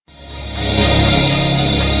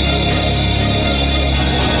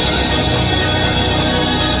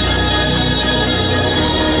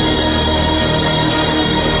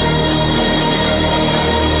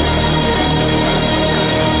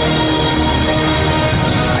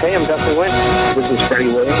Freddie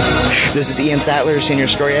Williams. This is Ian Sattler, Senior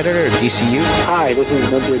Story Editor at DCU. Hi, this is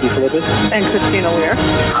Nunzio De Philippis. And Christina Weir.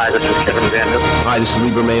 Hi, this is Kevin Vandal. Hi, this is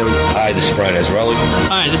Libra Mayo. Hi, this is Brian Azarelli.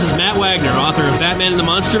 Hi, this is Matt Wagner, author of Batman and the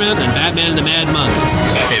Monster Man and Batman and the Mad Monk.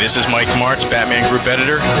 Hey, this is Mike Martz, Batman Group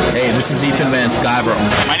Editor. Hey, this is Ethan Van Sciver.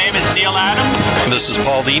 My name is Neil Adams. This is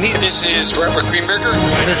Paul Dini. This is Robert Greenberger.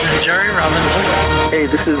 This is Jerry Robinson. Hey,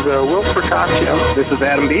 this is Will Furtaccio. This is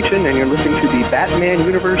Adam Beechin, and you're listening to the Batman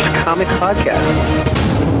Universe Comic Podcast.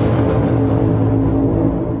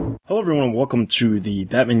 Hello everyone, and welcome to the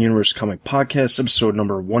Batman Universe Comic Podcast, episode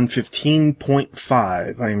number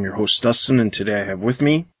 115.5. I am your host, Dustin, and today I have with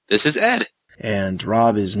me... This is Ed. And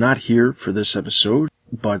Rob is not here for this episode,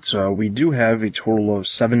 but we do have a total of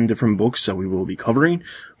 7 different books that we will be covering.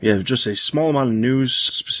 We have just a small amount of news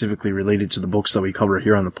specifically related to the books that we cover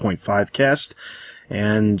here on the Point 5 cast,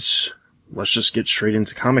 and let's just get straight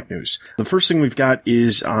into comic news. The first thing we've got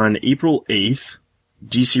is on April 8th,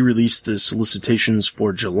 DC released the solicitations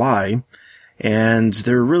for July, and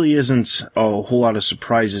there really isn't a whole lot of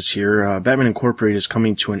surprises here. Batman Incorporated is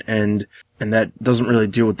coming to an end, and that doesn't really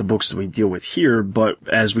deal with the books that we deal with here, but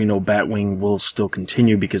as we know, Batwing will still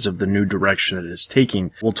continue because of the new direction it is taking.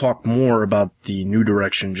 We'll talk more about the new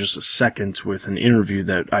direction in just a second with an interview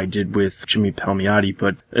that I did with Jimmy Palmiotti,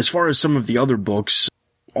 but as far as some of the other books,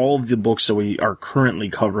 all of the books that we are currently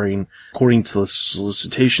covering, according to the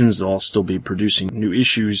solicitations, they'll all still be producing new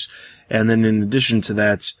issues. And then in addition to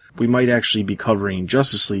that, we might actually be covering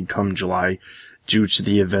Justice League come July due to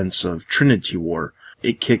the events of Trinity War.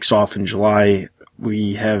 It kicks off in July.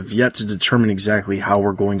 We have yet to determine exactly how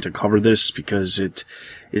we're going to cover this because it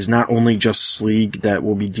is not only Justice League that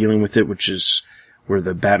will be dealing with it, which is where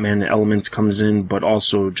the Batman element comes in, but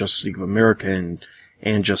also Justice League of America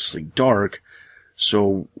and Justice League Dark.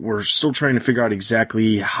 So we're still trying to figure out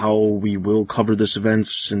exactly how we will cover this event,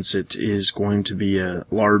 since it is going to be a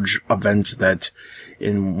large event that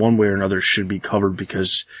in one way or another should be covered,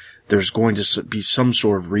 because there's going to be some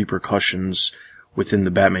sort of repercussions within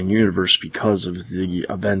the Batman universe because of the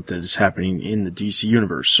event that is happening in the DC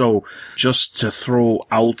universe. So just to throw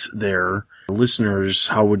out there, listeners,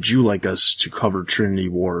 how would you like us to cover Trinity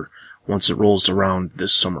War once it rolls around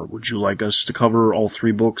this summer? Would you like us to cover all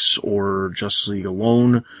 3 books or Justice League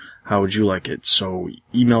alone? How would you like it? So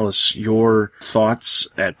email us your thoughts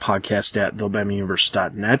at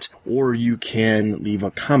podcast@thebatmanuniverse.net, or you can leave a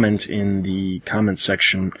comment in the comment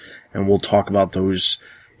section and we'll talk about those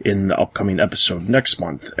in the upcoming episode next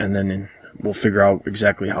month, and then we'll figure out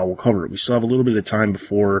exactly how we'll cover it. We still have a little bit of time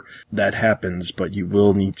before that happens, but you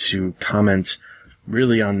will need to comment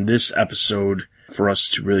really on this episode for us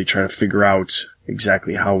to really try to figure out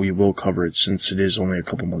exactly how we will cover it, since it is only a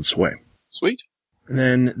couple months away. Sweet. And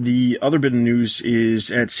then the other bit of news is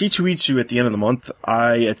at C2E2 at the end of the month,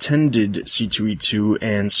 I attended C2E2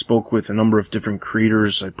 and spoke with a number of different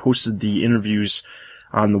creators. I posted the interviews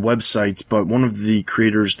on the website, but one of the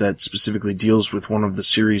creators that specifically deals with one of the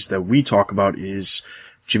series that we talk about is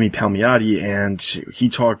Jimmy Palmiotti, and he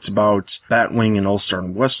talked about Batwing and All-Star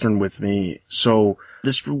Western with me. So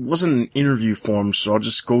this wasn't an interview form, so I'll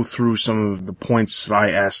just go through some of the points that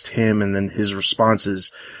I asked him and then his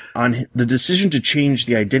responses. On the decision to change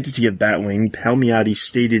the identity of Batwing, Palmiotti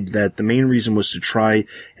stated that the main reason was to try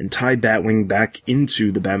and tie Batwing back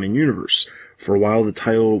into the Batman universe. For a while, the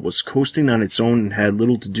title was coasting on its own and had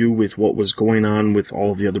little to do with what was going on with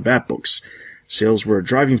all of the other Bat books. Sales were a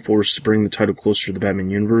driving force to bring the title closer to the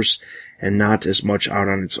Batman universe, and not as much out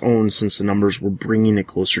on its own, since the numbers were bringing it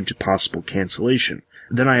closer to possible cancellation.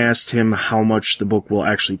 Then I asked him how much the book will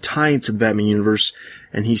actually tie into the Batman universe,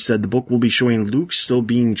 and he said the book will be showing Luke still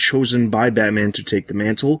being chosen by Batman to take the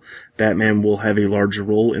mantle. Batman will have a larger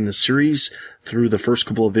role in the series through the first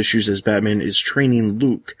couple of issues as Batman is training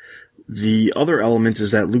Luke. The other element is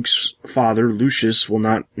that Luke's father, Lucius, will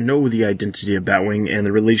not know the identity of Batwing, and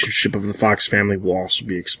the relationship of the Fox family will also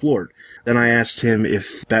be explored. Then I asked him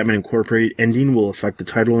if Batman Incorporated ending will affect the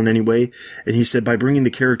title in any way, and he said by bringing the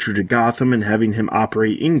character to Gotham and having him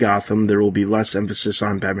operate in Gotham, there will be less emphasis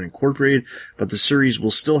on Batman Incorporated, but the series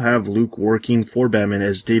will still have Luke working for Batman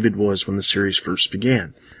as David was when the series first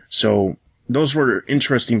began. So those were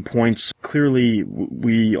interesting points. Clearly,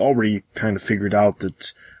 we already kind of figured out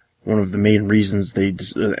that one of the main reasons they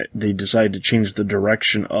decided to change the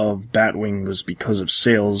direction of Batwing was because of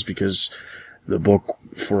sales, because the book,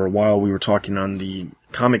 for a while we were talking on the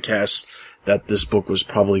Comic Cast that this book was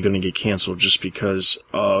probably going to get canceled just because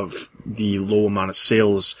of the low amount of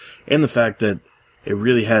sales and the fact that it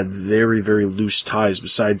really had very, very loose ties.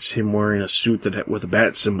 Besides him wearing a suit that had, with a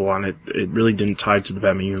bat symbol on it, it really didn't tie to the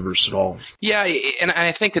Batman universe at all. Yeah, and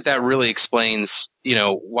I think that really explains,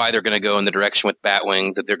 why they're going to go in the direction with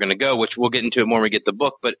Batwing that they're going to go, which we'll get into it more when we get the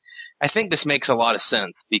book. But I think this makes a lot of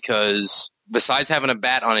sense because besides having a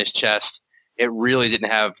bat on his chest, it really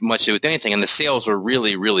didn't have much to do with anything, and the sales were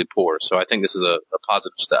really, really poor. So I think this is a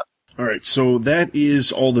positive step. All right, so that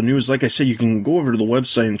is all the news. Like I said, you can go over to the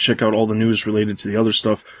website and check out all the news related to the other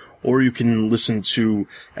stuff, or you can listen to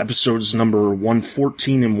episodes number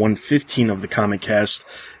 114 and 115 of the Comic Cast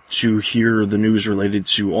to hear the news related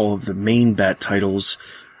to all of the main Bat titles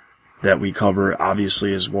that we cover,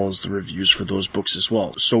 obviously, as well as the reviews for those books as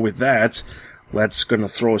well. So with that, let's gonna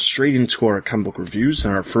throw us straight into our comic book reviews,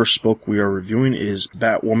 and our first book we are reviewing is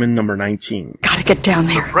Batwoman number 19. Gotta get down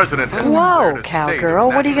there. Whoa, cowgirl,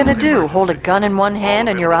 what are you gonna do? Hold a gun in one hand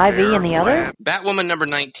and your IV in the other? Batwoman number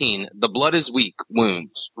 19, The Blood is Weak,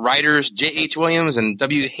 Wounds. Writers J.H. Williams and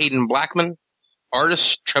W. Hayden Blackman.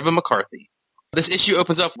 Artist Trevor McCarthy. This issue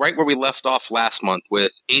opens up right where we left off last month,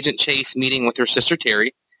 with Agent Chase meeting with her sister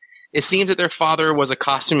Terry. It seems that their father was a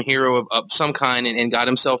costume hero of some kind and got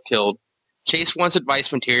himself killed. Chase wants advice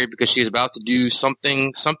from Terry because she is about to do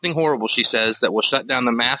something horrible, she says, that will shut down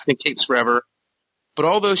the mask and capes forever. But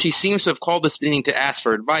although she seems to have called this meeting to ask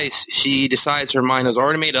for advice, she decides her mind is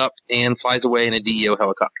already made up and flies away in a DEO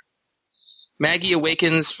helicopter. Maggie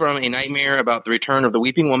awakens from a nightmare about the return of the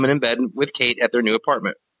weeping woman in bed with Kate at their new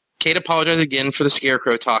apartment. Kate apologizes again for the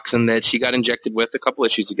scarecrow toxin that she got injected with a couple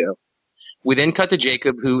issues ago. We then cut to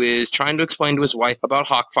Jacob, who is trying to explain to his wife about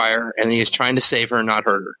Hawkfire, and he is trying to save her, not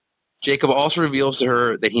hurt her. Jacob also reveals to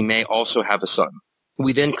her that he may also have a son.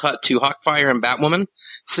 We then cut to Hawkfire and Batwoman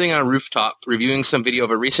sitting on a rooftop reviewing some video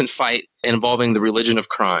of a recent fight involving the religion of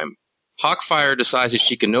crime. Hawkfire decides that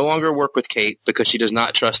she can no longer work with Kate because she does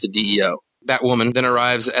not trust the DEO. Batwoman then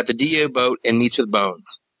arrives at the DEO boat and meets with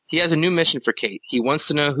Bones. He has a new mission for Kate. He wants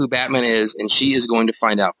to know who Batman is, and she is going to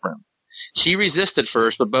find out for him. She resists at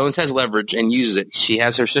first, but Bones has leverage and uses it. She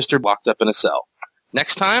has her sister locked up in a cell.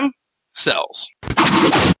 Next time, cells.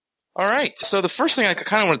 All right, so the first thing I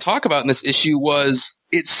kind of want to talk about in this issue was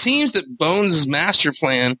it seems that Bones' master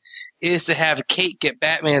plan is to have Kate get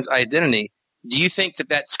Batman's identity. Do you think that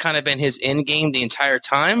that's kind of been his end game the entire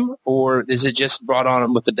time, or is it just brought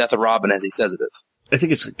on with the death of Robin as he says it is? I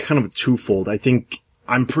think it's kind of a twofold.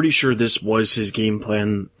 I'm pretty sure this was his game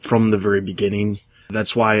plan from the very beginning.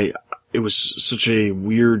 That's why it was such a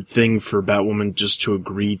weird thing for Batwoman just to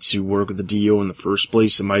agree to work with the DEO in the first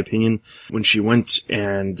place, in my opinion. When she went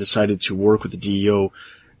and decided to work with the DEO,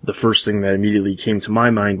 the first thing that immediately came to my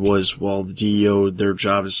mind was, well, the DEO, their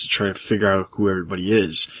job is to try to figure out who everybody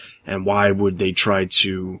is. And why would they try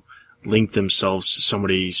to link themselves to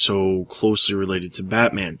somebody so closely related to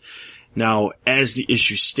Batman? Now, as the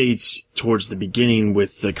issue states towards the beginning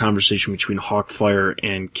with the conversation between Hawkfire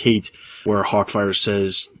and Kate, where Hawkfire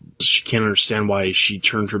says she can't understand why she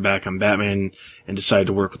turned her back on Batman and decided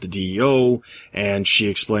to work with the DEO, and she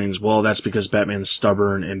explains, well, that's because Batman's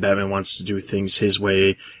stubborn and Batman wants to do things his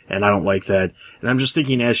way, and I don't like that. And I'm just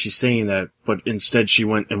thinking as she's saying that, but instead she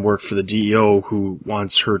went and worked for the DEO, who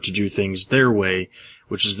wants her to do things their way,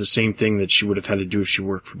 which is the same thing that she would have had to do if she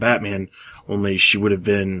worked for Batman, only she would have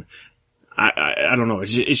been, I don't know,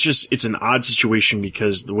 it's an odd situation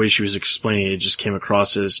because the way she was explaining it just came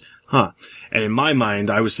across as, huh. And in my mind,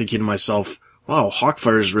 I was thinking to myself, wow,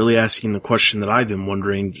 Hawkfire is really asking the question that I've been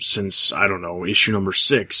wondering since, I don't know, issue number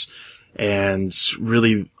 6. And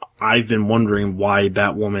really, I've been wondering why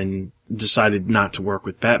Batwoman decided not to work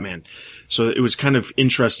with Batman. So it was kind of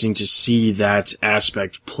interesting to see that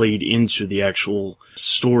aspect played into the actual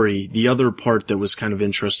story. The other part that was kind of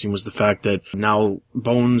interesting was the fact that now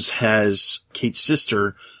Bones has Kate's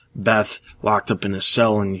sister, Beth, locked up in a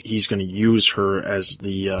cell, and he's going to use her as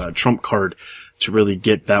the trump card to really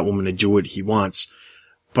get Batwoman to do what he wants.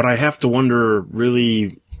 But I have to wonder,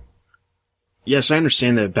 really, yes, I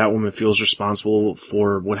understand that Batwoman feels responsible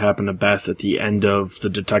for what happened to Beth at the end of the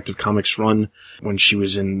Detective Comics run when she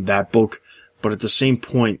was in that book, but at the same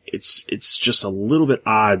point, it's just a little bit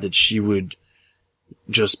odd that she would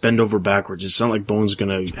just bend over backwards. It's not like Bone's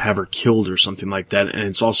gonna have her killed or something like that, and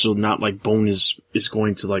it's also not like Bone is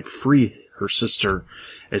going to like free her sister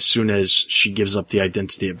as soon as she gives up the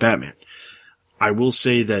identity of Batman. I will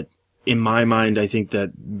say that in my mind, I think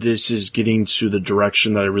that this is getting to the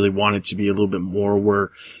direction that I really want it to be a little bit more, where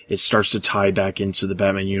it starts to tie back into the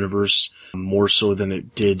Batman universe more so than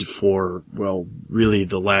it did for, well, really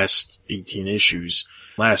the last 18 issues.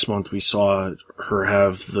 Last month we saw her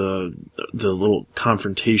have the little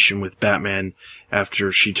confrontation with Batman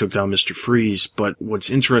after she took down Mr. Freeze, but what's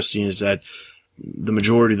interesting is that the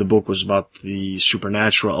majority of the book was about the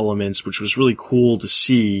supernatural elements, which was really cool to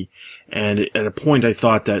see. And at a point, I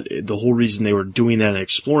thought that the whole reason they were doing that and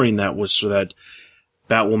exploring that was so that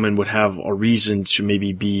Batwoman would have a reason to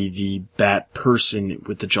maybe be the Bat person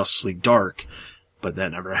with the Justice League Dark. But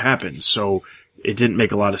that never happened. So it didn't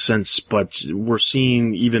make a lot of sense, but we're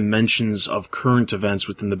seeing even mentions of current events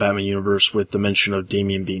within the Batman universe, with the mention of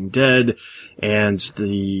Damian being dead and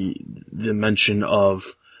the mention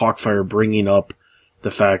of Hawkfire bringing up the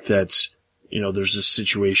fact that, there's this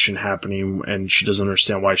situation happening and she doesn't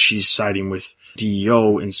understand why she's siding with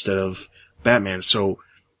DEO instead of Batman. So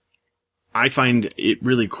I find it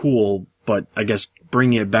really cool, but I guess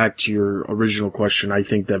bringing it back to your original question, I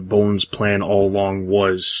think that Bones' plan all along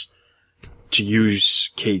was to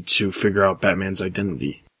use Kate to figure out Batman's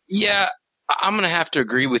identity. Yeah, I'm going to have to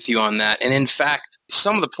agree with you on that. And in fact,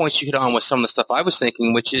 some of the points you hit on was some of the stuff I was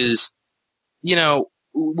thinking, which is,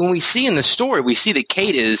 when we see in the story, we see that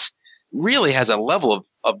Kate really has a level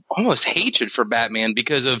of almost hatred for Batman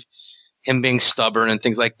because of him being stubborn and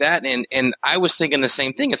things like that. And I was thinking the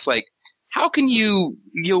same thing. It's like, how can you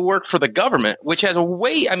work for the government, which has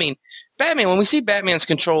Batman, when we see Batman's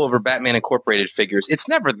control over Batman Incorporated figures, it's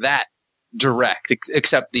never that direct,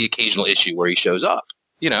 except the occasional issue where he shows up,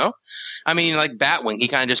 like Batwing, he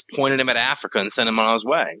kind of just pointed him at Africa and sent him on his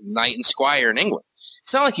way. Knight and Squire in England.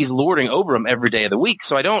 It's not like he's lording over him every day of the week.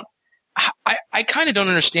 So I kind of don't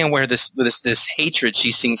understand where this hatred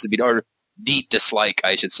she seems to be, or deep dislike,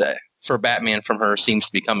 I should say, for Batman from her seems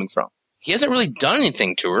to be coming from. He hasn't really done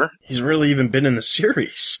anything to her. He's really even been in the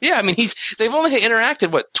series. Yeah, they've only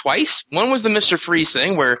interacted, twice? One was the Mr. Freeze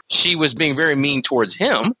thing where she was being very mean towards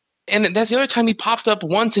him. And that's the other time he popped up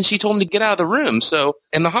once and she told him to get out of the room. So,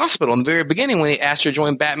 in the hospital in the very beginning when they asked her to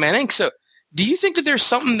join Batman Inc. So, do you think that there's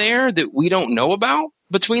something there that we don't know about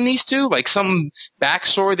between these two? Like some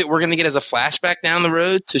backstory that we're going to get as a flashback down the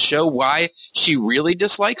road to show why she really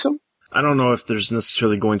dislikes him? I don't know if there's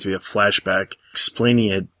necessarily going to be a flashback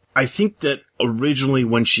explaining it. I think that originally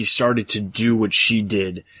when she started to do what she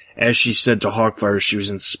did, as she said to Hawkfire, she was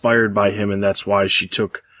inspired by him and that's why she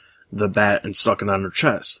took the bat and stuck it on her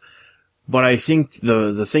chest. But I think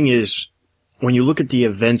the thing is, when you look at the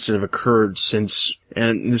events that have occurred since,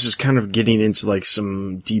 and this is kind of getting into like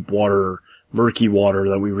some deep water, murky water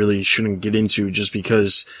that we really shouldn't get into just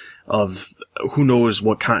because of who knows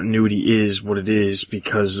what continuity is, what it is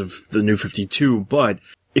because of the New 52, but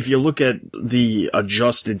if you look at the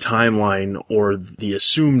adjusted timeline or the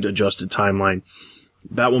assumed adjusted timeline,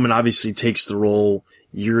 Batwoman obviously takes the role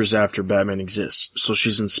years after Batman exists, so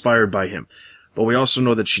she's inspired by him. But we also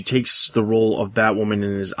know that she takes the role of Batwoman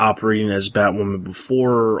and is operating as Batwoman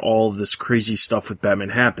before all of this crazy stuff with Batman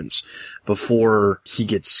happens. Before he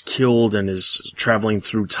gets killed and is traveling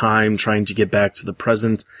through time, trying to get back to the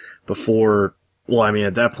present. Before,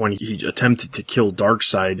 at that point he attempted to kill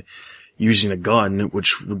Darkseid using a gun,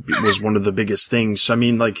 which was one of the biggest things. So,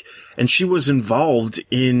 and she was involved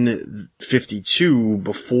in 52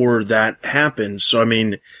 before that happened. So,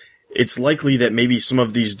 it's likely that maybe some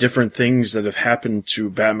of these different things that have happened to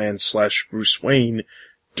Batman / Bruce Wayne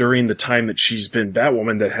during the time that she's been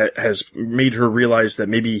Batwoman that has made her realize that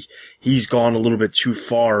maybe he's gone a little bit too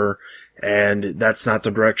far and that's not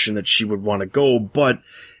the direction that she would want to go. But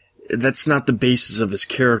that's not the basis of his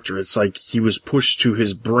character. It's like he was pushed to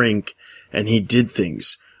his brink and he did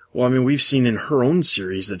things. Well, we've seen in her own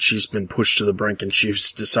series that she's been pushed to the brink and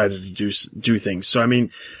she's decided to do things. So,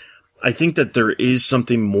 I think that there is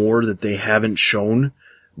something more that they haven't shown,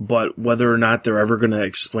 but whether or not they're ever going to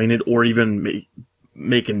explain it or even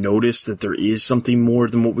make a notice that there is something more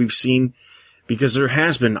than what we've seen, because there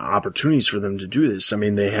has been opportunities for them to do this.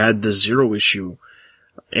 They had the Zero issue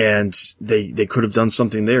and they could have done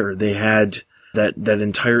something there. They had that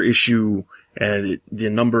entire issue, and the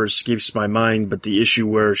number escapes my mind, but the issue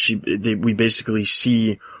where we basically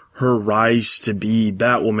see her rise to be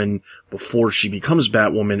Batwoman before she becomes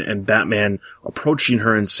Batwoman, and Batman approaching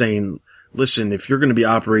her and saying, listen, if you're going to be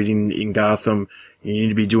operating in Gotham, you need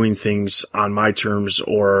to be doing things on my terms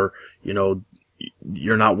or,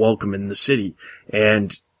 you're not welcome in the city.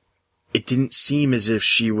 And it didn't seem as if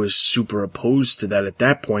she was super opposed to that at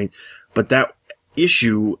that point, but that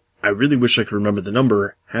issue, I really wish I could remember the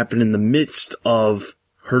number, happened in the midst of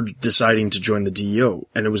her deciding to join the DEO,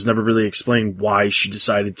 and it was never really explained why she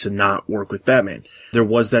decided to not work with Batman. There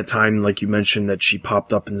was that time, like you mentioned, that she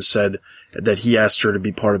popped up and said that he asked her to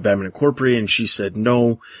be part of Batman Incorporated, and she said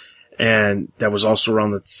no, and that was also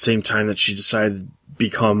around the same time that she decided to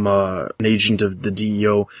become an agent of the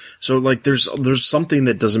DEO. So, there's something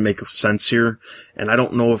that doesn't make sense here, and I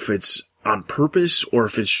don't know if it's on purpose or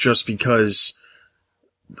if it's just because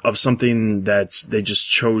of something that they just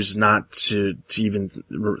chose not to even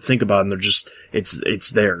think about, and they're just,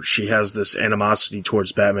 it's there. She has this animosity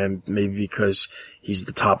towards Batman, maybe because he's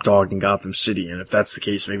the top dog in Gotham City, and if that's the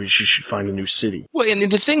case, maybe she should find a new city. Well, and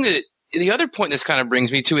the other point this kind of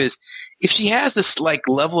brings me to is, if she has this like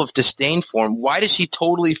level of disdain for him, why does she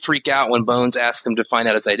totally freak out when Bones asks him to find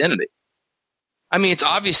out his identity? I mean, it's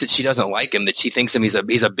obvious that she doesn't like him, that she thinks he's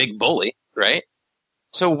a big bully, right?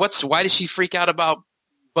 So why does she freak out about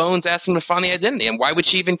Bones asking him to find the identity, and why would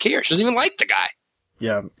she even care? She doesn't even like the guy.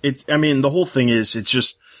 Yeah, the whole thing is,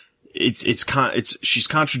 she's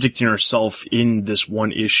contradicting herself in this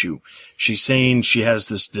one issue. She's saying she has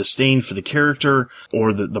this disdain for the character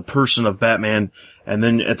or the person of Batman, and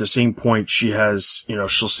then at the same point she has,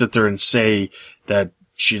 she'll sit there and say that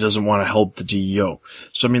she doesn't want to help the DEO.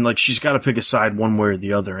 So I mean, like, she's got to pick a side one way or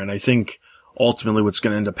the other, and I think ultimately what's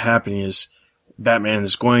going to end up happening is Batman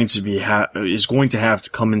is going to have to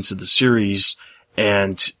come into the series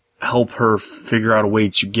and help her figure out a way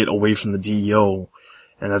to get away from the DEO.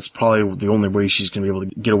 And that's probably the only way she's going to be able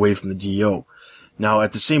to get away from the DEO. Now,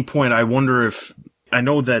 at the same point, I wonder if, I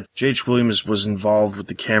know that J.H. Williams was involved with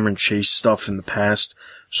the Cameron Chase stuff in the past,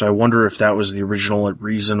 so I wonder if that was the original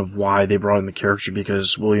reason of why they brought in the character,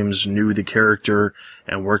 because Williams knew the character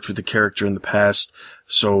and worked with the character in the past,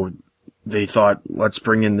 so they thought, let's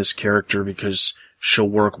bring in this character because she'll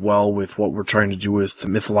work well with what we're trying to do with the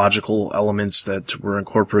mythological elements that we're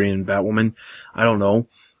incorporating in Batwoman. I don't know,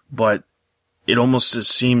 but it almost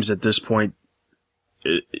seems at this point,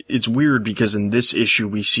 it's weird because in this issue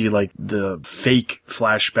we see like the fake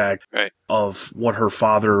flashback of what her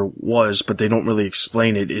father was, but they don't really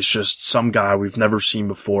explain it. It's just some guy we've never seen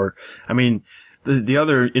before. I mean, the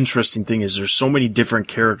other interesting thing is there's so many different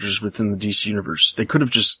characters within the DC universe. They could have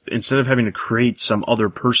just, instead of having to create some other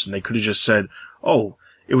person, they could have just said, oh,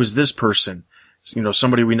 it was this person.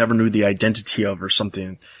 Somebody we never knew the identity of or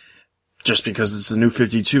something, just because it's the New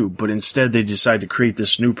 52. But instead they decide to create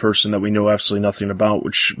this new person that we know absolutely nothing about,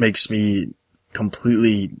 which makes me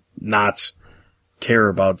completely not care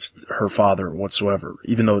about her father whatsoever,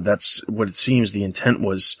 even though that's what it seems the intent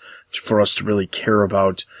was, for us to really care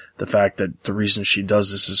about the fact that the reason she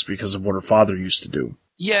does this is because of what her father used to do.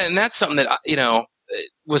 Yeah, and that's something that,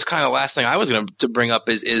 was kind of the last thing I was going to bring up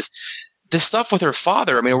is this stuff with her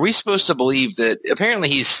father. I mean, are we supposed to believe that apparently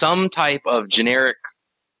he's some type of generic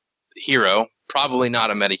hero, probably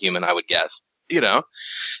not a metahuman, I would guess,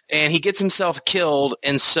 and he gets himself killed.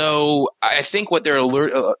 And so I think what they're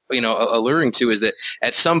alluring to is that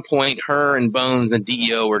at some point her and Bones and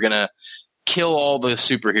DEO are going to kill all the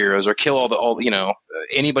superheroes or kill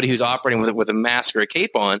anybody who's operating with a mask or a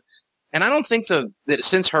cape on. And I don't think that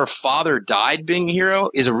since her father died being a hero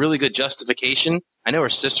is a really good justification. I know her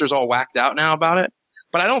sister's all whacked out now about it,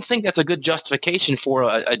 but I don't think that's a good justification for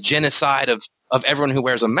a genocide of everyone who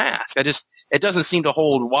wears a mask. It doesn't seem to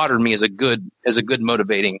hold water to me as a good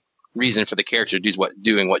motivating reason for the character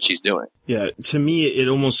doing what she's doing. Yeah, to me, it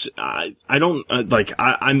almost, I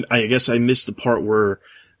guess I missed the part where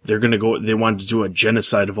they wanted to do a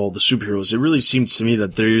genocide of all the superheroes. It really seems to me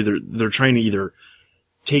that they're trying to either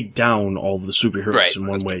take down all of the superheroes in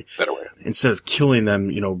one way, better way, instead of killing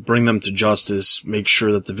them, bring them to justice, make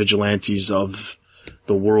sure that the vigilantes of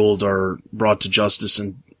the world are brought to justice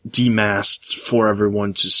and demasked for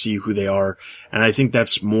everyone to see who they are. And I think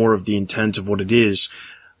that's more of the intent of what it is.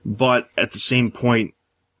 But at the same point,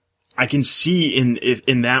 I can see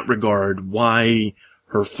in that regard why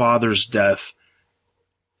her father's death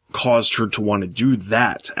caused her to want to do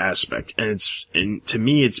that aspect. And to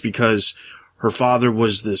me, it's because her father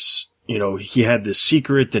was this, he had this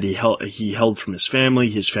secret that he held from his family.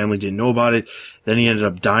 His family didn't know about it. Then he ended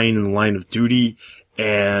up dying in the line of duty.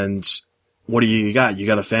 And what do you got? You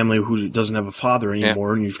got a family who doesn't have a father anymore.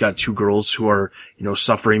 Yeah. And you've got two girls who are,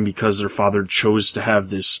 suffering because their father chose to have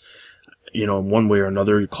this, in one way or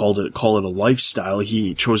another, call it a lifestyle.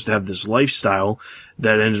 He chose to have this lifestyle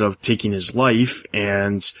that ended up taking his life,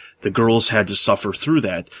 and the girls had to suffer through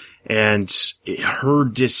that. And her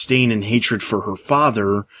disdain and hatred for her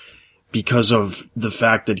father, because of the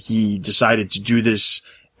fact that he decided to do this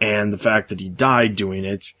and the fact that he died doing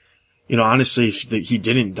it, honestly, if he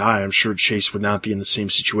didn't die, I'm sure Chase would not be in the same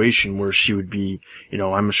situation where she would be,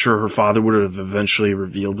 I'm sure her father would have eventually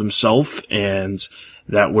revealed himself, and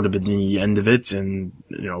that would have been the end of it, and,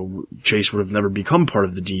 Chase would have never become part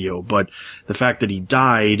of the DEO. But the fact that he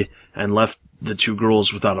died and left the two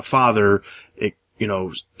girls without a father, it,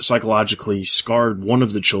 psychologically scarred one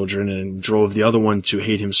of the children and drove the other one to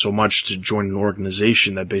hate him so much to join an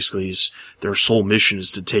organization that basically their sole mission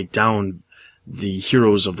is to take down the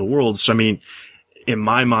heroes of the world. So, I mean, in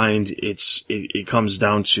my mind, it comes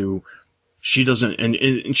down to she doesn't,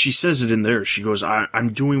 and she says it in there. She goes,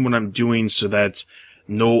 I'm doing what I'm doing so that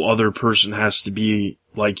no other person has to be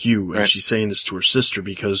like you. And she's saying this to her sister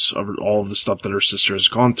because of all of the stuff that her sister has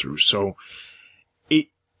gone through. So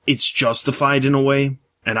it's justified in a way.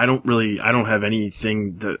 And I don't have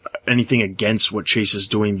anything against what Chase is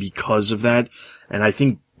doing because of that. And I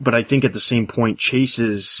think at the same point, Chase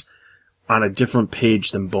is on a different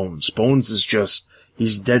page than Bones. Bones is just,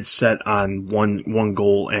 he's dead set on one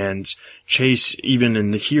goal. And Chase, even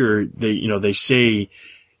in they say,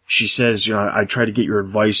 she says, I try to get your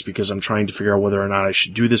advice because I'm trying to figure out whether or not I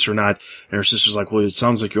should do this or not. And her sister's like, well, it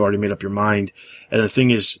sounds like you already made up your mind. And the thing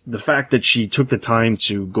is, the fact that she took the time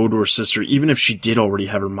to go to her sister, even if she did already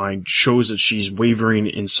have her mind, shows that she's wavering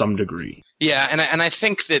in some degree. Yeah, and I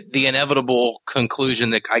think that the inevitable conclusion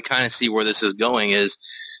that I kind of see where this is going is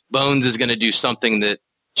Bones is going to do something that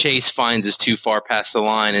Chase finds is too far past the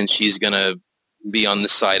line, and she's going to be on the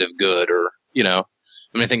side of good, or,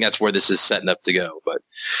 I think that's where this is setting up to go, but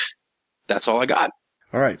that's all I got.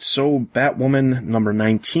 All right, so Batwoman number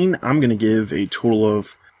 19, I'm going to give a total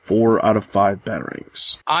of 4 out of 5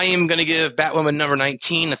 batarangs. I am going to give Batwoman number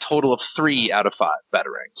 19 a total of 3 out of 5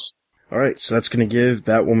 batarangs. All right, so that's going to give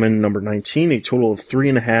Batwoman number 19 a total of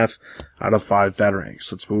 3.5 out of 5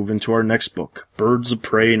 batarangs. Let's move into our next book, Birds of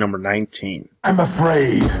Prey number 19. I'm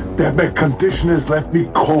afraid that my condition has left me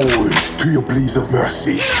cold to your pleas of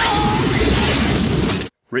mercy.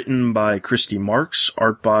 Written by Christy Marks,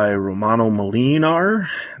 art by Romano Molinar.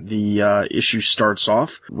 The issue starts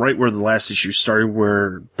off right where the last issue started,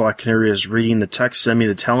 where Black Canary is reading the text, send me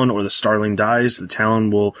the Talon or the Starling dies. The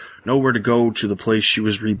Talon will know where to go to the place she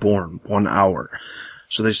was reborn, 1 hour.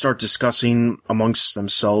 So they start discussing amongst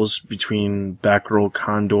themselves between Batgirl,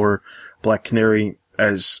 Condor, Black Canary,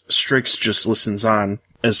 as Strix just listens on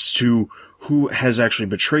as to who has actually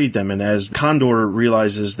betrayed them. And as Condor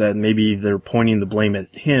realizes that maybe they're pointing the blame at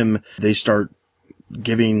him, they start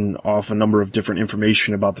giving off a number of different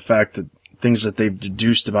information about the fact that things that they've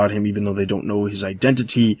deduced about him, even though they don't know his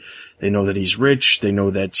identity. They know that he's rich. They know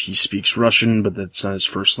that he speaks Russian, but that's not his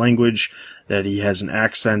first language, that he has an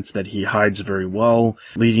accent that he hides very well,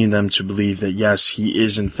 leading them to believe that, yes, he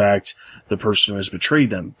is in fact the person who has betrayed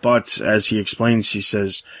them. But as he explains, he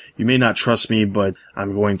says, you may not trust me, but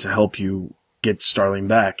I'm going to help you get Starling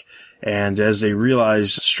back. And as they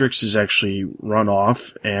realize Strix is actually run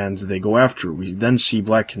off and they go after her, we then see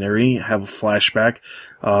Black Canary have a flashback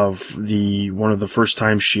of one of the first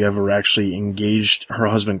times she ever actually engaged her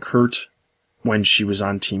husband Kurt when she was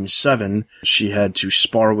on Team 7. She had to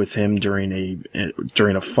spar with him during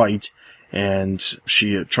a fight, and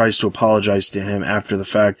she tries to apologize to him after the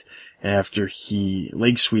fact. And after he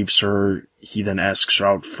leg sweeps her, he then asks her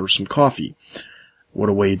out for some coffee. What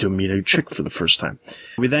a way to meet a chick for the first time.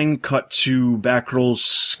 We then cut to Batgirl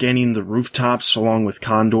scanning the rooftops along with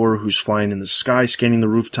Condor, who's flying in the sky scanning the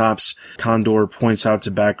rooftops. Condor points out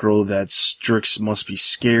to Batgirl that Strix must be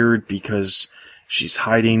scared because she's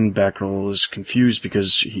hiding. Batgirl is confused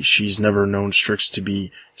because she's never known Strix to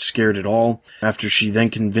be scared at all. After she then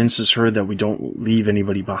convinces her that we don't leave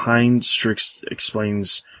anybody behind, Strix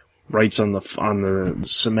writes on the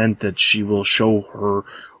cement that she will show her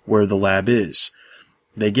where the lab is.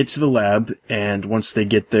 They get to the lab, and once they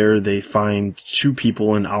get there, they find 2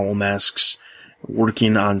 people in owl masks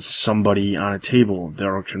working on somebody on a table.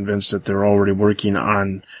 They're convinced that they're already working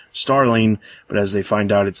on Starling, but as they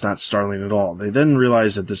find out, it's not Starling at all. They then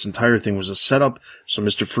realize that this entire thing was a setup, so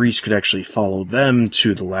Mr. Freeze could actually follow them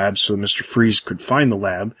to the lab, so Mr. Freeze could find the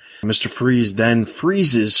lab. Mr. Freeze then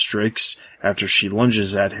freezes Strix after she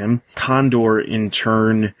lunges at him. Condor, in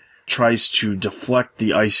turn, tries to deflect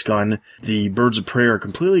the ice gun. The Birds of Prey are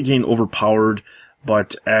completely getting overpowered,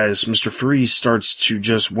 but as Mr. Freeze starts to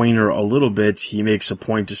just wane her a little bit, he makes a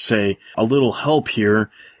point to say, a little help here,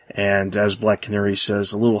 and as Black Canary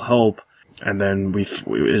says, a little help, and then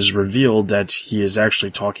is revealed that he is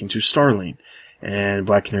actually talking to Starling. And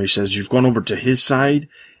Black Canary says, you've gone over to his side?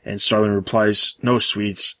 And Starling replies, no,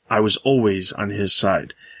 sweets, I was always on his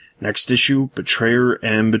side. Next issue, Betrayer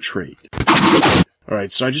and Betrayed.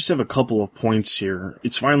 Alright, so I just have a couple of points here.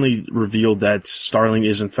 It's finally revealed that Starling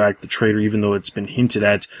is in fact the traitor, even though it's been hinted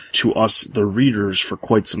at to us, the readers, for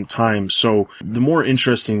quite some time. So the more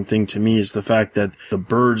interesting thing to me is the fact that the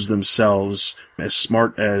birds themselves, as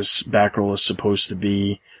smart as Batgirl is supposed to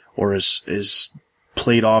be, or is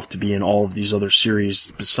played off to be in all of these other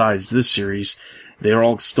series besides this series, they are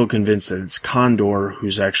all still convinced that it's Condor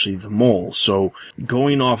who's actually the mole. So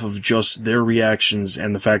going off of just their reactions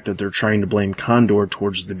and the fact that they're trying to blame Condor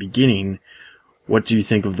towards the beginning, what do you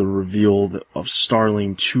think of the reveal of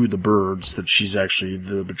Starling to the birds that she's actually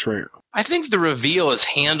the betrayer? I think the reveal is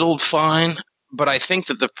handled fine, but I think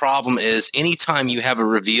that the problem is anytime you have a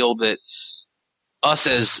reveal that us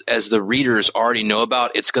as the readers already know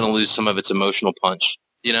about, it's going to lose some of its emotional punch,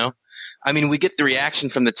 you know? I mean, we get the reaction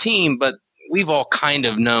from the team, but we've all kind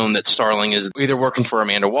of known that Starling is either working for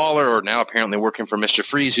Amanda Waller or now apparently working for Mr.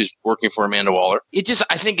 Freeze, who's working for Amanda Waller.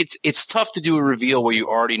 I think it's tough to do a reveal where you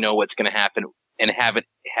already know what's going to happen and have it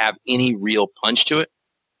have any real punch to it,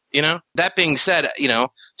 you know? That being said, you know,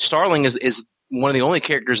 Starling is one of the only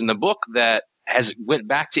characters in the book that has went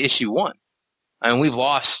back to issue 1. And we've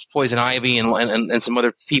lost Poison Ivy and some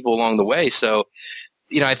other people along the way. So,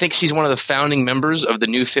 you know, I think she's one of the founding members of the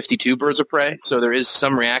new 52 Birds of Prey. So there is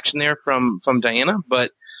some reaction there from Diana,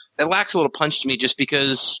 but it lacks a little punch to me just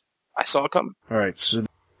because I saw it coming. All right. So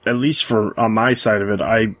at least on my side of it,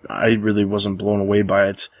 I really wasn't blown away by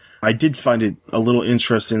it. I did find it a little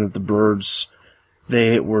interesting that the birds,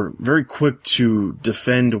 they were very quick to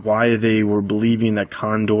defend why they were believing that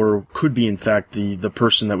Condor could be, in fact, the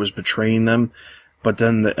person that was betraying them. But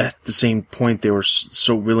then at the same point, they were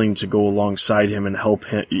so willing to go alongside him and help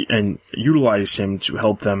him and utilize him to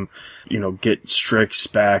help them, you know, get Strix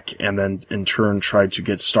back and then in turn try to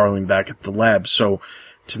get Starling back at the lab. So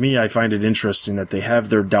to me, I find it interesting that they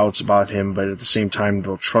have their doubts about him, but at the same time,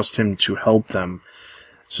 they'll trust him to help them.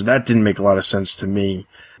 So that didn't make a lot of sense to me.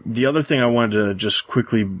 The other thing I wanted to just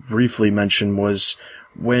briefly mention was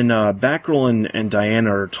when Batgirl and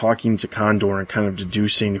Diana are talking to Condor and kind of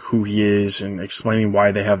deducing who he is and explaining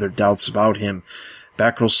why they have their doubts about him,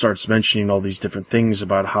 Batgirl starts mentioning all these different things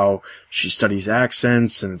about how she studies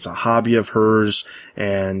accents and it's a hobby of hers,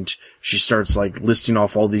 and she starts like listing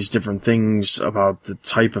off all these different things about the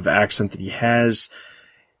type of accent that he has.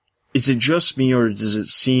 Is it just me, or does it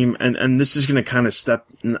seem, and this is going to kind of step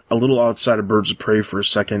a little outside of Birds of Prey for a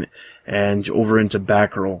second and over into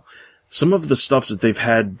Batgirl. Some of the stuff that they've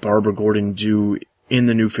had Barbara Gordon do in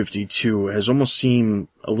the New 52 has almost seemed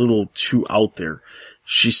a little too out there.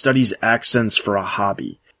 She studies accents for a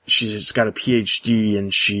hobby. She's got a PhD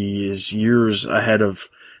and she is years ahead of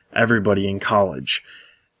everybody in college.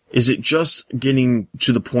 Is it just getting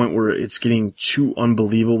to the point where it's getting too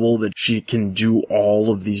unbelievable that she can do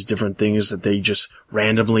all of these different things that they just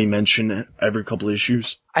randomly mention every couple of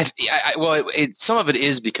issues? Some of it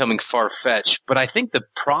is becoming far-fetched, but I think the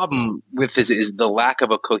problem with this is the lack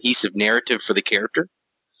of a cohesive narrative for the character.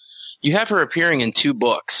 You have her appearing in 2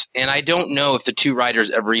 books, and I don't know if the 2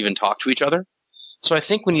 writers ever even talk to each other. So I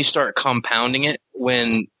think when you start compounding it,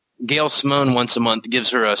 when Gail Simone once a month gives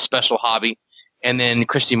her a special hobby, and then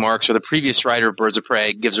Christy Marks, or the previous writer of Birds of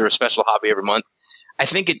Prey, gives her a special hobby every month, I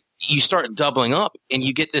think you start doubling up, and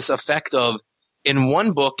you get this effect of, in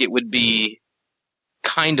one book, it would be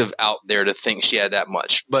kind of out there to think she had that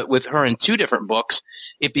much. But with her in 2 different books,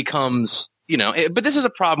 it becomes, you know, but this is a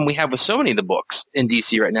problem we have with so many of the books in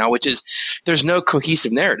DC right now, which is there's no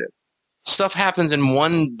cohesive narrative. Stuff happens in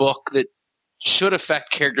one book that should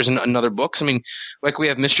affect characters in other books. I mean, like we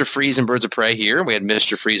have Mr. Freeze and Birds of Prey here. We had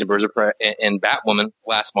Mr. Freeze and Birds of Prey and Batwoman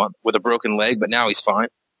last month with a broken leg, but now he's fine.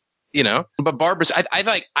 You know, but Barbara's,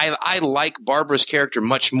 I like Barbara's character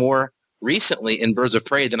much more recently in Birds of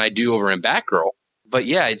Prey than I do over in Batgirl. But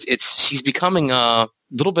yeah, she's becoming a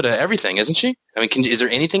little bit of everything, isn't she? I mean, is there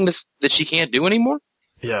anything that she can't do anymore?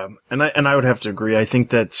 Yeah, and I would have to agree. I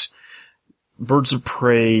think that Birds of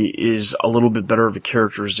Prey is a little bit better of a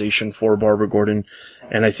characterization for Barbara Gordon,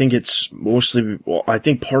 and I think it's mostly, I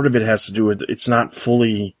think part of it has to do with it's not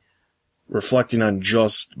fully reflecting on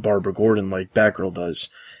just Barbara Gordon like Batgirl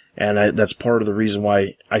does, and that's part of the reason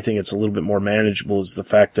why I think it's a little bit more manageable is the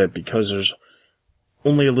fact that because there's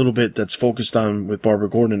only a little bit that's focused on with Barbara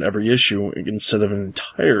Gordon every issue instead of an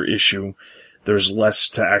entire issue, there's less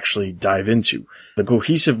to actually dive into. The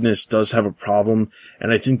cohesiveness does have a problem,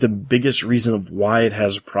 and I think the biggest reason of why it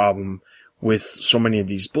has a problem with so many of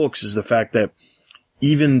these books is the fact that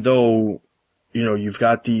even though, you know, you've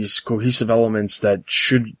got these cohesive elements that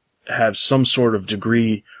should have some sort of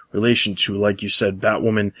degree relation to, like you said,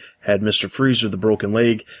 Batwoman had Mr. Freeze with a broken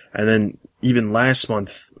leg, and then even last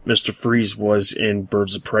month, Mr. Freeze was in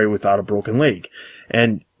Birds of Prey without a broken leg.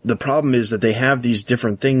 And the problem is that they have these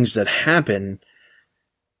different things that happen,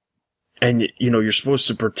 and, you know, you're supposed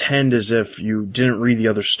to pretend as if you didn't read the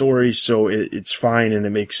other story, so it's fine and it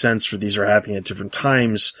makes sense for these are happening at different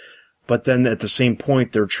times, but then at the same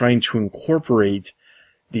point, they're trying to incorporate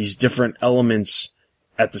these different elements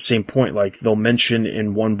at the same point. Like, they'll mention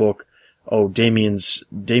in one book, oh, Damien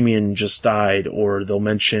just died, or they'll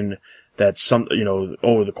mention that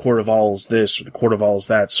the Court of Owls this or the Court of Owls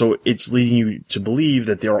that. So it's leading you to believe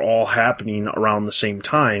that they're all happening around the same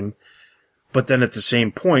time. But then at the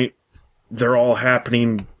same point, they're all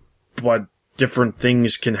happening, but different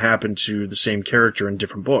things can happen to the same character in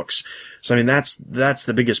different books. So, I mean, that's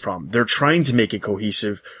the biggest problem. They're trying to make it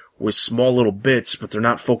cohesive with small little bits, but they're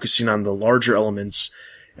not focusing on the larger elements,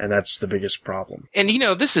 and that's the biggest problem. And,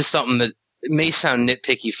 this is something that may sound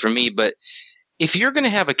nitpicky for me, but if you're going to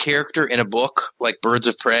have a character in a book like Birds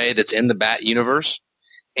of Prey that's in the Bat universe,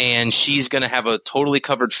 and she's going to have a totally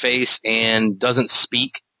covered face and doesn't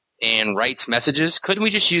speak and writes messages, couldn't we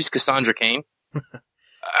just use Cassandra Cain?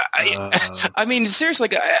 I mean, seriously,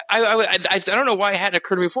 I don't know why it hadn't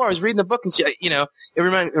occurred to me before. I was reading the book, and she, it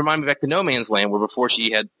reminded me back to No Man's Land, where before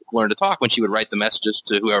she had learned to talk, when she would write the messages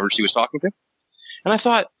to whoever she was talking to. And I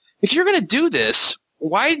thought, if you're going to do this,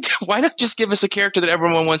 why not just give us a character that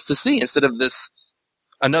everyone wants to see instead of this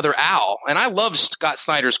another owl? And I loved Scott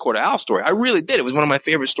Snyder's Court of Owls story. I really did. It was one of my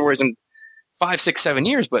favorite stories in 5, 6, 7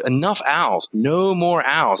 years. But enough owls. No more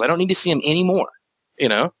owls. I don't need to see them anymore.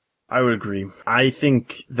 I would agree. I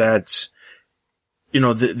think that,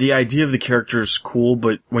 the idea of the character is cool,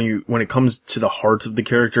 but when it comes to the heart of the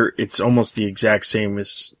character, it's almost the exact same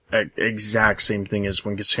thing as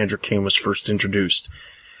when Cassandra Cain was first introduced.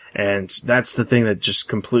 And that's the thing that just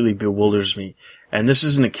completely bewilders me. And this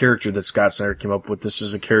isn't a character that Scott Snyder came up with. This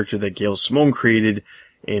is a character that Gail Simone created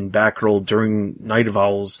in Batgirl during Night of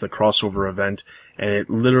Owls, the crossover event. And it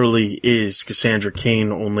literally is Cassandra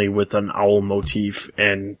Cain, only with an owl motif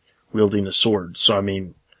and wielding a sword. So, I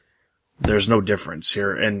mean, there's no difference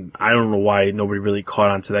here. And I don't know why nobody really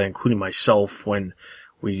caught on to that, including myself, when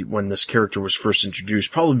this character was first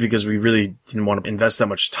introduced. Probably because we really didn't want to invest that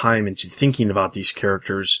much time into thinking about these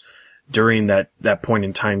characters during that point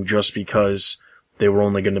in time, just because they were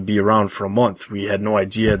only going to be around for a month. We had no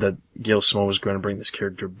idea that Gail Simone was going to bring this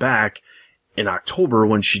character back in October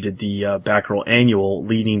when she did the Batgirl annual,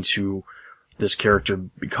 leading to this character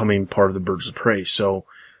becoming part of the Birds of Prey. So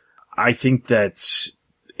I think that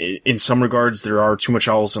in some regards there are too much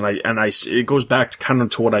owls, and it goes back to kind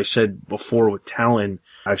of to what I said before with Talon.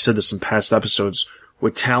 I've said this in past episodes.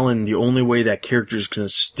 With Talon, the only way that character is going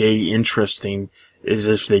to stay interesting is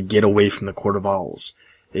if they get away from the Court of Owls.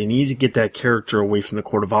 They need to get that character away from the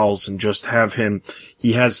Court of Owls and just have him.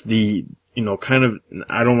 He has the, kind of,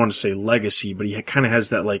 I don't want to say legacy, but he kind of has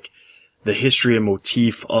that, like, the history and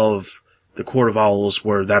motif of the Court of Owls,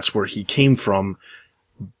 where that's where he came from.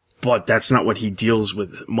 But that's not what he deals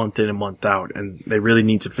with month in and month out. And they really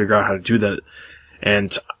need to figure out how to do that.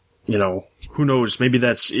 And, who knows? Maybe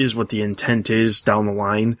is what the intent is down the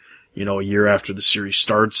line, a year after the series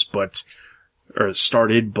started,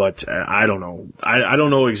 but I don't know. I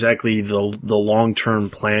don't know exactly the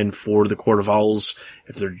long-term plan for the Court of Owls.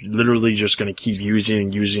 If they're literally just going to keep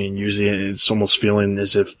using it, it's almost feeling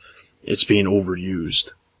as if it's being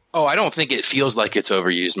overused. Oh, I don't think it feels like it's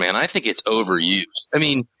overused, man. I think it's overused. I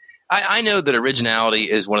mean, I know that originality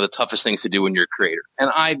is one of the toughest things to do when you're a creator. And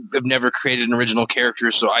I have never created an original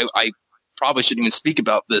character, so I probably shouldn't even speak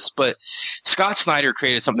about this. But Scott Snyder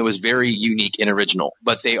created something that was very unique and original,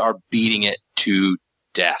 but they are beating it to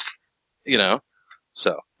death,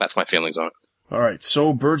 So that's my feelings on it. All right,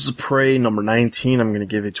 so Birds of Prey number 19, I'm going to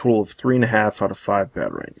give a total of 3.5 out of 5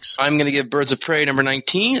 batarangs. I'm going to give Birds of Prey number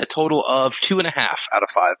 19 a total of 2.5 out of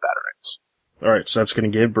 5 batarangs. All right, so that's going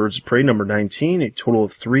to give Birds of Prey number 19 a total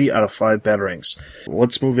of 3 out of 5 batarangs.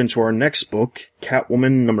 Let's move into our next book,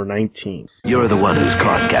 Catwoman number 19. You're the one who's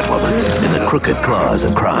caught Catwoman in the crooked claws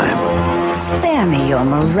of crime. Spare me your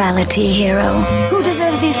morality, hero. Who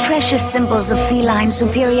deserves these precious symbols of feline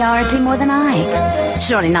superiority more than I?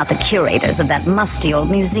 Surely not the curators of that musty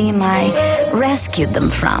old museum I rescued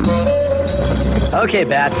them from. Okay,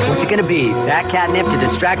 Bats, what's it gonna be? Bat catnip to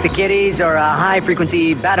distract the kiddies, or a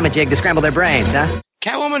high-frequency batamajig to scramble their brains, huh?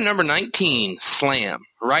 Catwoman number 19, Slam.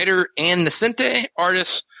 Writer Ann Nocente,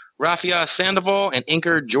 artist Rafael Sandoval, and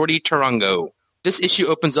inker Jordi Tarango. This issue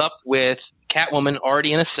opens up with Catwoman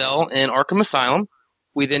already in a cell in Arkham Asylum.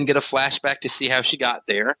 We then get a flashback to see how she got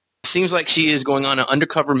there. Seems like she is going on an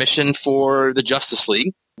undercover mission for the Justice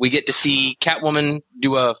League. We get to see Catwoman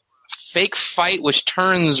do a fake fight which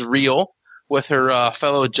turns real with her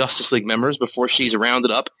fellow Justice League members before she's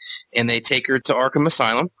rounded up, and they take her to Arkham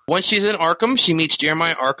Asylum. Once she's in Arkham, she meets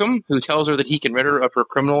Jeremiah Arkham, who tells her that he can rid her of her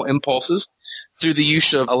criminal impulses through the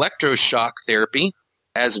use of electroshock therapy.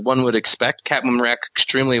 As one would expect, Catwoman reacts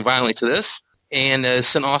extremely violently to this, and is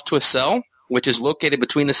sent off to a cell, which is located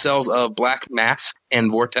between the cells of Black Mask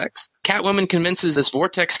and Vortex. Catwoman convinces this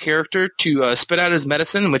Vortex character to spit out his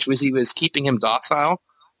medicine, which was he was keeping him docile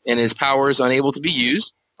and his powers unable to be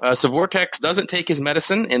used. So Vortex doesn't take his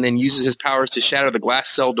medicine and then uses his powers to shatter the glass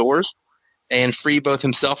cell doors and free both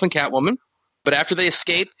himself and Catwoman. But after they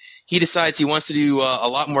escape, he decides he wants to do a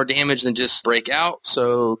lot more damage than just break out.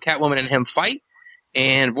 So Catwoman and him fight,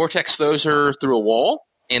 and Vortex throws her through a wall,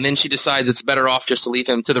 and then she decides it's better off just to leave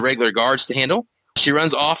him to the regular guards to handle. She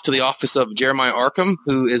runs off to the office of Jeremiah Arkham,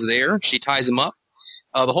 who is there. She ties him up.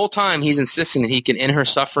 The whole time, he's insisting that he can end her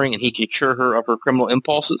suffering and he can cure her of her criminal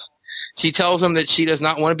impulses. She tells him that she does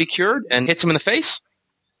not want to be cured and hits him in the face,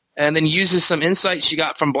 and then uses some insight she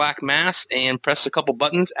got from Black Mass and presses a couple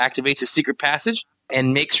buttons, activates a secret passage,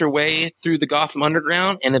 and makes her way through the Gotham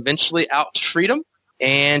Underground and eventually out to freedom.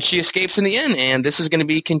 And she escapes in the end, and this is going to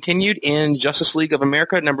be continued in Justice League of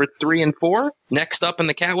America number 3 and 4. Next up in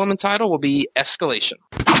the Catwoman title will be Escalation.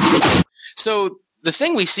 So the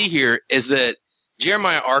thing we see here is that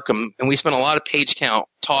Jeremiah Arkham, and we spent a lot of page count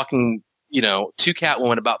talking, to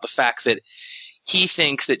Catwoman about the fact that he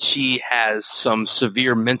thinks that she has some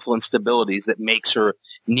severe mental instabilities that makes her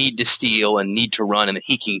need to steal and need to run, and that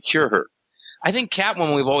he can cure her. I think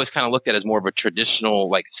Catwoman we've always kind of looked at as more of a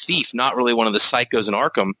traditional thief, not really one of the psychos in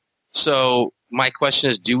Arkham. So my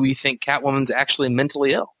question is, do we think Catwoman's actually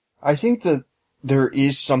mentally ill? I think that there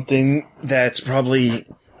is something that's probably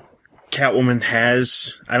Catwoman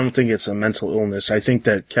has. I don't think it's a mental illness. I think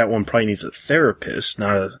that Catwoman probably needs a therapist,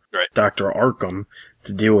 not a Dr. Arkham,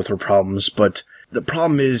 to deal with her problems. But the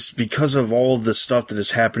problem is, because of all of the stuff that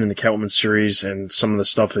has happened in the Catwoman series, and some of the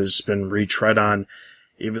stuff has been retread on,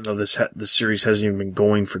 even though the series hasn't even been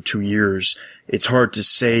going for 2 years, it's hard to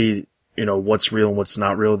say, what's real and what's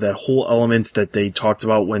not real. That whole element that they talked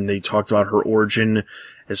about when they talked about her origin,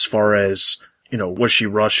 as far as, was she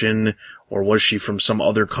Russian or was she from some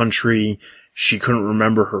other country? She couldn't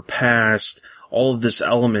remember her past. All of this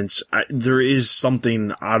elements, there is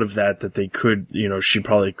something out of that they could, she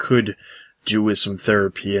probably could do with some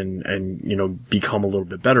therapy and become a little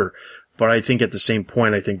bit better. But I think at the same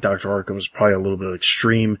point, I think Dr. Arkham is probably a little bit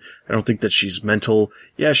extreme. I don't think that she's mental.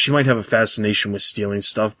 Yeah, she might have a fascination with stealing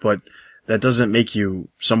stuff, but that doesn't make you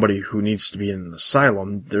somebody who needs to be in an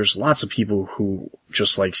asylum. There's lots of people who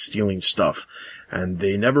just like stealing stuff, and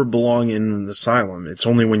they never belong in an asylum. It's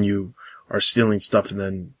only when you are stealing stuff and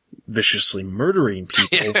then viciously murdering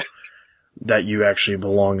people that you actually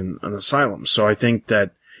belong in an asylum. So I think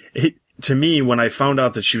that to me, when I found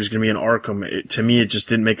out that she was going to be in Arkham, it just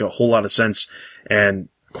didn't make a whole lot of sense. And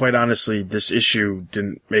quite honestly, this issue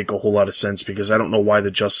didn't make a whole lot of sense, because I don't know why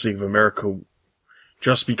the Justice League of America,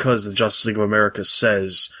 just because the Justice League of America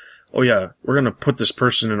says, oh yeah, we're going to put this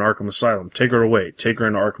person in Arkham Asylum, take her away, take her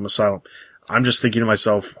into Arkham Asylum. I'm just thinking to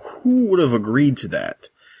myself, who would have agreed to that?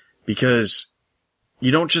 Because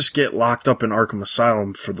you don't just get locked up in Arkham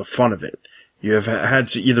Asylum for the fun of it. You have had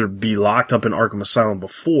to either be locked up in Arkham Asylum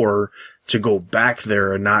before to go back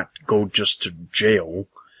there and not go just to jail.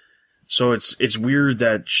 So it's weird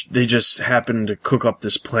that they just happened to cook up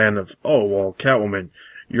this plan of, oh, well, Catwoman,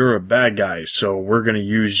 you're a bad guy, so we're going to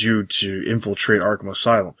use you to infiltrate Arkham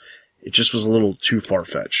Asylum. It just was a little too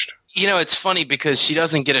far-fetched. It's funny because she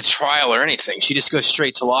doesn't get a trial or anything. She just goes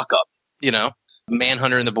straight to lockup,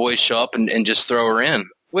 Manhunter and the boys show up and just throw her in,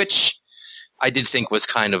 which I did think was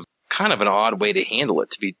kind of an odd way to handle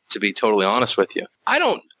it, to be totally honest with you. I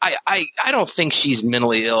don't think she's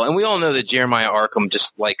mentally ill, and we all know that Jeremiah Arkham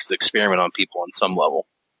just likes to experiment on people on some level,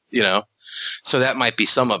 so that might be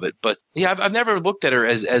some of it. But yeah, I've never looked at her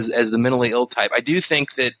as the mentally ill type. I do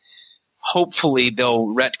think that hopefully they'll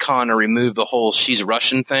retcon or remove the whole she's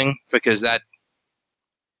Russian thing, because that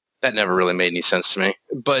never really made any sense to me.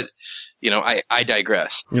 But I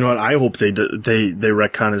digress. You know what I hope they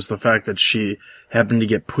retcon is the fact that she happened to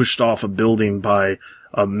get pushed off a building by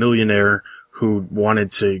a millionaire who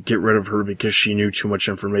wanted to get rid of her because she knew too much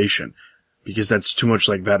information. Because that's too much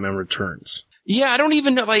like Batman Returns. Yeah, I don't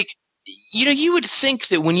even know, you would think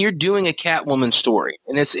that when you're doing a Catwoman story,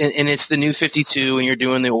 and it's the New 52, and you're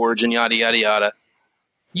doing the origin, yada, yada, yada,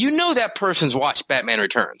 that person's watched Batman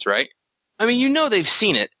Returns, right? I mean, they've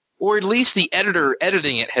seen it, or at least the editor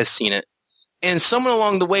editing it has seen it, and someone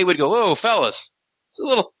along the way would go, oh, fellas, it's a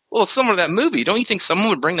little similar to that movie. Don't you think someone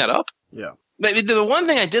would bring that up? Yeah. But the one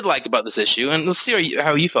thing I did like about this issue, and let's see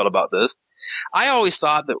how you felt about this, I always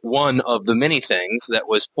thought that one of the many things that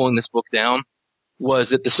was pulling this book down was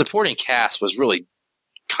that the supporting cast was really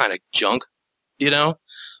kind of junk, I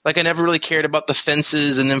never really cared about the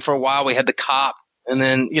fences, and then for a while we had the cop, and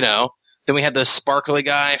then, then we had the sparkly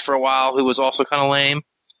guy for a while who was also kind of lame.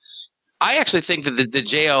 I actually think that the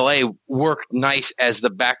JLA worked nice as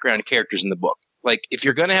the background characters in the book. If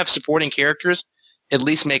you're going to have supporting characters, at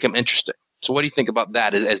least make them interesting. So what do you think about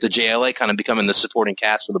that as the JLA kind of becoming the supporting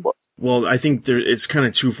cast for the book? Well, I think it's kind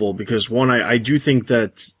of twofold, because one, I do think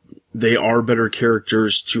that they are better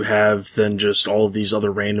characters to have than just all of these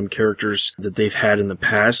other random characters that they've had in the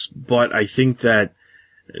past, but I think that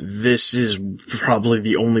this is probably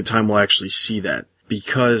the only time we'll actually see that,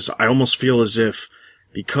 because I almost feel as if,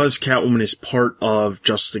 because Catwoman is part of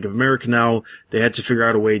Justice League of America now, they had to figure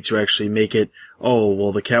out a way to actually make it, oh,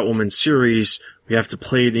 well, the Catwoman series, we have to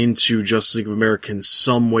play it into Justice League of America in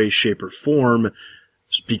some way, shape, or form,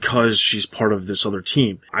 because she's part of this other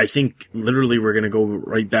team. I think literally we're going to go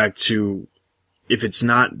right back to, if it's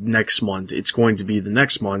not next month, it's going to be the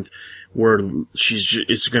next month, where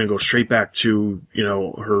it's going to go straight back to, you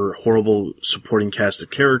know, her horrible supporting cast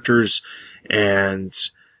of characters, and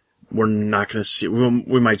we're not going to see,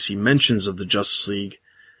 we might see mentions of the Justice League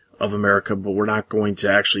of America, but we're not going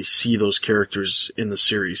to actually see those characters in the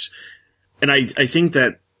series. And I think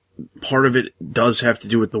that part of it does have to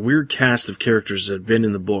do with the weird cast of characters that have been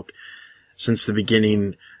in the book since the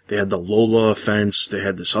beginning. They had the Lola fence. They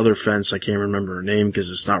had this other fence. I can't remember her name because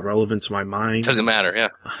it's not relevant to my mind. Doesn't matter, yeah.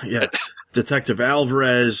 Yeah. Detective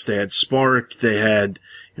Alvarez. They had Spark. They had,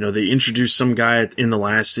 you know, they introduced some guy in the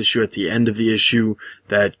last issue at the end of the issue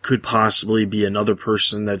that could possibly be another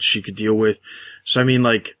person that she could deal with. So, I mean,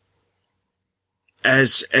 like,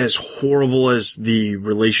 as horrible as the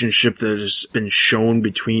relationship that has been shown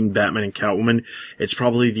between Batman and Catwoman, it's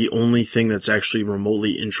probably the only thing that's actually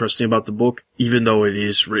remotely interesting about the book, even though it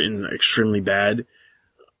is written extremely bad,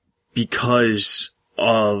 because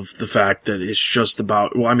of the fact that it's just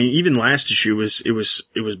about, well, I mean, even last issue it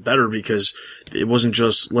was better because it wasn't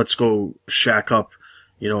just, let's go shack up,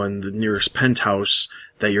 you know, in the nearest penthouse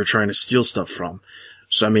that you're trying to steal stuff from.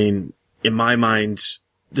 So, I mean, in my mind,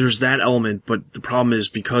 there's that element, but the problem is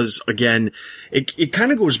because, again, it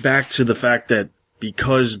kind of goes back to the fact that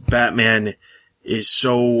because Batman is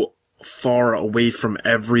so far away from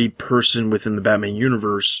every person within the Batman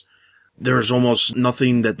universe, there's almost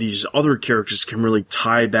nothing that these other characters can really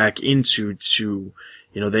tie back into to,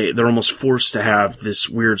 you know, they're almost forced to have this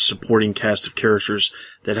weird supporting cast of characters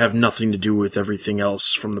that have nothing to do with everything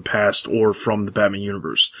else from the past or from the Batman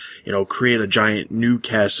universe. You know, create a giant new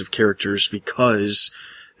cast of characters because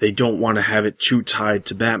they don't want to have it too tied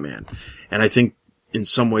to Batman. And I think in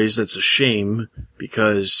some ways that's a shame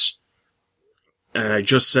because, and I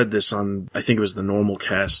just said this on, I think it was the Normal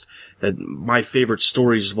Cast, that my favorite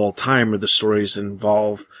stories of all time are the stories that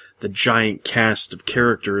involve the giant cast of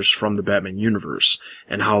characters from the Batman universe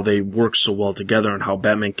and how they work so well together and how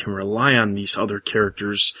Batman can rely on these other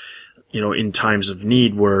characters, you know, in times of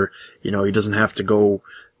need where, you know, he doesn't have to go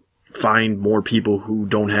find more people who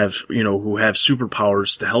don't have, you know, who have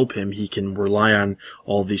superpowers to help him. He can rely on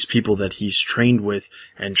all these people that he's trained with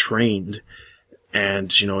and trained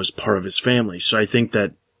and, you know, is part of his family. So I think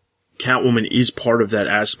that Catwoman is part of that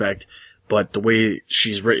aspect, but the way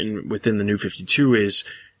she's written within the New 52 is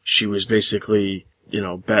she was basically, you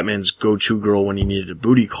know, Batman's go-to girl when he needed a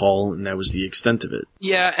booty call, and that was the extent of it.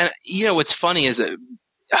 Yeah, and, you know, what's funny is that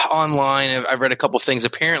online, I've read a couple things.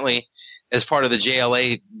 Apparently, as part of the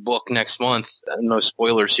JLA book next month, no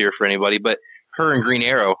spoilers here for anybody, but her and Green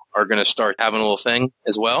Arrow are going to start having a little thing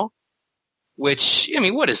as well. Which, I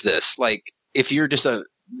mean, what is this? Like, if you're just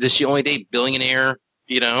does she only date billionaire,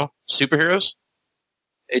 you know, superheroes?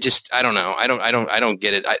 It just, I don't know. I don't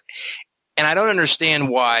get it. And I don't understand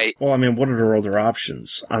why. Well, I mean, what are her other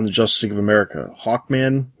options on the Justice League of America?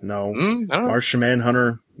 Hawkman? No. Martian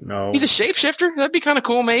Manhunter? No. He's a shapeshifter? That'd be kind of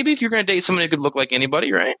cool, maybe, if you're going to date someone who could look like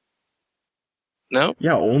anybody, right? No?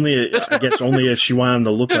 Yeah, I guess only if she wanted him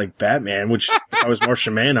to look like Batman, which if I was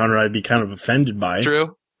Martian Manhunter, I'd be kind of offended by.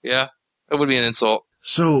 True. Yeah. It would be an insult.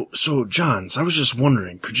 So, Johns, I was just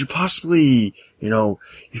wondering, could you possibly, you know,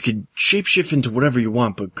 you could shapeshift into whatever you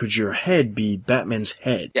want, but could your head be Batman's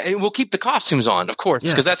head? Yeah, and we'll keep the costumes on, of course,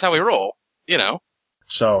 because that's how we roll, you know?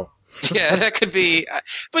 So. Yeah, that could be.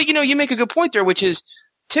 But, you know, you make a good point there, which is,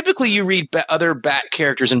 typically, you read other Bat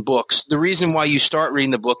characters in books. The reason why you start reading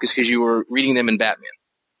the book is because you were reading them in Batman,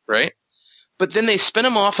 right? But then they spin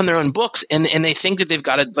them off in their own books, and they think that they've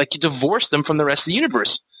got to, like, divorce them from the rest of the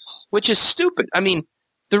universe, which is stupid. I mean,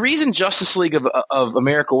 the reason Justice League of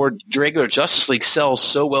America or regular Justice League sells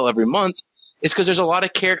so well every month is because there's a lot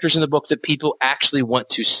of characters in the book that people actually want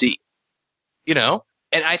to see, you know?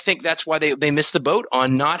 And I think that's why they missed the boat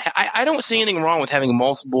on not I don't see anything wrong with having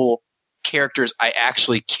multiple characters I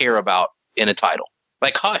actually care about in a title.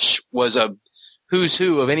 Like Hush was a who's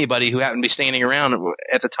who of anybody who happened to be standing around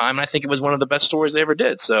at the time, and I think it was one of the best stories they ever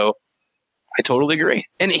did. So I totally agree.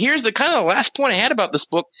 And here's the kind of the last point I had about this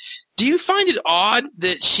book. Do you find it odd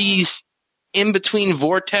that she's in between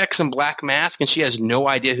Vortex and Black Mask, and she has no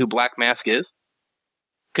idea who Black Mask is?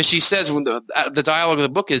 Because she says when the dialogue of the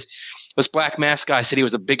book is, this Black Mask guy said he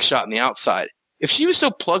was a big shot on the outside. If she was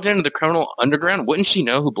so plugged into the criminal underground, wouldn't she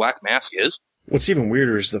know who Black Mask is? What's even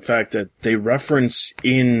weirder is the fact that they reference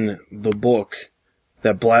in the book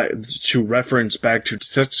to reference back to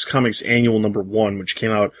Detective Comics Annual number 1, which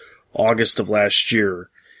came out August of last year,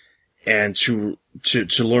 and to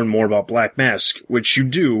learn more about Black Mask, which you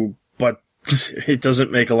do, but it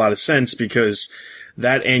doesn't make a lot of sense because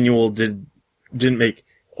that annual didn't make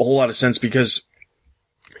a whole lot of sense because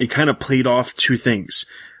it kind of played off two things.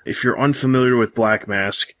 If you're unfamiliar with Black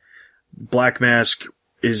Mask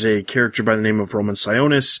is a character by the name of Roman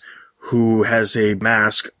Sionis who has a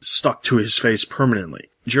mask stuck to his face permanently.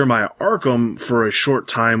 Jeremiah Arkham, for a short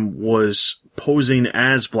time, was posing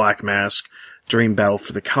as Black Mask during Battle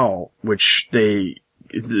for the Cowl, which they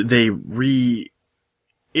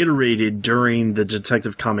reiterated during the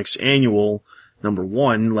Detective Comics Annual number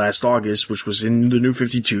 1 last August, which was in the New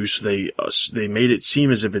 52, so they made it seem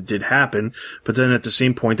as if it did happen, but then at the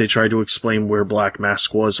same point they tried to explain where Black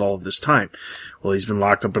Mask was all of this time. Well, he's been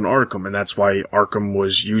locked up in Arkham, and that's why Arkham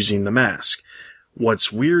was using the mask.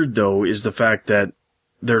 What's weird, though, is the fact that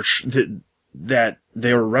they were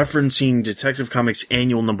referencing Detective Comics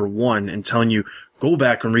Annual number 1 and telling you, go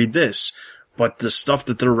back and read this. But the stuff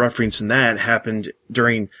that they're referencing that happened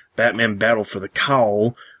during Batman Battle for the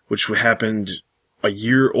Cowl, which happened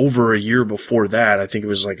over a year before that. I think it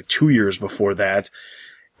was like 2 years before that.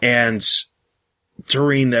 And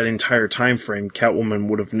during that entire time frame, Catwoman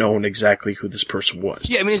would have known exactly who this person was.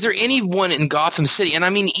 Yeah, I mean, is there anyone in Gotham City, and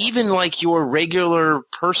I mean, even like your regular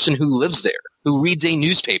person who lives there, who reads a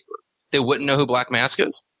newspaper, they wouldn't know who Black Mask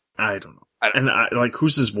is? I don't know.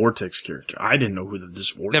 Who's this Vortex character? I didn't know who this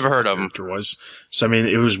Vortex character was. So, I mean,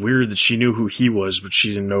 it was weird that she knew who he was, but she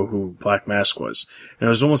didn't know who Black Mask was. And it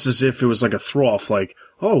was almost as if it was like a throw-off, like,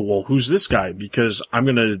 oh, well, who's this guy? Because I'm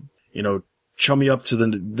gonna, chummy up to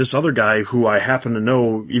this other guy who I happen to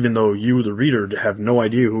know, even though you, the reader, have no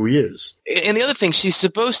idea who he is. And the other thing, she's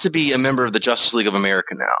supposed to be a member of the Justice League of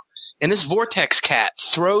America now. And this Vortex cat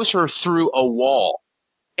throws her through a wall.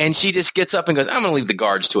 And she just gets up and goes, I'm gonna leave the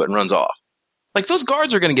guards to it, and runs off. Like, those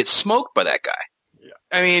guards are going to get smoked by that guy. Yeah.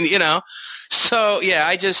 I mean, So, yeah,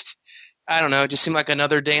 I don't know. It just seemed like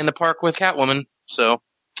another day in the park with Catwoman. So,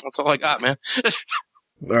 that's all I got, man.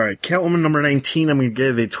 All right, Catwoman number 19, I'm going to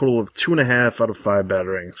give a total of 2.5 out of 5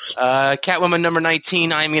 batarangs. Catwoman number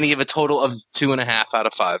 19, I'm going to give a total of 2.5 out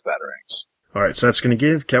of 5 batarangs. All right, so that's going to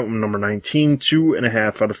give Catwoman number 19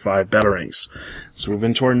 2.5 out of 5 batarangs. Let's move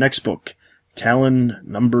into our next book. Talon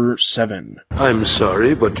number 7. I'm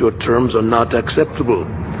sorry, but your terms are not acceptable.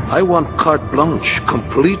 I want carte blanche,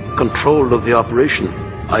 complete control of the operation.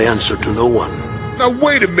 I answer to no one. Now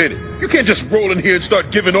wait a minute. You can't just roll in here and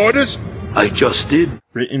start giving orders. I just did.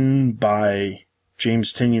 Written by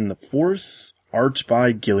James Tynion IV, art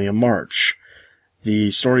by Gilliam March.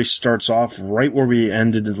 The story starts off right where we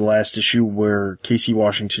ended in the last issue, where Casey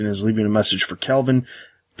Washington is leaving a message for Calvin,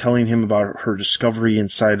 telling him about her discovery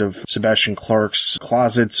inside of Sebastian Clark's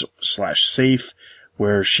closet/safe,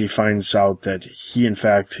 where she finds out that he, in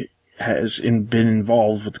fact, has been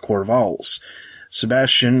involved with the Court of Owls.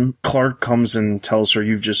 Sebastian Clark comes and tells her,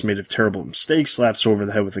 you've just made a terrible mistake, slaps her over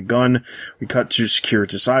the head with a gun. We cut to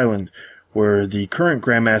Securitas Island, where the current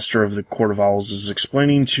Grandmaster of the Court of Owls is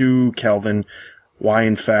explaining to Calvin why,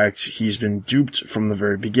 in fact, he's been duped from the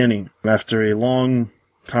very beginning. After a long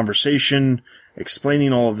conversation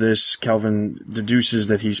explaining all of this, Calvin deduces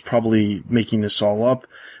that he's probably making this all up.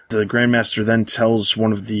 The Grandmaster then tells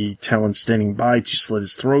one of the Talons standing by to slit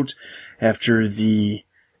his throat. After the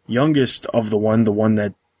youngest of the one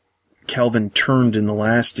that Calvin turned in the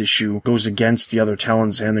last issue, goes against the other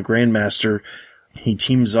Talons and the Grandmaster, he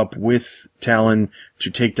teams up with Talon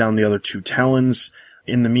to take down the other 2 Talons.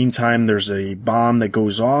 In the meantime, there's a bomb that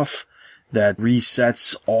goes off that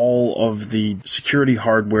resets all of the security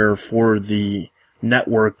hardware for the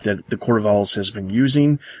network that the Court of Owls has been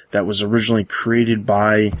using, that was originally created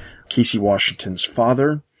by Casey Washington's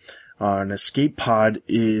father. An escape pod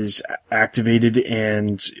is activated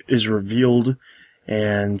and is revealed,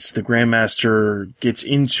 and the Grandmaster gets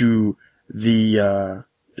into the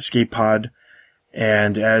escape pod,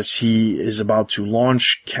 and as he is about to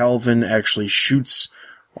launch, Calvin actually shoots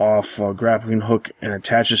off a grappling hook and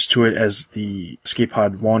attaches to it as the escape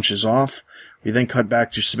pod launches off. We then cut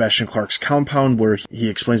back to Sebastian Clark's compound, where he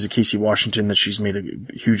explains to Casey Washington that she's made a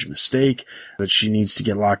huge mistake, that she needs to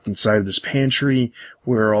get locked inside of this pantry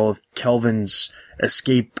where all of Calvin's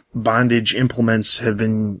escape bondage implements have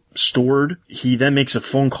been stored. He then makes a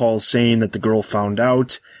phone call saying that the girl found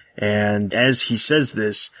out And as he says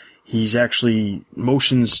this, he's actually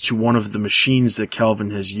motions to one of the machines that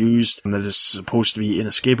Calvin has used that is supposed to be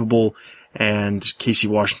inescapable. And Casey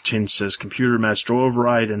Washington says computer master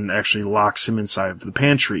override and actually locks him inside of the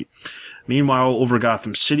pantry. Meanwhile, over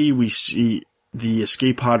Gotham City, we see the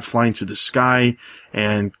escape pod flying through the sky,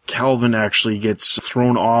 and Calvin actually gets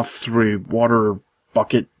thrown off through a water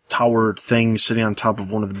bucket tower thing sitting on top of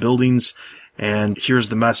one of the buildings. And here's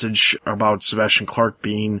the message about Sebastian Clark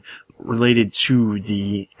being related to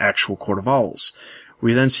the actual Court of Owls.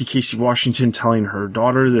 We then see Casey Washington telling her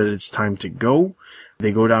daughter that it's time to go.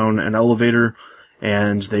 They go down an elevator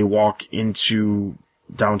and they walk into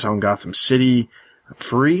downtown Gotham City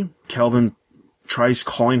free. Calvin tries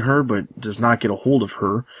calling her but does not get a hold of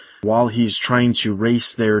her. While he's trying to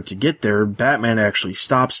race there to get there, Batman actually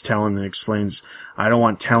stops Talon and explains, I don't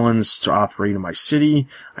want Talons to operate in my city.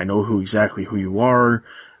 I know exactly who you are.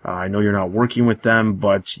 I know you're not working with them,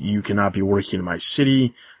 but you cannot be working in my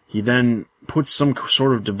city. He then puts some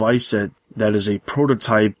sort of device that is a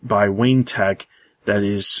prototype by Wayne Tech that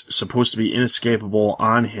is supposed to be inescapable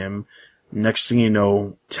on him. Next thing you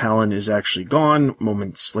know, Talon is actually gone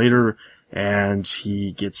moments later, and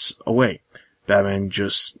he gets away. Batman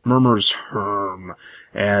just murmurs "Herm"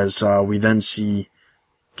 as we then see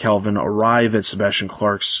Calvin arrive at Sebastian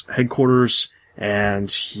Clark's headquarters, and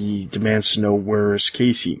he demands to know where is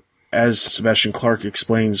Casey. As Sebastian Clark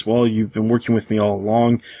explains, well, you've been working with me all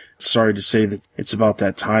along. Sorry to say that it's about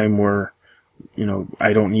that time where,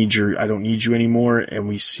 I don't need you anymore. And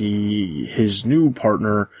we see his new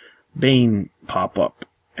partner, Bane, pop up.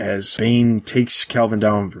 As Bane takes Calvin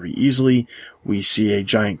down very easily, we see a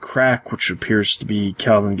giant crack, which appears to be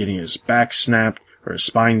Calvin getting his back snapped, or his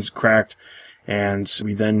spine cracked. And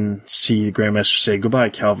we then see the Grandmaster say, goodbye,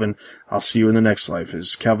 Calvin. I'll see you in the next life,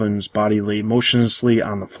 as Calvin's body lay motionlessly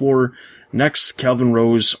on the floor. Next, Calvin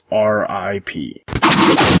Rose, R.I.P.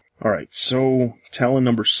 Alright, so Talon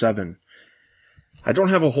number 7. I don't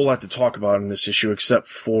have a whole lot to talk about in this issue except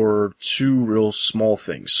for two real small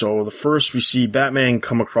things. So the first, we see Batman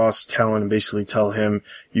come across Talon and basically tell him,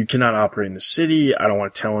 you cannot operate in the city. I don't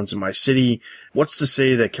want Talons in my city. What's to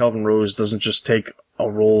say that Calvin Rose doesn't just take a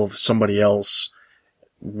role of somebody else?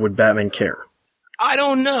 Would Batman care? I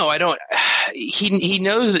don't know. He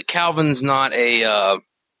knows that Calvin's not a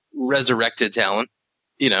resurrected Talon.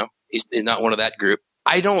 He's not one of that group.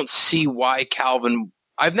 I don't see why Calvin...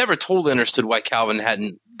 I've never totally understood why Calvin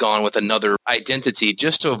hadn't gone with another identity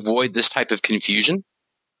just to avoid this type of confusion.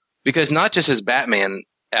 Because not just as Batman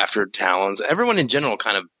after Talons, everyone in general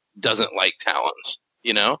kind of doesn't like Talons,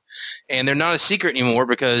 And they're not a secret anymore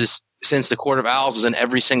because since the Court of Owls is in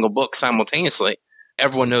every single book simultaneously,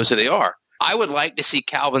 everyone knows who they are. I would like to see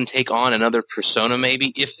Calvin take on another persona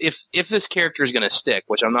maybe. If this character is going to stick,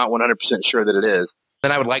 which I'm not 100% sure that it is,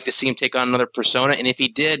 then I would like to see him take on another persona. And if he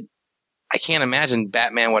did, I can't imagine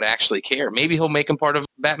Batman would actually care. Maybe he'll make him part of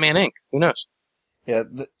Batman Inc. Who knows? Yeah,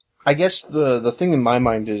 I guess the thing in my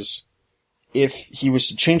mind is, if he was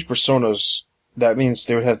to change personas, that means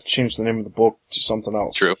they would have to change the name of the book to something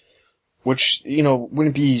else. True. Which,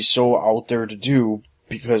 wouldn't be so out there to do,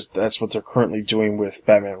 because that's what they're currently doing with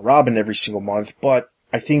Batman and Robin every single month. But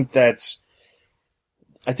I think the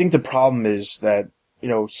problem is that,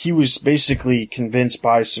 he was basically convinced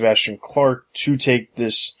by Sebastian Clark to take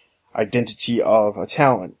this identity of a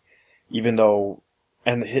Talon, even though,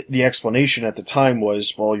 and the explanation at the time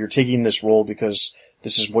was, well, you're taking this role because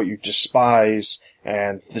this is what you despise,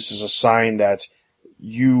 and this is a sign that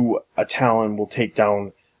you, a Talon, will take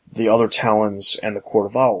down the other Talons and the Court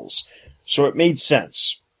of Owls. So it made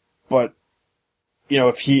sense. But,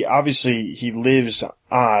 if he lives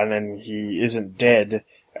on and he isn't dead,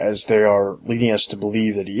 as they are leading us to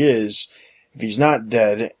believe that he is, if he's not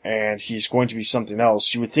dead and he's going to be something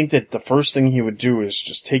else, you would think that the first thing he would do is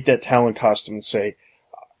just take that Talon costume and say,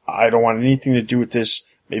 I don't want anything to do with this.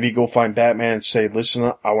 Maybe go find Batman and say,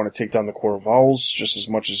 listen, I want to take down the Court of Owls just as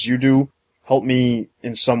much as you do. Help me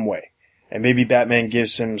in some way. And maybe Batman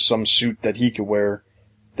gives him some suit that he could wear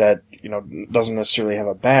that, doesn't necessarily have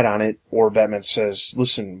a bat on it. Or Batman says,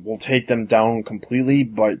 listen, we'll take them down completely,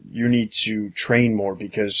 but you need to train more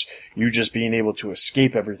because you just being able to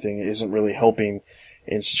escape everything isn't really helping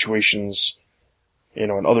in situations, in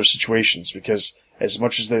other situations. Because as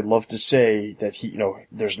much as they love to say that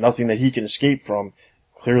there's nothing that he can escape from,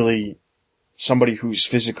 clearly somebody who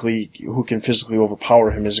can physically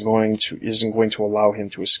overpower him isn't going to allow him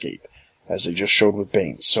to escape, as they just showed with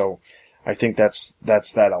Bane. So I think that's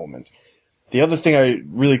that element. The other thing I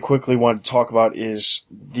really quickly wanted to talk about is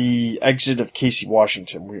the exit of Casey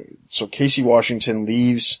Washington. So Casey Washington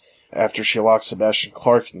leaves after she locks Sebastian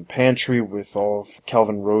Clark in the pantry with all of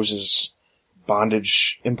Calvin Rose's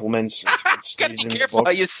bondage implements. Gotta be careful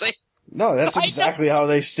how you say. No, that's exactly how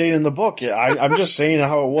they state in the book. I'm just saying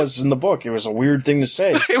how it was in the book. It was a weird thing to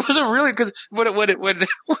say. It wasn't really, because when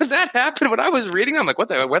that happened, when I was reading, I'm like, where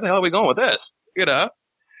the hell are we going with this? You know?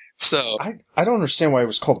 So I don't understand why it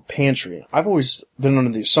was called a pantry. I've always been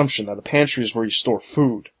under the assumption that a pantry is where you store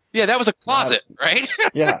food. Yeah, that was a closet, right?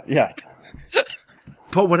 Yeah.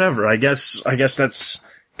 But whatever. I guess that's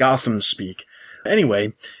Gotham speak.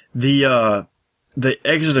 Anyway, the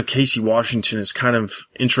exit of Casey Washington is kind of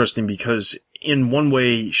interesting because in one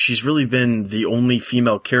way she's really been the only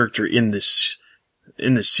female character in this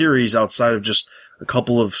series outside of just a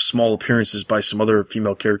couple of small appearances by some other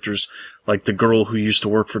female characters, like the girl who used to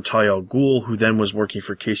work for Talia al Ghul, who then was working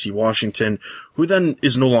for Casey Washington, who then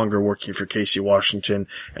is no longer working for Casey Washington.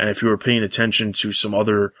 And if you were paying attention to some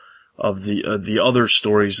other of the other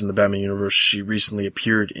stories in the Batman universe, she recently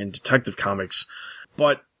appeared in Detective Comics.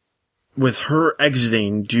 But with her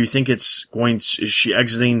exiting, do you think is she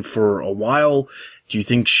exiting for a while? Do you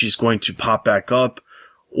think she's going to pop back up?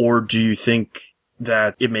 Or do you think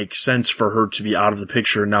that it makes sense for her to be out of the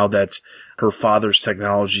picture now that her father's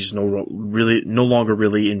technology is no longer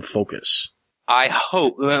really in focus? I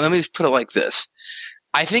hope, let me put it like this.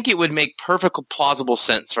 I think it would make perfect plausible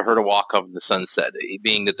sense for her to walk off in the sunset,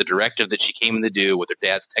 being that the directive that she came in to do with her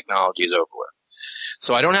dad's technology is over with.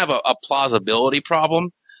 So I don't have a plausibility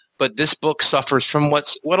problem. But this book suffers from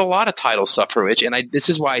what a lot of titles suffer, Rich, and this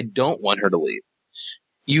is why I don't want her to leave.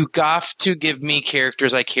 You got to give me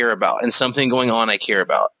characters I care about and something going on I care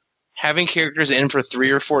about. Having characters in for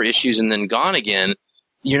 3 or 4 issues and then gone again,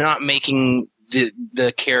 you're not making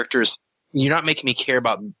the characters, you're not making me care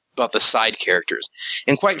about the side characters.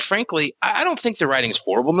 And quite frankly, I don't think the writing's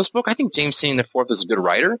horrible in this book. I think James Tynion IV is a good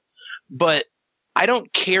writer, but I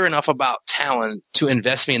don't care enough about Talon to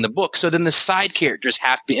invest me in the book. So then the side characters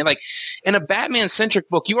have to be, and like in a Batman-centric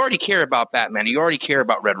book, you already care about Batman. You already care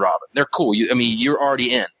about Red Robin. They're cool. You're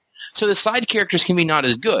already in. So the side characters can be not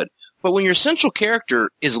as good. But when your central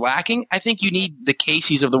character is lacking, I think you need the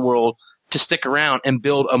Caseys of the world to stick around and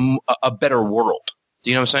build a better world. Do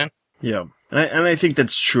you know what I'm saying? Yeah. And I think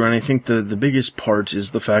that's true. And I think the biggest part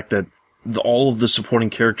is the fact that all of the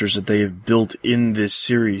supporting characters that they have built in this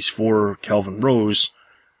series for Calvin Rose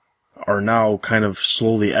are now kind of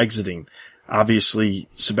slowly exiting. Obviously,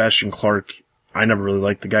 Sebastian Clark, I never really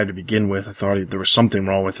liked the guy to begin with. I thought there was something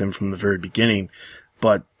wrong with him from the very beginning.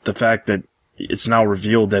 But the fact that it's now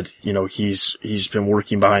revealed that, he's been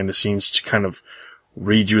working behind the scenes to kind of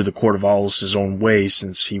redo the Court of Owls his own way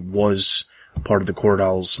since he was part of the Court of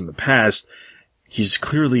Owls in the past. He's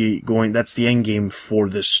clearly that's the end game for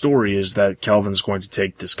this story, is that Calvin's going to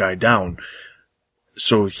take this guy down.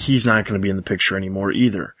 So he's not going to be in the picture anymore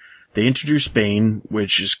either. They introduced Bane,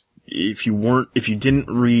 which is, if you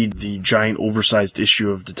didn't read the giant oversized issue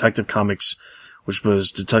of Detective Comics, which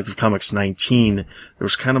was Detective Comics 19, there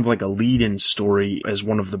was kind of like a lead-in story as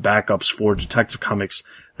one of the backups for Detective Comics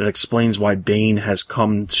that explains why Bane has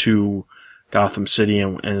come to Gotham City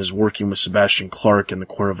and is working with Sebastian Clark in the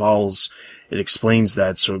Court of Owls. It explains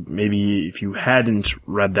that, so maybe if you hadn't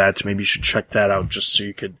read that, maybe you should check that out just so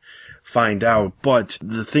you could find out. But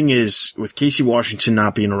the thing is, with Casey Washington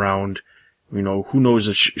not being around, who knows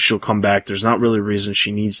if she'll come back. There's not really a reason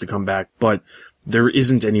she needs to come back, but there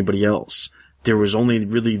isn't anybody else. There was only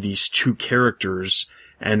really these 2 characters,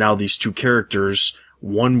 and now these 2 characters,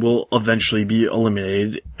 one will eventually be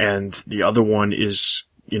eliminated, and the other one is,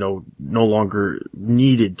 no longer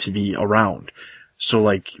needed to be around. So,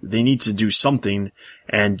 they need to do something,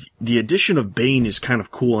 and the addition of Bane is kind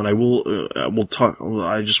of cool, and we'll talk a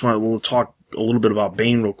little bit about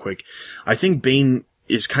Bane real quick. I think Bane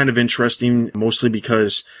is kind of interesting, mostly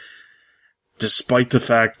because despite the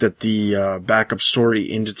fact that the backup story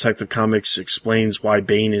in Detective Comics explains why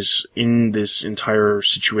Bane is in this entire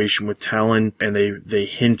situation with Talon, and they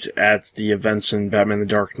hint at the events in Batman the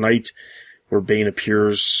Dark Knight, where Bane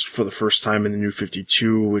appears for the first time in the New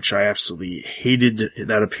 52, which I absolutely hated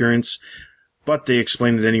that appearance, but they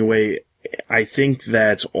explained it anyway. I think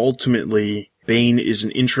that ultimately Bane is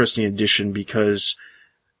an interesting addition because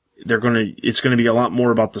it's gonna be a lot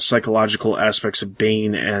more about the psychological aspects of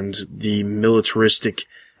Bane and the militaristic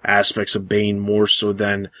aspects of Bane more so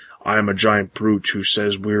than I'm a giant brute who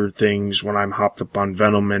says weird things when I'm hopped up on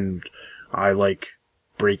Venom and I like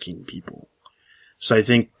breaking people. So I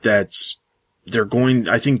think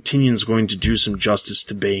I think Tynion's going to do some justice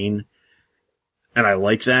to Bane, and I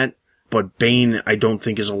like that, but Bane I don't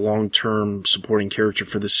think is a long-term supporting character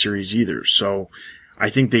for this series either, so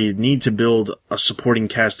I think they need to build a supporting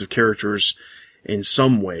cast of characters in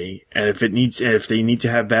some way. And if they need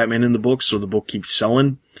to have Batman in the book so the book keeps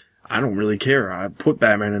selling, I don't really care. I put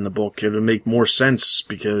Batman in the book. It would make more sense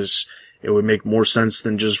because it would make more sense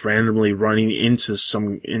than just randomly running into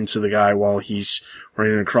the guy while he's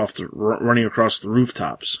running across the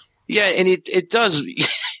rooftops. Yeah, and it does.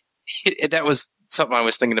 That was something I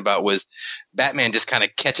was thinking about, was Batman just kind of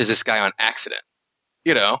catches this guy on accident,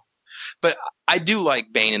 you know? But I do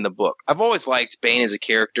like Bane in the book. I've always liked Bane as a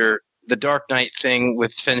character. The Dark Knight thing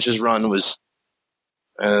with Finch's run was,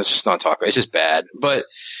 it's just not talking. It's just bad. But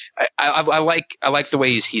I like the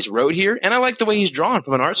way he's wrote here, and I like the way he's drawn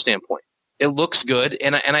from an art standpoint. It looks good,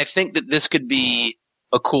 and I think that this could be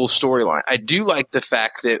a cool storyline. I do like the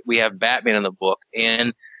fact that we have Batman in the book,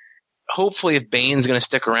 and hopefully if Bane's going to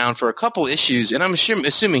stick around for a couple issues, and I'm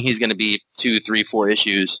assuming he's going to be 2, 3, 4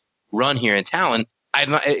 issues run here in Talon,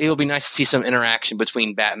 it'll be nice to see some interaction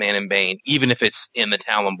between Batman and Bane, even if it's in the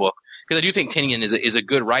Talon book. Because I do think Tynion is a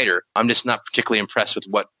good writer. I'm just not particularly impressed with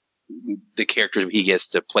what the character he gets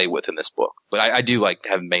to play with in this book. But I do like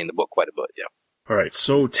having Bane in the book quite a bit, yeah. All right,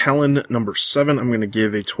 so Talon number 7, I'm going to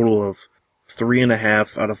give a total of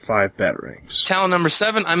 3.5 out of 5 Batarangs. Talon number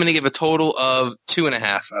 7, I'm going to give a total of 2.5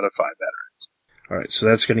 out of 5 Batarangs. All right, so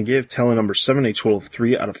that's going to give Talon number 7 a total of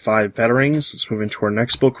 3 out of 5 Batarangs. Let's move into our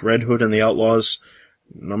next book, Red Hood and the Outlaws,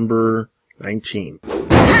 number 19.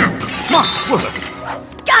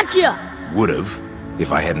 Gotcha! Would've,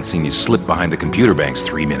 if I hadn't seen you slip behind the computer banks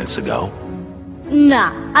 3 minutes ago.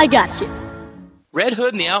 Nah, I got you. Red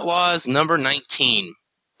Hood and the Outlaws, number 19,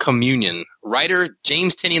 Communion. Writer,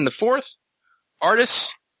 James Tynion IV.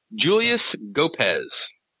 Artist, Julius Gopez.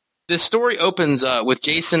 This story opens with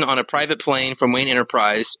Jason on a private plane from Wayne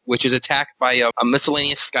Enterprise, which is attacked by a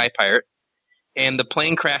miscellaneous sky pirate, and the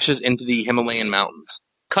plane crashes into the Himalayan mountains.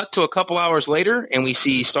 Cut to a couple hours later, and we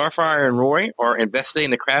see Starfire and Roy are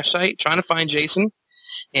investigating the crash site, trying to find Jason,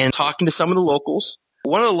 and talking to some of the locals.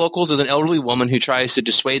 One of the locals is an elderly woman who tries to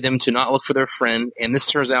dissuade them to not look for their friend, and this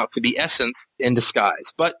turns out to be Essence in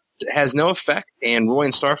disguise. But it has no effect, and Roy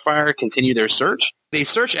and Starfire continue their search. They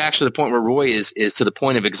search actually to the point where Roy is to the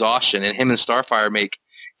point of exhaustion, and him and Starfire make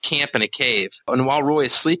camp in a cave. And while Roy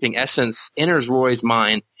is sleeping, Essence enters Roy's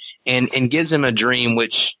mind and gives him a dream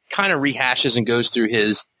which kind of rehashes and goes through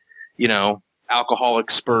his, alcoholic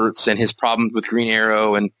spurts and his problems with Green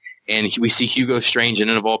Arrow, and we see Hugo Strange in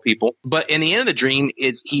it, of all people. But in the end of the dream,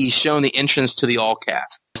 he's shown the entrance to the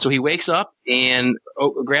All-Cast. So he wakes up and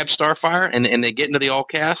grabs Starfire, and they get into the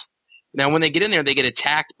All-Cast. Now, when they get in there, they get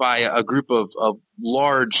attacked by a group of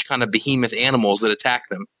large kind of behemoth animals that attack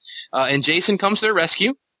them. And Jason comes to their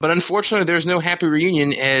rescue. But unfortunately, there's no happy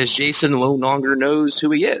reunion as Jason no longer knows who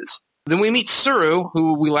he is. Then we meet Suru,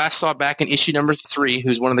 who we last saw back in issue number 3,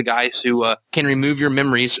 who's one of the guys who can remove your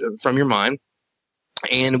memories from your mind.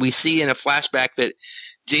 And we see in a flashback that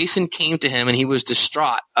Jason came to him and he was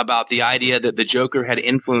distraught about the idea that the Joker had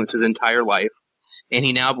influenced his entire life. And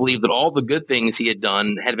he now believed that all the good things he had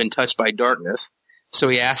done had been touched by darkness. So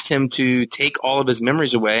he asked him to take all of his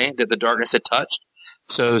memories away that the darkness had touched.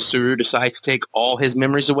 So Suru decides to take all his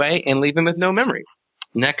memories away and leave him with no memories.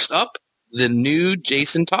 Next up, the new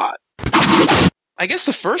Jason Todd. I guess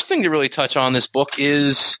the first thing to really touch on this book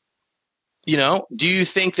is, do you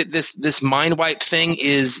think that this mind wipe thing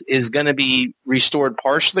is going to be restored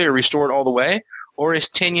partially or restored all the way? Or is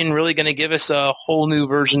Tynion really going to give us a whole new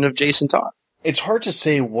version of Jason Todd? It's hard to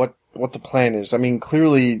say what the plan is. I mean,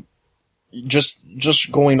 clearly,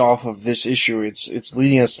 just going off of this issue, it's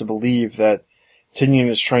leading us to believe that Tynion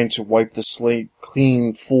is trying to wipe the slate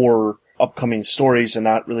clean for upcoming stories and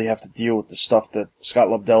not really have to deal with the stuff that Scott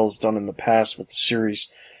Lobdell's done in the past with the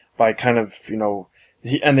series by kind of,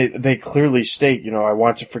 and they clearly state, I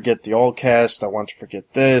want to forget the All-Cast, I want to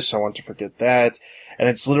forget this, I want to forget that. And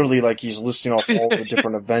it's literally like he's listing off all the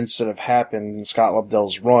different events that have happened in Scott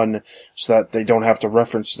Lobdell's run so that they don't have to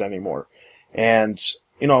reference it anymore. And,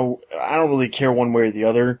 I don't really care one way or the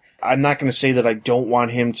other. I'm not going to say that I don't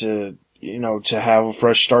want him to have a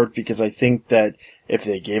fresh start, because I think that if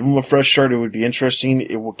they gave him a fresh start, it would be interesting.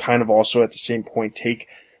 It would kind of also at the same point take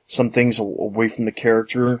some things away from the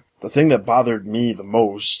character. The thing that bothered me the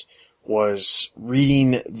most was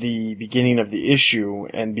reading the beginning of the issue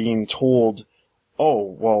and being told,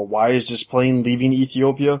 oh, well, why is this plane leaving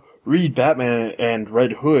Ethiopia? Read Batman and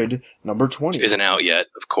Red Hood number 20. Which isn't out yet,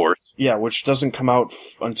 of course. Yeah, which doesn't come out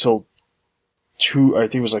until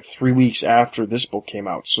 3 weeks after this book came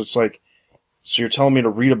out. So it's like, so you're telling me to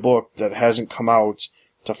read a book that hasn't come out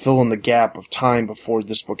to fill in the gap of time before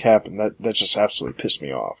this book happened. That just absolutely pissed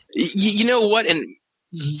me off. You know what? And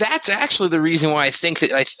that's actually the reason why I think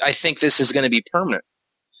that I think this is going to be permanent.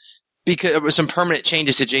 because there were some permanent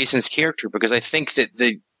changes to Jason's character, because I think that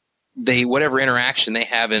they whatever interaction they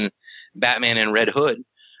have in Batman and Red Hood,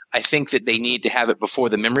 I think that they need to have it before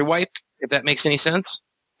the memory wipe, if that makes any sense.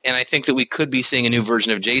 And I think that we could be seeing a new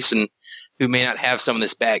version of Jason who may not have some of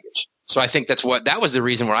this baggage. So I think that was the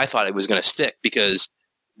reason where I thought it was going to stick, because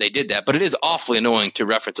they did that. But it is awfully annoying to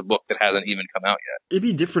reference a book that hasn't even come out yet. It'd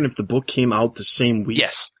be different if the book came out the same week.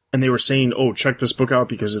 Yes. And they were saying, oh, check this book out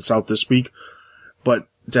because it's out this week. But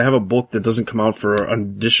to have a book that doesn't come out for an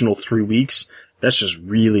additional 3 weeks, that's just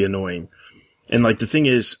really annoying. And like the thing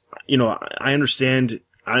is, you know, I understand,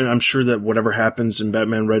 I'm sure that whatever happens in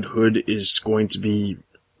Batman Red Hood is going to be,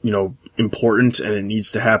 you know, important, and it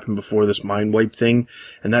needs to happen before this mind wipe thing,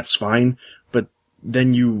 and that's fine. But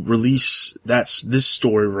then you release this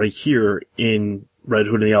story right here in Red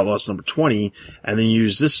Hood and the Outlaws number 20, and then you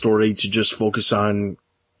use this story to just focus on,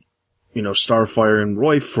 you know, Starfire and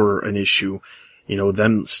Roy for an issue, you know,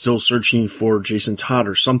 them still searching for Jason Todd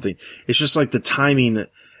or something. It's just like the timing,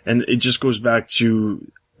 and it just goes back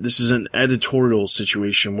to, this is an editorial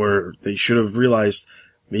situation where they should have realized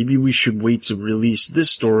maybe we should wait to release this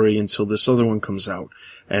story until this other one comes out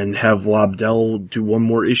and have Lobdell do one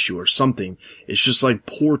more issue or something. It's just like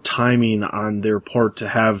poor timing on their part to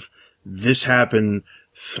have this happen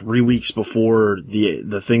 3 weeks before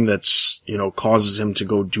the thing that's, you know, causes him to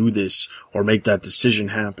go do this or make that decision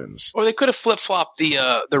happens. Or they could have flip-flopped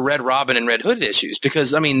the Red Robin and Red Hood issues,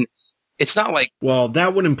 because, I mean, it's not like... Well,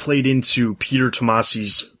 that wouldn't played into Peter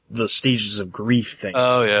Tomasi's The Stages of Grief thing.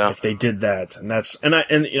 Oh, yeah. If they did that. And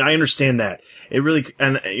I understand that. It really,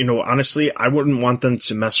 and, you know, honestly, I wouldn't want them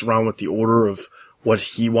to mess around with the order of what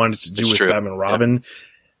he wanted to do with Batman and Robin. Yep.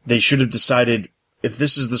 They should have decided, if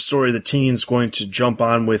this is the story the teen's going to jump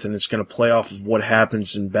on with and it's going to play off of what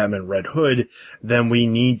happens in Batman Red Hood, then we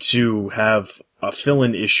need to have a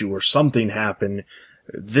fill-in issue or something happen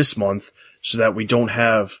this month so that we don't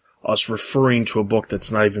have us referring to a book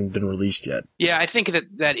that's not even been released yet. Yeah, I think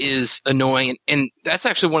that is annoying. And that's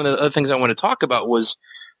actually one of the other things I want to talk about was,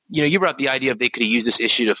 you know, you brought up the idea of they could have used this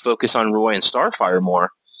issue to focus on Roy and Starfire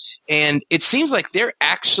more. And it seems like they're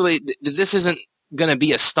actually, this isn't going to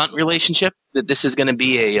be a stunt relationship, that this is going to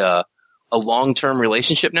be a long-term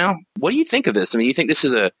relationship now. What do you think of this? I mean, you think this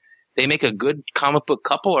is they make a good comic book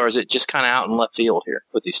couple, or is it just kind of out in left field here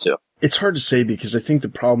with these two? It's hard to say, because I think the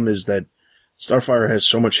problem is that Starfire has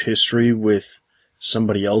so much history with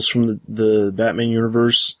somebody else from the Batman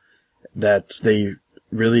universe that they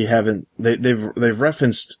really haven't, they've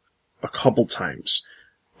referenced a couple times,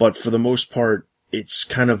 but for the most part, it's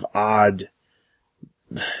kind of odd.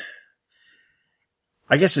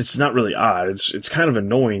 I guess it's not really odd. It's kind of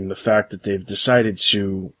annoying, the fact that they've decided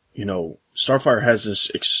to, you know, Starfire has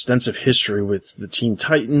this extensive history with the Teen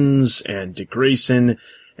Titans and Dick Grayson,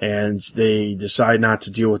 and they decide not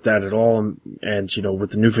to deal with that at all. And, you know,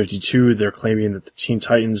 with the New 52, they're claiming that the Teen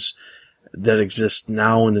Titans that exist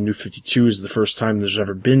now in the New 52 is the first time there's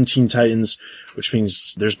ever been Teen Titans, which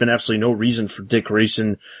means there's been absolutely no reason for Dick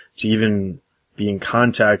Grayson to even be in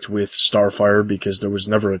contact with Starfire, because there was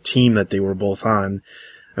never a team that they were both on.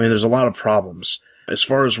 I mean, there's a lot of problems. As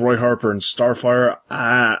far as Roy Harper and Starfire,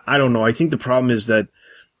 I don't know. I think the problem is that,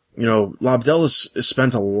 you know, Lobdell has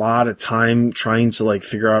spent a lot of time trying to, like,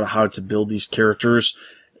 figure out how to build these characters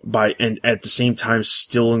and at the same time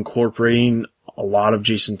still incorporating a lot of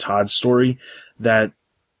Jason Todd's story, that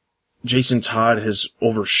Jason Todd has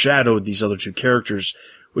overshadowed these other two characters,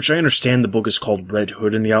 which I understand the book is called Red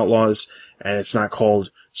Hood and the Outlaws, and it's not called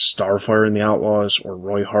Starfire and the Outlaws or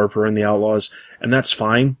Roy Harper and the Outlaws, and that's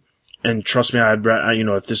fine. And trust me, you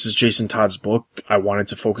know, if this is Jason Todd's book, I wanted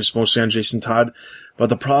to focus mostly on Jason Todd. But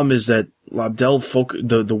the problem is that Lobdell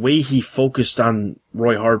the way he focused on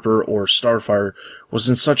Roy Harper or Starfire was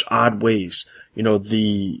in such odd ways. You know,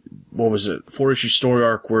 4-issue story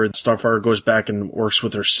arc where Starfire goes back and works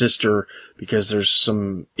with her sister because there's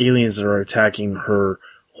some aliens that are attacking her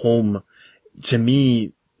home. To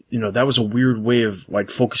me, you know, that was a weird way of, like,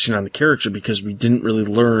 focusing on the character, because we didn't really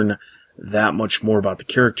learn that much more about the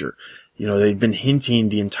character. You know, they'd been hinting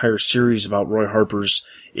the entire series about Roy Harper's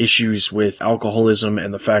issues with alcoholism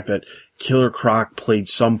and the fact that Killer Croc played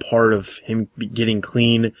some part of him getting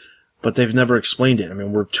clean, but they've never explained it. I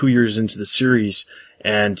mean, we're 2 years into the series,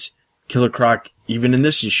 and Killer Croc, even in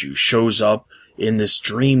this issue, shows up in this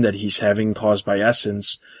dream that he's having caused by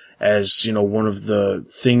Essence as, you know, one of the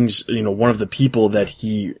things, you know, one of the people that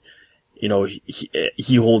he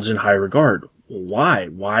holds in high regard. Why?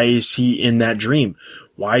 Why is he in that dream?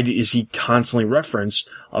 Why is he constantly referenced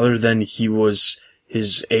other than he was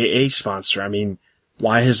his AA sponsor? I mean,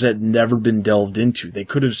 why has that never been delved into? They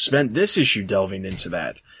could have spent this issue delving into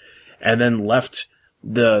that, and then left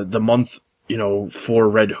the month, for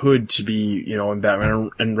Red Hood to be, in Batman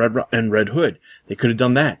and Red Hood. They could have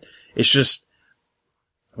done that. It's just,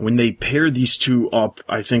 when they pair these two up,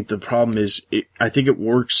 I think the problem is, I think it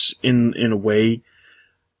works in a way,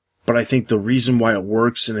 but I think the reason why it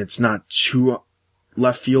works and it's not too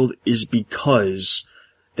left field is because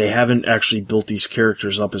they haven't actually built these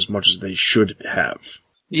characters up as much as they should have.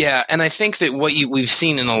 Yeah, and I think that what we've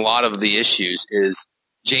seen in a lot of the issues is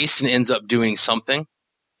Jason ends up doing something,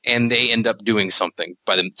 and they end up doing something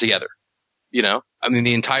by them together. I mean,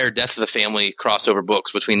 the entire Death of the Family crossover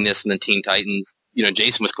books between this and the Teen Titans,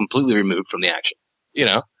 Jason was completely removed from the action.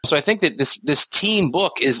 So I think that this team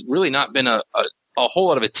book is really not been a whole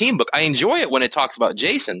lot of a team book. I enjoy it when it talks about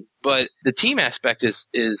Jason, but the team aspect is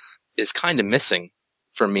kind of missing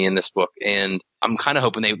for me in this book, and I'm kind of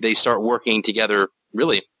hoping they start working together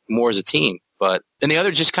really more as a team. But then the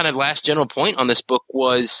other just kind of last general point on this book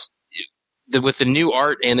was that with the new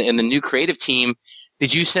art and the new creative team,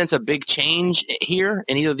 did you sense a big change here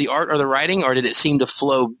in either the art or the writing, or did it seem to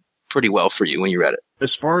flow pretty well for you when you read it?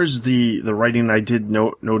 As far as the writing, I did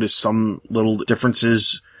notice some little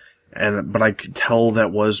differences, but I could tell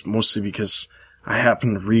that was mostly because I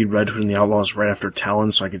happened to read Red Hood and the Outlaws right after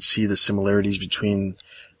Talon, so I could see the similarities between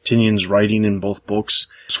Tynion's writing in both books.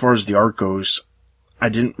 As far as the art goes, I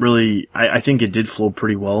think it did flow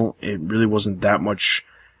pretty well. It really wasn't that much.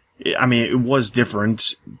 I mean, it was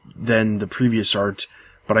different than the previous art,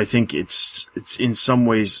 but I think it's in some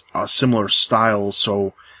ways a similar style.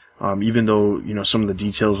 So, even though, some of the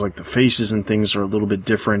details like the faces and things are a little bit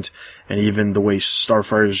different, and even the way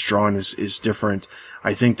Starfire is drawn is different,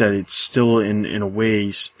 I think that it's still in a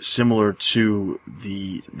way similar to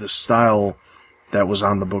the style that was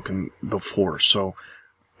on the book before. So,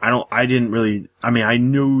 I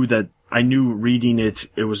knew reading it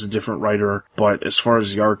was a different writer, but as far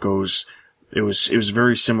as the art goes, it was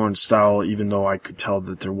very similar in style, even though I could tell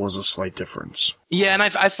that there was a slight difference. Yeah, and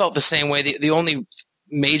I felt the same way. The only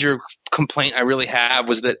major complaint I really have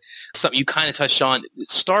was that something you kind of touched on,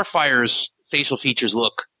 Starfire's facial features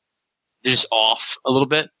look just off a little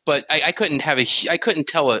bit, but I couldn't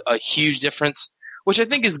tell a huge difference, which I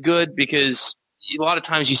think is good because a lot of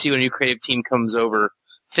times you see when a new creative team comes over,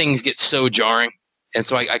 things get so jarring. And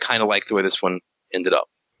so I kind of like the way this one ended up.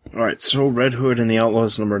 All right, so Red Hood and the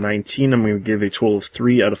Outlaws number 19, I'm going to give a total of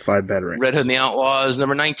 3 out of 5 batarangs. Red Hood and the Outlaws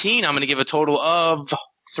number 19, I'm going to give a total of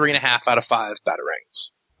 3.5 out of 5 batarangs.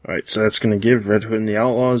 All right, so that's going to give Red Hood and the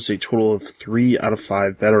Outlaws a total of 3 out of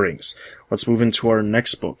 5 batarangs. Let's move into our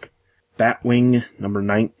next book, Batwing number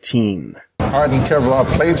 19. Hardened Kevlar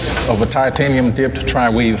plates over titanium-dipped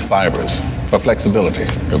tri-weave fibers for flexibility.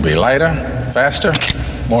 It'll be lighter, faster,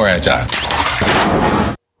 more agile.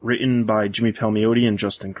 Written by Jimmy Palmiotti and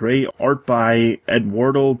Justin Gray. Art by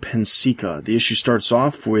Eduardo Pensica. The issue starts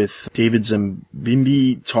off with David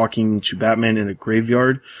Zambimbi talking to Batman in a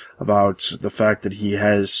graveyard about the fact that he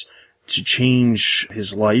has to change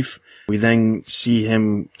his life. We then see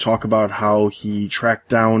him talk about how he tracked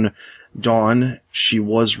down Dawn. She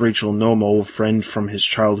was Rachel Nomo, a friend from his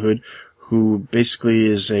childhood, who basically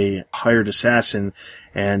is a hired assassin,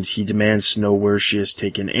 and he demands to know where she has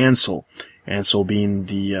taken Ansel. Ansel being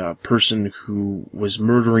the person who was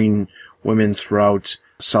murdering women throughout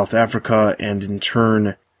South Africa, and in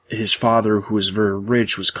turn, his father, who was very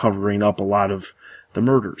rich, was covering up a lot of the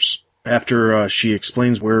murders. After she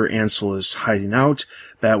explains where Ansel is hiding out,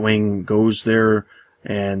 Batwing goes there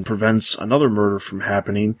and prevents another murder from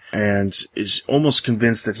happening, and is almost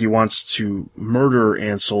convinced that he wants to murder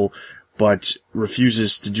Ansel, but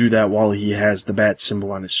refuses to do that while he has the bat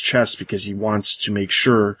symbol on his chest, because he wants to make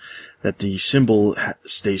sure that the symbol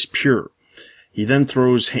stays pure. He then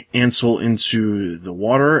throws Ansel into the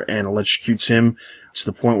water and electrocutes him to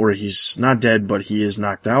the point where he's not dead, but he is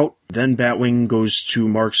knocked out. Then Batwing goes to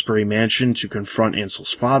Marksbury Mansion to confront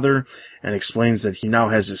Ansel's father and explains that he now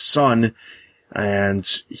has his son,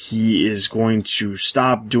 and he is going to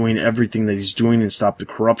stop doing everything that he's doing and stop the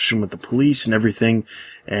corruption with the police and everything.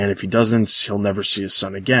 And if he doesn't, he'll never see his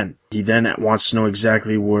son again. He then wants to know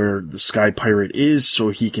exactly where the Sky Pirate is so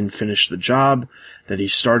he can finish the job that he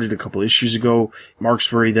started a couple issues ago.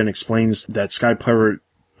 Marksbury then explains that Sky Pirate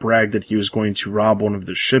bragged that he was going to rob one of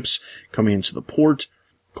the ships coming into the port,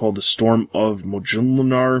 called the Storm of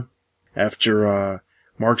Mojulnar. After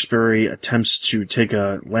Marksbury attempts to take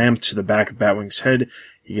a lamp to the back of Batwing's head,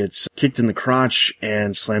 he gets kicked in the crotch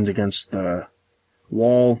and slammed against the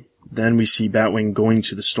wall. Then we see Batwing going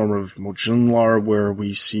to the Storm of Mojulnar, where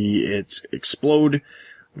we see it explode.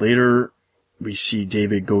 Later, we see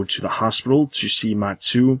David go to the hospital to see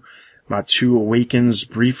Matu. Matu awakens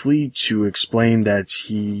briefly to explain that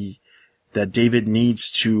he that David needs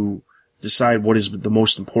to decide what is the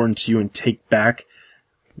most important to you and take back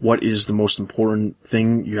what is the most important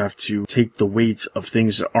thing. You have to take the weight of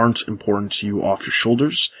things that aren't important to you off your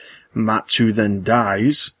shoulders. Matu then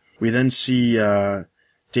dies. We then see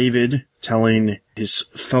David telling his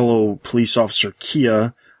fellow police officer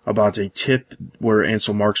Kia about a tip where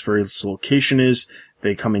Ansel Marksbury's location is.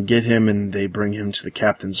 They come and get him, and they bring him to the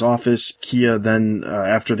captain's office. Kia then,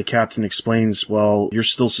 after the captain explains, well, you're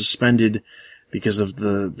still suspended because of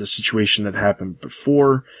the situation that happened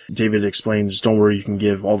before, David explains, don't worry, you can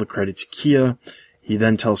give all the credit to Kia. He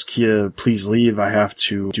then tells Kia, please leave, I have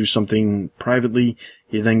to do something privately.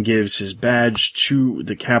 He then gives his badge to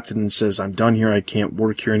the captain and says, I'm done here, I can't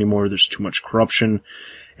work here anymore, there's too much corruption,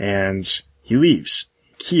 and he leaves.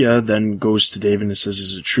 Kia then goes to David and says,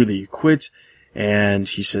 is it true that you quit? And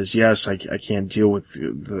he says, yes, I can't deal with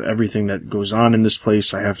everything that goes on in this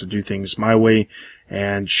place, I have to do things my way,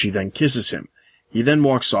 and she then kisses him. He then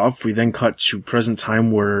walks off. We then cut to present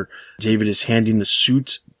time where David is handing the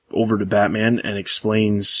suit over to Batman and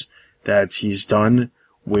explains that he's done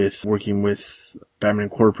with working with Batman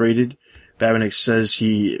Incorporated. Batman says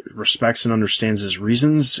he respects and understands his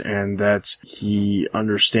reasons and that he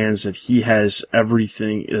understands that he has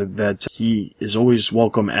everything, that he is always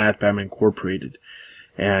welcome at Batman Incorporated.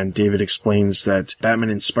 And David explains that Batman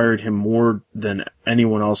inspired him more than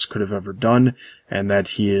anyone else could have ever done, and that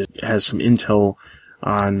he has some intel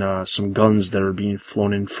on some guns that are being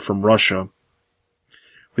flown in from Russia.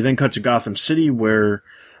 We then cut to Gotham City, where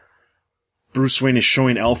Bruce Wayne is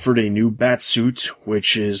showing Alfred a new bat suit,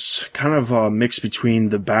 which is kind of a mix between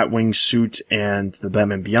the Batwing suit and the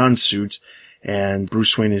Batman Beyond suit. And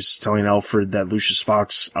Bruce Wayne is telling Alfred that Lucius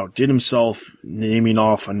Fox outdid himself, naming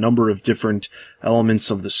off a number of different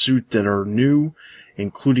elements of the suit that are new,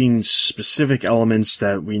 including specific elements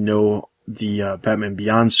that we know the Batman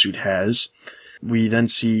Beyond suit has. We then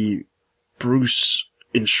see Bruce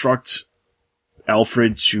instruct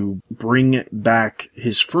Alfred to bring back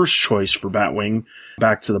his first choice for Batwing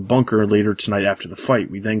back to the bunker later tonight after the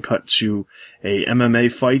fight. We then cut to a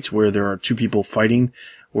MMA fight where there are two people fighting,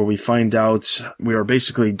 where we find out we are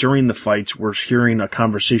basically during the fight, we're hearing a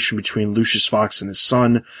conversation between Lucius Fox and his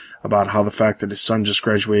son about how the fact that his son just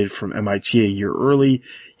graduated from MIT a year early.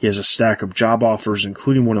 He has a stack of job offers,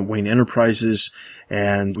 including one at Wayne Enterprises.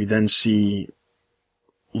 And we then see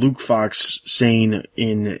Luke Fox saying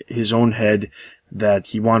in his own head that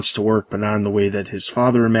he wants to work, but not in the way that his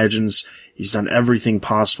father imagines. He's done everything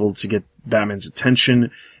possible to get Batman's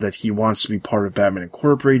attention, that he wants to be part of Batman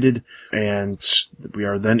Incorporated, and we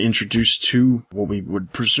are then introduced to what we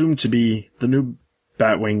would presume to be the new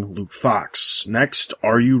Batwing, Luke Fox. Next,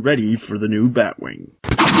 are you ready for the new Batwing?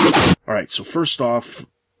 Alright, so first off,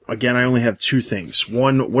 again, I only have two things.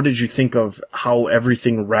 One, what did you think of how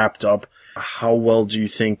everything wrapped up? How well do you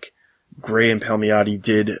think Gray and Palmiotti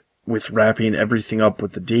did with wrapping everything up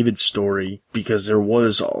with the David story, because there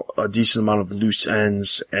was a decent amount of loose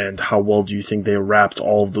ends, and how well do you think they wrapped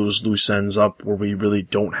all of those loose ends up where we really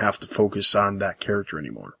don't have to focus on that character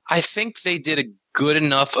anymore? I think they did a good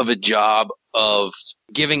enough of a job of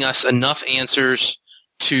giving us enough answers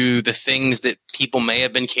to the things that people may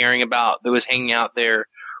have been caring about that was hanging out there,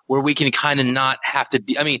 where we can kind of not have to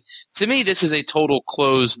I mean, to me, this is a total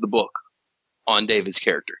close the book on David's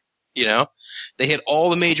character. You know, they hit all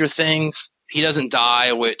the major things. He doesn't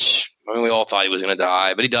die, which, I mean, we all thought he was going to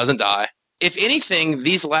die, but he doesn't die. If anything,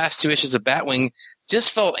 these last two issues of Batwing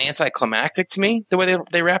just felt anticlimactic to me, the way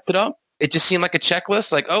they wrapped it up. It just seemed like a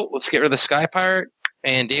checklist, like, oh, let's get rid of the Sky Pirate,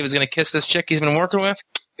 and David's going to kiss this chick he's been working with.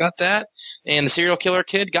 Got that. And the serial killer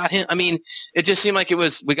kid, got him. I mean, it just seemed like it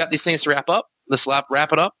was, we got these things to wrap up. Let's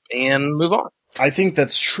wrap it up and move on. I think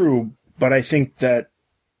that's true, but I think that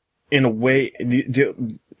in a way,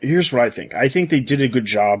 here's what I think. I think they did a good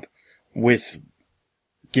job with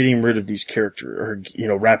getting rid of these characters, or, you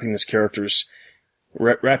know, wrapping this character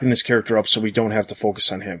up so we don't have to focus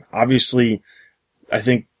on him. Obviously, I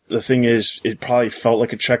think the thing is, it probably felt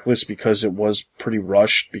like a checklist because it was pretty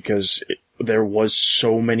rushed, because there was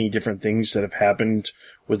so many different things that have happened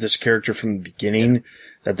with this character from the beginning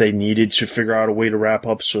that they needed to figure out a way to wrap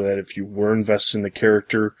up so that if you were invested in the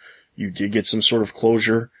character, you did get some sort of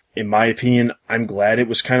closure. In my opinion, I'm glad it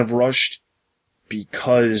was kind of rushed,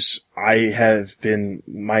 because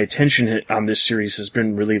my attention on this series has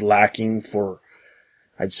been really lacking for,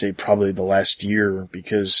 I'd say, probably the last year,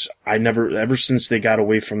 because ever since they got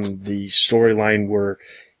away from the storyline where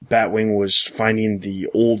Batwing was finding the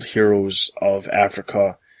old heroes of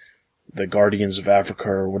Africa, the Guardians of Africa,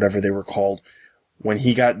 or whatever they were called, when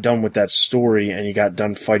he got done with that story and he got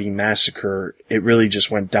done fighting Massacre, it really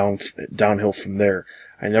just went downhill from there.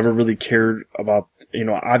 I never really cared about,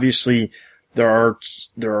 obviously there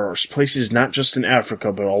are places not just in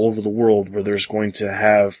Africa, but all over the world where there's going to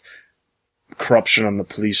have corruption on the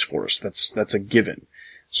police force. That's a given.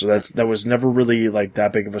 So that was never really like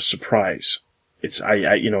that big of a surprise. It's,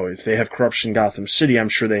 if they have corruption in Gotham City, I'm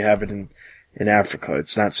sure they have it in Africa.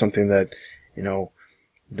 It's not something that,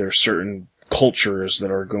 there are certain cultures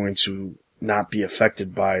that are going to not be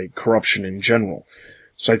affected by corruption in general.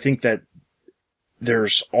 So I think that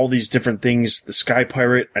there's all these different things. The Sky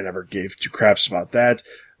Pirate, I never gave two craps about that.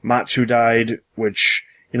 Matu died, which,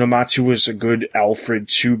 Matu was a good Alfred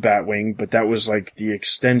to Batwing, but that was like the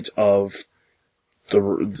extent of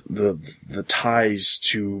the ties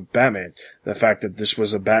to Batman. The fact that this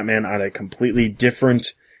was a Batman on a completely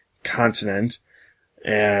different continent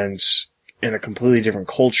and in a completely different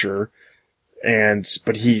culture.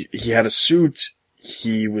 But he had a suit.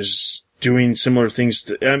 He was doing similar things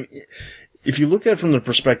to, if you look at it from the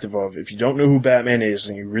perspective of, if you don't know who Batman is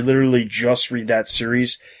and you literally just read that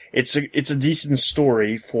series, it's a decent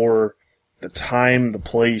story for the time, the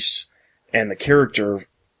place, and the character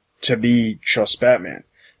to be just Batman.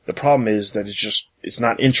 The problem is that it's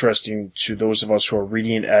not interesting to those of us who are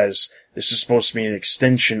reading it as this is supposed to be an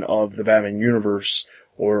extension of the Batman universe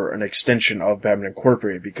or an extension of Batman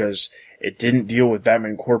Incorporated, because it didn't deal with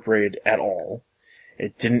Batman Incorporated at all.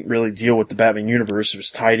 It didn't really deal with the Batman universe. It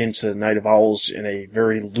was tied into the Night of Owls in a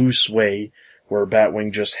very loose way, where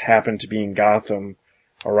Batwing just happened to be in Gotham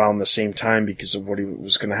around the same time because of what he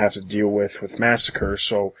was going to have to deal with Massacre.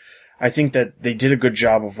 So I think that they did a good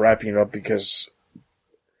job of wrapping it up because,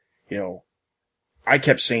 I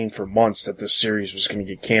kept saying for months that this series was going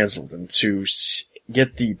to get canceled, and to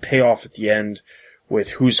get the payoff at the end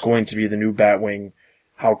with who's going to be the new Batwing,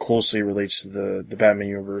 how closely it relates to the Batman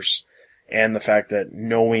universe, and the fact that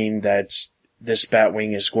knowing that this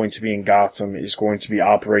Batwing is going to be in Gotham, is going to be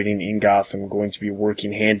operating in Gotham, going to be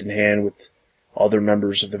working hand in hand with other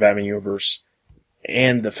members of the Batman universe,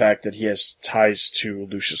 and the fact that he has ties to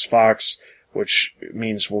Lucius Fox, which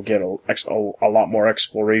means we'll get a lot more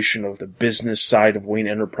exploration of the business side of Wayne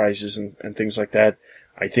Enterprises and things like that.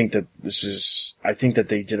 I think that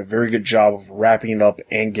they did a very good job of wrapping it up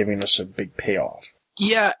and giving us a big payoff.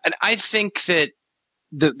 Yeah, and I think that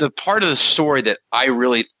the part of the story that I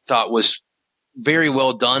really thought was very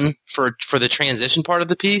well done for the transition part of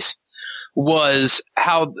the piece was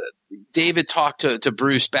how David talked to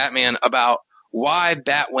Bruce Batman about why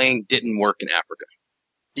Batwing didn't work in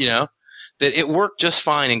Africa. That it worked just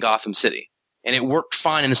fine in Gotham City, and it worked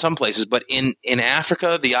fine in some places, but in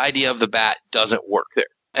Africa, the idea of the bat doesn't work there.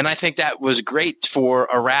 And I think that was great for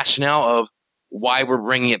a rationale of why we're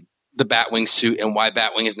bringing the Batwing suit and why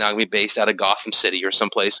Batwing is now going to be based out of Gotham City or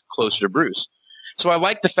someplace closer to Bruce. So I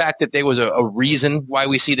like the fact that there was a reason why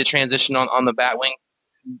we see the transition on the Batwing,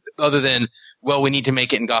 other than, well, we need to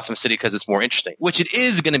make it in Gotham City because it's more interesting, which it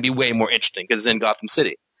is going to be way more interesting because it's in Gotham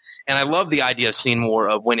City. And I love the idea of seeing more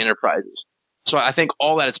of Wayne Enterprises. So I think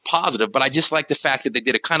all that is positive, but I just like the fact that they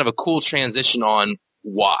did a kind of a cool transition on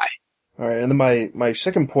why. All right, and then my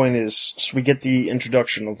second point is, so we get the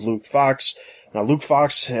introduction of Luke Fox. Now, Luke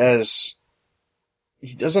Fox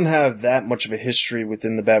he doesn't have that much of a history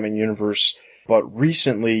within the Batman universe, but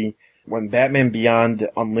recently, when Batman Beyond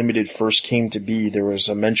Unlimited first came to be, there was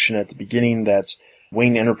a mention at the beginning that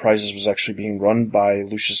Wayne Enterprises was actually being run by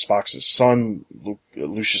Lucius Fox's son,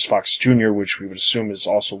 Lucius Fox Jr., which we would assume is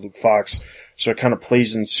also Luke Fox. So it kind of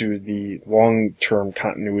plays into the long-term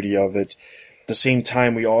continuity of it. At the same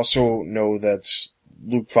time, we also know that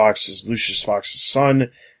Luke Fox is Lucius Fox's son,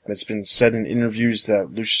 and it's been said in interviews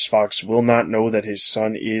that Lucius Fox will not know that his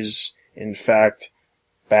son is, in fact,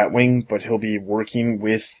 Batwing, but he'll be working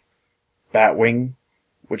with Batwing,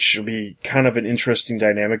 which will be kind of an interesting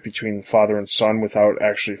dynamic between father and son without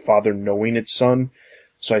actually father knowing it's son.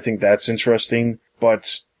 So I think that's interesting.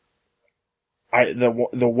 But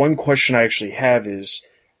the one question I actually have is,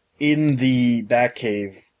 in the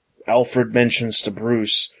Batcave, Alfred mentions to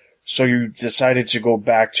Bruce, so you decided to go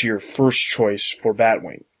back to your first choice for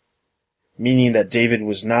Batwing. Meaning that David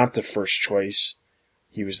was not the first choice.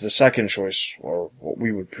 He was the second choice, or what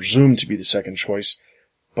we would presume to be the second choice.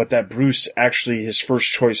 But that Bruce, actually, his first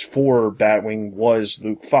choice for Batwing was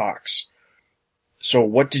Luke Fox. So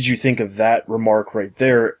what did you think of that remark right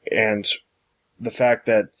there, and the fact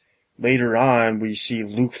that later on we see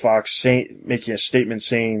Luke Fox making a statement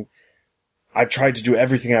saying, I've tried to do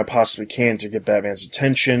everything I possibly can to get Batman's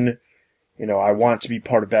attention. I want to be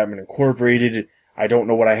part of Batman Incorporated. I don't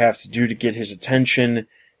know what I have to do to get his attention.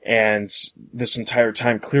 And this entire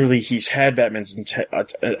time, clearly he's had Batman's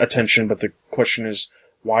attention, but the question is,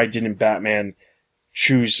 why didn't Batman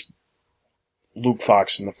choose Luke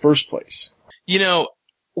Fox in the first place? You know,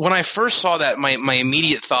 when I first saw that, my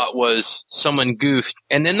immediate thought was someone goofed.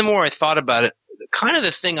 And then the more I thought about it, kind of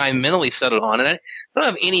the thing I mentally settled on, and I don't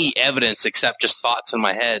have any evidence except just thoughts in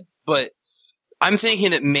my head, but I'm thinking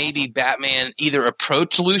that maybe Batman either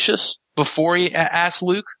approached Lucius before he asked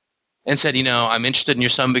Luke and said, you know, I'm interested in your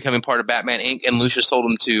son becoming part of Batman Inc., and Lucius told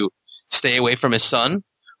him to stay away from his son,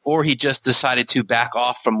 or he just decided to back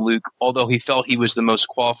off from Luke, although he felt he was the most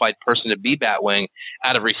qualified person to be Batwing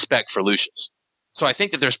out of respect for Lucius. So I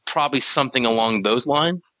think that there's probably something along those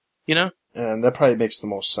lines, you know? And that probably makes the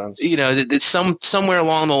most sense. You know, that somewhere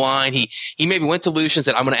along the line, he maybe went to Lucius and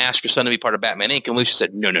said, I'm going to ask your son to be part of Batman Inc., and Lucius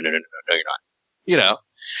said, no, you're not. You know,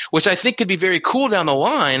 which I think could be very cool down the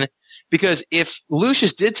line, because if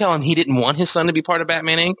Lucius did tell him he didn't want his son to be part of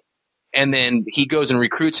Batman Inc., and then he goes and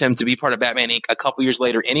recruits him to be part of Batman Inc. a couple years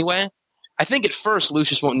later anyway, I think at first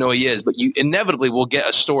Lucius won't know he is, but you inevitably will get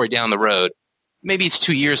a story down the road. Maybe it's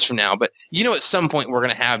 2 years from now, but you know at some point we're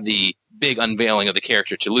going to have the big unveiling of the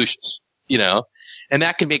character to Lucius, you know? And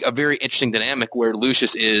that could make a very interesting dynamic where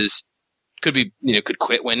Lucius could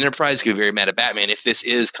quit Wayne Enterprise, could be very mad at Batman if this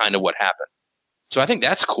is kind of what happened. So I think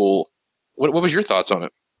that's cool. What was your thoughts on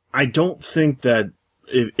it? I don't think that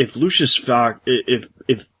if Lucius Fox,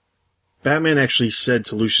 if Batman actually said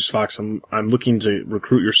to Lucius Fox, I'm looking to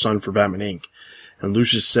recruit your son for Batman Inc., and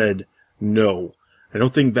Lucius said no, I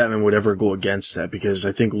don't think Batman would ever go against that, because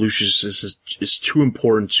I think Lucius is too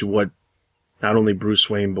important to what not only Bruce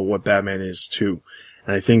Wayne, but what Batman is too.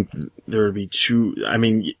 And I think there would be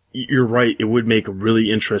you're right, it would make a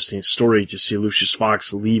really interesting story to see Lucius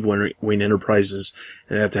Fox leave Wayne Enterprises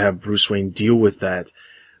and have to have Bruce Wayne deal with that.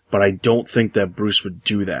 But I don't think that Bruce would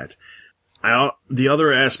do that. The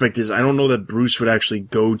other aspect is, I don't know that Bruce would actually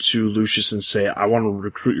go to Lucius and say, I want to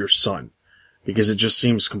recruit your son, because it just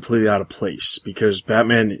seems completely out of place, because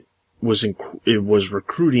Batman was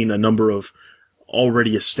recruiting a number of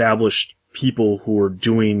already established people who were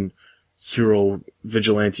doing hero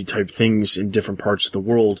vigilante type things in different parts of the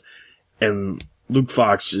world, and Luke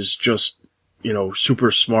Fox is just,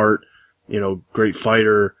 super smart, great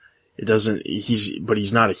fighter.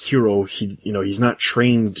 He's not a hero. He's not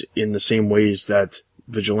trained in the same ways that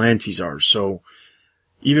vigilantes are. So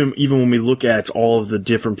even when we look at all of the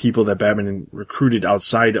different people that Batman recruited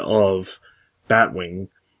outside of Batwing,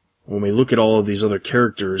 when we look at all of these other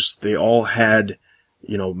characters, they all had,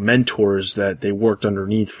 mentors that they worked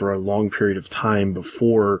underneath for a long period of time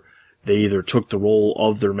before they either took the role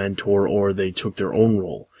of their mentor or they took their own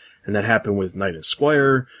role. And that happened with Knight and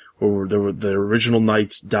Squire, where the original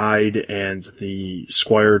Knights died and the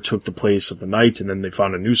Squire took the place of the Knight, and then they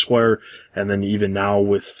found a new Squire, and then even now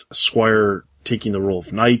with Squire taking the role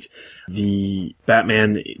of Knight, the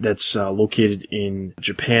Batman that's located in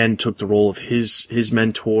Japan took the role of his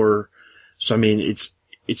mentor. So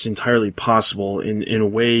it's entirely possible. In a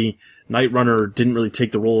way, Night Runner didn't really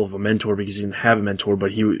take the role of a mentor because he didn't have a mentor,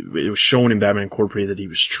 but it was shown in Batman Incorporated that he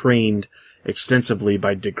was trained extensively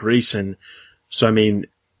by Dick Grayson. So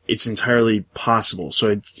it's entirely possible.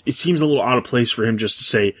 So it seems a little out of place for him just to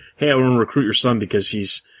say, hey, I want to recruit your son because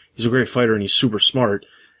he's a great fighter and he's super smart,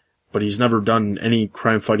 but he's never done any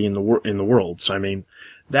crime fighting in the world. So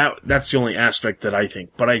that's the only aspect that I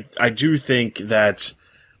think. But I do think that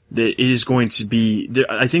it is going to be,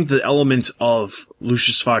 I think the element of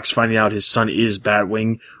Lucius Fox finding out his son is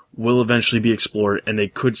Batwing will eventually be explored, and they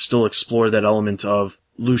could still explore that element of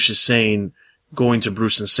Lucius going to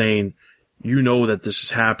Bruce and saying, you know that this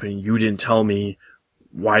is happening, you didn't tell me,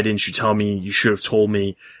 why didn't you tell me, you should have told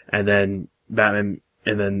me, and then Batman,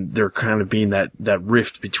 and then there kind of being that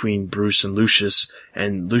rift between Bruce and Lucius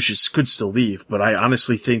could still leave, but I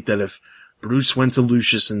honestly think that if Bruce went to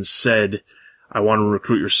Lucius and said, I want to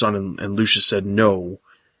recruit your son, and Lucius said no,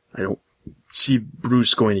 I don't see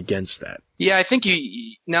Bruce going against that. Yeah, I think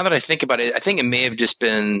now that I think about it, I think it may have just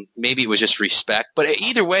been, maybe it was just respect, but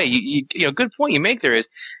either way, you good point you make there is,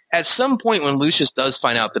 at some point when Lucius does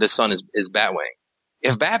find out that his son is Batwing,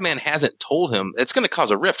 if Batman hasn't told him, it's going to cause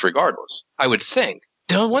a rift regardless, I would think.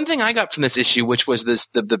 The one thing I got from this issue, which was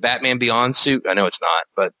the Batman Beyond suit, I know it's not,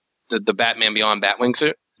 but the Batman Beyond Batwing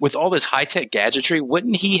suit, with all this high-tech gadgetry,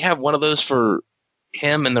 wouldn't he have one of those for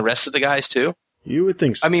him and the rest of the guys too? You would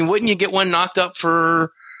think so. Wouldn't you get one knocked up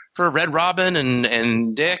for Red Robin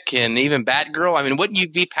and Dick and even Batgirl? Wouldn't you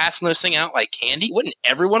be passing those things out like candy? Wouldn't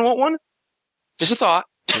everyone want one? Just a thought.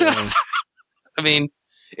 Yeah.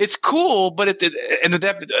 It's cool, but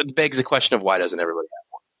that begs the question of why doesn't everybody have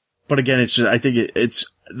one? But again, it's just, I think it's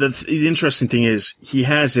the interesting thing is he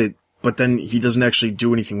has it, but then he doesn't actually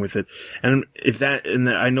do anything with it. And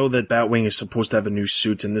I know that Batwing is supposed to have a new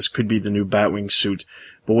suit, and this could be the new Batwing suit.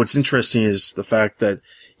 But what's interesting is the fact that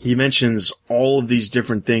he mentions all of these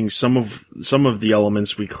different things. Some of the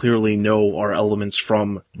elements we clearly know are elements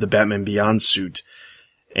from the Batman Beyond suit.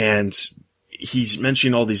 And he's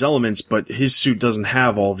mentioning all these elements, but his suit doesn't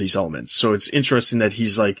have all these elements. So it's interesting that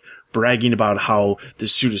he's like bragging about how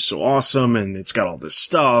this suit is so awesome and it's got all this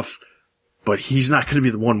stuff, but he's not going to be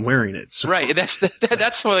the one wearing it. So. Right. That's what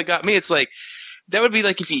that got me. It's like, that would be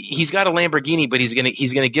like if he's got a Lamborghini, but he's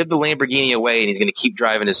gonna give the Lamborghini away and he's gonna keep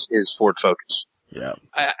driving his Ford Focus. Yeah.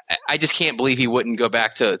 I just can't believe he wouldn't go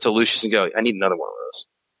back to Lucius and go, I need another one of those.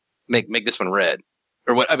 Make this one red.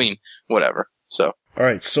 Or what, I mean, whatever. So.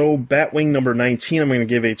 Alright, so Batwing number 19, I'm going to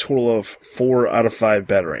give a total of 4 out of 5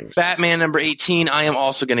 Batarangs. Batman number 18, I am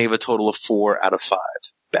also going to give a total of 4 out of 5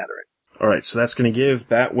 Batarangs. Alright, so that's going to give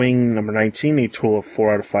Batwing number 19 a total of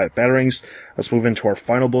 4 out of 5 Batarangs. Let's move into our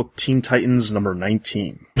final book, Teen Titans number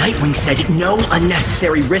 19. Nightwing said no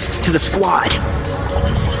unnecessary risks to the squad.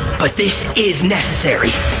 But this is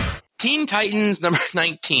necessary. Teen Titans number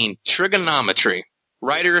 19, Trigonometry.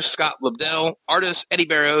 Writer Scott Lobdell, artist Eddie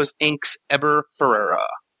Barrows, inks Eber Ferreira.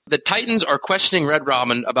 The Titans are questioning Red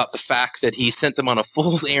Robin about the fact that he sent them on a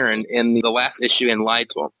fool's errand in the last issue and lied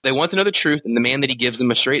to them. They want to know the truth and demand that he gives them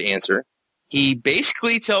a straight answer. He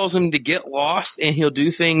basically tells them to get lost and he'll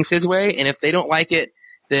do things his way, and if they don't like it,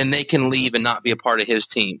 then they can leave and not be a part of his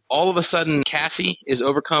team. All of a sudden, Cassie is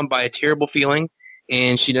overcome by a terrible feeling,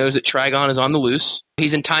 and she knows that Trigon is on the loose.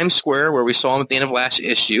 He's in Times Square, where we saw him at the end of last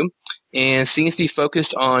issue, and seems to be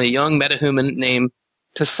focused on a young metahuman named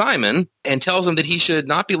Simon, and tells him that he should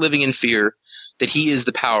not be living in fear, that he is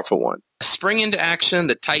the powerful one. Spring into action,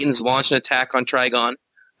 the Titans launch an attack on Trigon,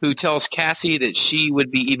 who tells Cassie that she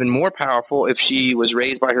would be even more powerful if she was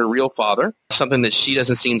raised by her real father, something that she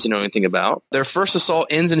doesn't seem to know anything about. Their first assault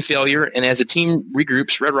ends in failure, and as the team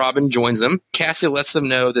regroups, Red Robin joins them. Cassie lets them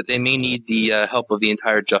know that they may need the help of the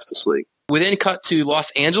entire Justice League. We then cut to Los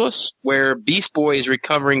Angeles, where Beast Boy is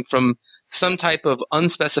recovering from some type of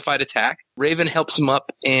unspecified attack. Raven helps him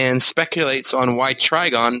up and speculates on why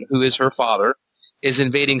Trigon, who is her father, is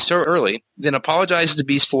invading so early, then apologizes to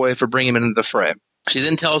Beast Boy for bringing him into the fray. She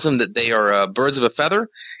then tells him that they are birds of a feather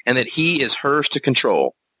and that he is hers to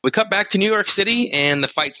control. We cut back to New York City, and the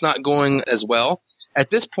fight's not going as well.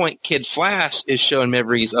 At this point, Kid Flash is showing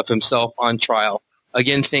memories of himself on trial,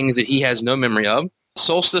 again, things that he has no memory of.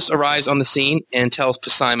 Solstice arrives on the scene and tells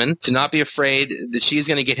Simon to not be afraid, that she's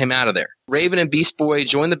going to get him out of there. Raven and Beast Boy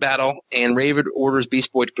join the battle, and Raven orders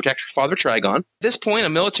Beast Boy to protect her father, Trigon. At this point, a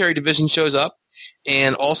military division shows up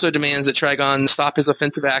and also demands that Trigon stop his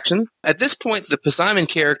offensive actions. At this point, the Simon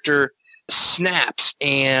character snaps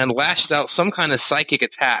and lashes out some kind of psychic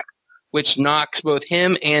attack, which knocks both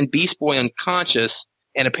him and Beast Boy unconscious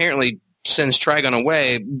and apparently sends Trigon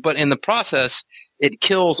away, but in the process, it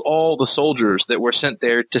kills all the soldiers that were sent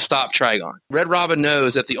there to stop Trigon. Red Robin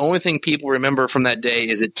knows that the only thing people remember from that day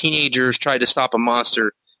is that teenagers tried to stop a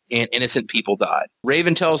monster and innocent people died.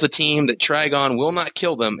 Raven tells the team that Trigon will not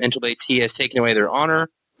kill them until he has taken away their honor,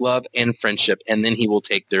 love, and friendship, and then he will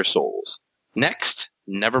take their souls. Next,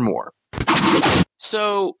 Nevermore.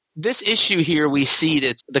 So this issue here, we see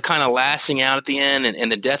that the kind of lasting out at the end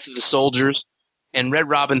and the death of the soldiers, and Red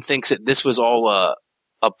Robin thinks that this was all a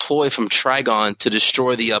ploy from Trigon to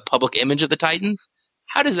destroy the public image of the Titans.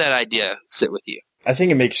 How does that idea sit with you? I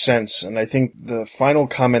think it makes sense, and I think the final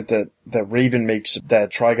comment that Raven makes,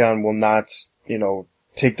 that Trigon will not,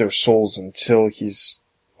 take their souls until he's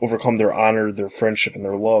overcome their honor, their friendship, and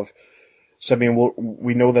their love. So, I mean,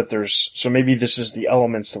 we know that so maybe this is the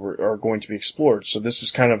elements that are going to be explored. So this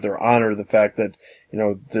is kind of their honor, the fact that,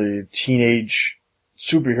 the teenage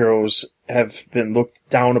superheroes have been looked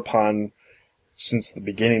down upon since the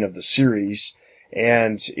beginning of the series,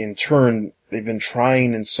 and in turn, they've been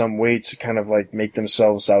trying in some way to kind of like make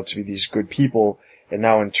themselves out to be these good people, and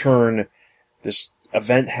now in turn, this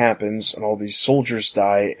event happens and all these soldiers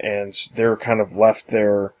die, and they're kind of left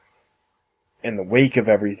there in the wake of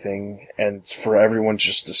everything, and for everyone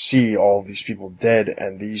just to see all of these people dead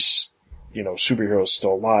and these, superheroes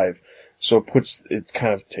still alive. So it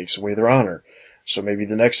kind of takes away their honor. So maybe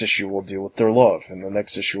the next issue will deal with their love, and the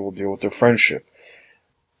next issue will deal with their friendship.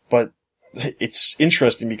 But it's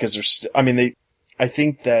interesting because I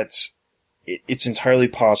think that it's entirely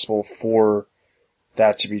possible for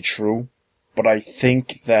that to be true, but I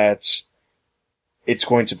think that it's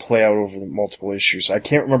going to play out over multiple issues. I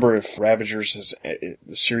can't remember if Ravagers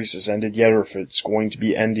the series has ended yet, or if it's going to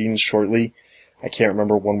be ending shortly. I can't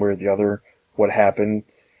remember one way or the other what happened.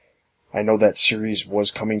 I know that series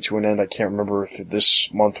was coming to an end. I can't remember if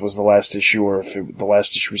this month was the last issue or if the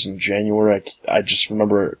last issue was in January. I just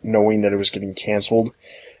remember knowing that it was getting canceled.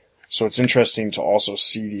 So it's interesting to also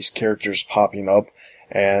see these characters popping up.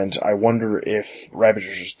 And I wonder if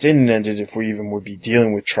Ravagers didn't end it, if we even would be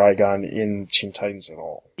dealing with Trigon in Teen Titans at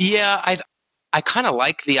all. Yeah, I kind of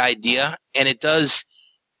like the idea, and it does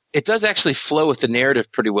actually flow with the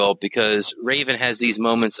narrative pretty well, because Raven has these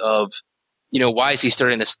moments of, why is he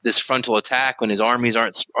starting this frontal attack when his armies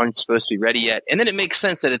aren't supposed to be ready yet? And then it makes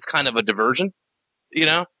sense that it's kind of a diversion,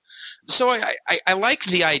 So I like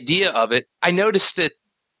the idea of it. I noticed that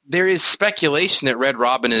there is speculation that Red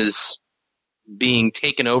Robin is being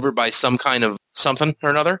taken over by some kind of something or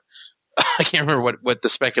another. I can't remember what the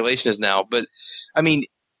speculation is now, but I mean,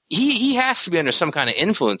 he has to be under some kind of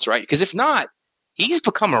influence, right? Because if not, he's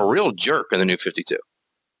become a real jerk in the New 52.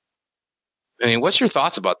 I mean, what's your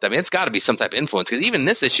thoughts about that? I mean, it's got to be some type of influence, because even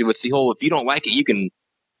this issue with the whole, if you don't like it, you can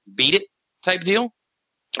beat it type deal.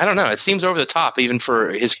 I don't know. It seems over the top even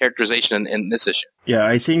for his characterization in this issue. Yeah,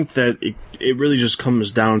 I think that it really just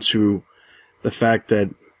comes down to the fact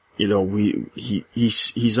that,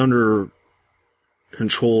 he's under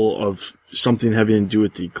control of something having to do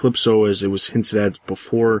with the Eclipso, as it was hinted at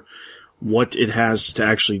before. What it has to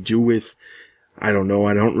actually do with, I don't know.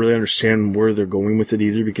 I don't really understand where they're going with it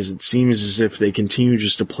either, because it seems as if they continue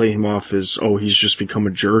just to play him off as, he's just become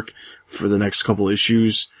a jerk for the next couple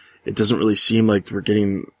issues. It doesn't really seem like we're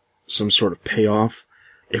getting some sort of payoff.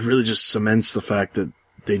 It really just cements the fact that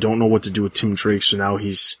they don't know what to do with Tim Drake, so now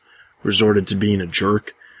he's resorted to being a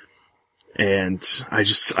jerk. And I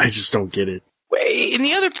just don't get it. And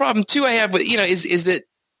the other problem too I have with, is that,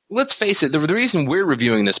 let's face it, the reason we're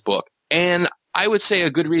reviewing this book, and I would say a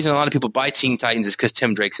good reason a lot of people buy Teen Titans, is because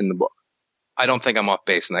Tim Drake's in the book. I don't think I'm off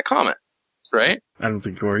base in that comment, right? I don't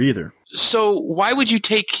think you are either. So why would you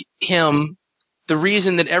take him, the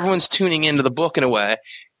reason that everyone's tuning into the book in a way,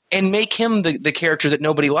 and make him the character that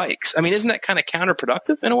nobody likes? I mean, isn't that kind of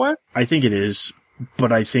counterproductive in a way? I think it is,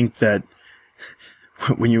 but I think that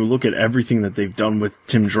when you look at everything that they've done with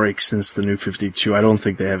Tim Drake since the New 52, I don't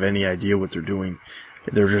think they have any idea what they're doing.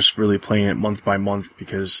 They're just really playing it month by month,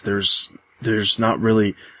 because there's not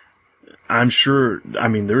really, I'm sure, I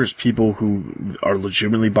mean, there's people who are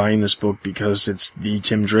legitimately buying this book because it's the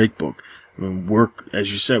Tim Drake book. I mean,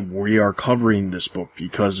 as you said, we are covering this book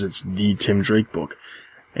because it's the Tim Drake book.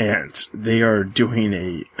 And they are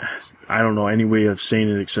doing I don't know any way of saying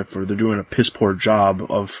it except for they're doing a piss poor job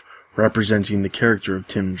of representing the character of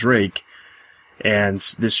Tim Drake. And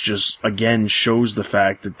this just, again, shows the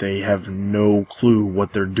fact that they have no clue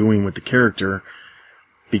what they're doing with the character.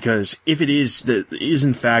 Because if it is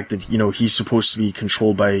in fact that, he's supposed to be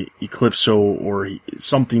controlled by Eclipso or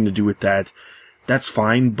something to do with that, that's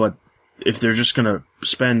fine. But if they're just gonna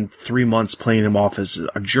spend 3 months playing him off as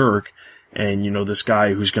a jerk, and, this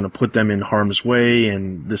guy who's gonna put them in harm's way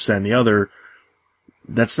and this, that, and the other,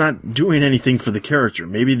 that's not doing anything for the character.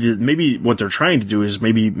 Maybe what they're trying to do is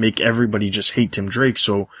maybe make everybody just hate Tim Drake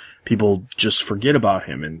so people just forget about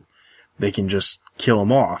him and they can just kill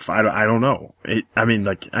him off. I don't know.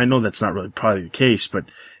 I know that's not really probably the case, but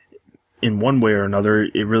in one way or another,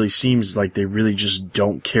 it really seems like they really just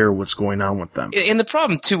don't care what's going on with them. And the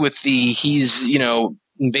problem too with he's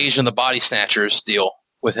Invasion of the Body Snatchers deal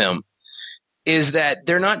with him is that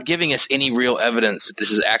they're not giving us any real evidence that this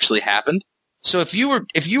has actually happened. So if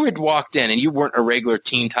you had walked in and you weren't a regular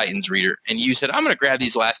Teen Titans reader and you said, I'm going to grab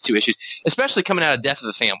these last 2 issues, especially coming out of Death of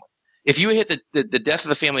the Family. If you hit the Death of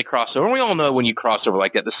the Family crossover, and we all know when you cross over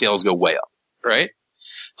like that, the sales go way up, right?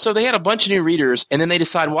 So they had a bunch of new readers, and then they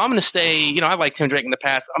decide, well, I'm going to stay, I like Tim Drake in the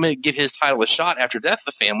past. I'm going to give his title a shot after Death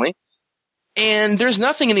of the Family. And there's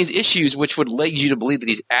nothing in these issues which would lead you to believe that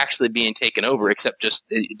he's actually being taken over, except just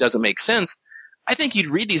it doesn't make sense. I think you'd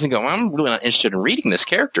read these and go, I'm really not interested in reading this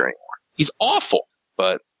character anymore. He's awful,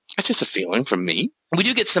 but that's just a feeling from me. We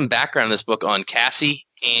do get some background in this book on Cassie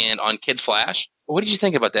and on Kid Flash. What did you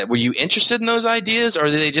think about that? Were you interested in those ideas, or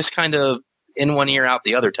did they just kind of in one ear, out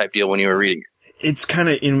the other type deal when you were reading it? It's kind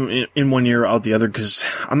of in one ear, out the other, because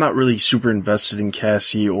I'm not really super invested in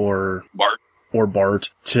Cassie or Bart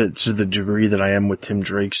to the degree that I am with Tim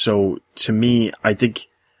Drake. So to me, I think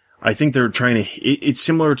they're trying to. It's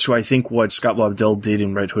similar to I think what Scott Lobdell did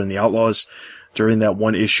in Red Hood and the Outlaws during that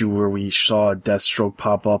one issue where we saw Deathstroke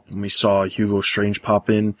pop up and we saw Hugo Strange pop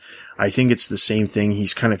in. I think it's the same thing.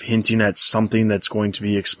 He's kind of hinting at something that's going to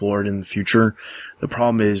be explored in the future. The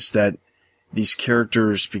problem is that these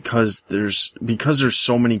characters, because there's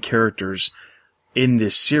so many characters in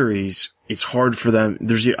this series, it's hard for them.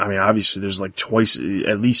 Obviously there's like twice,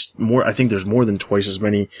 at least more. I think there's more than twice as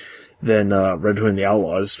many than Red Hood and the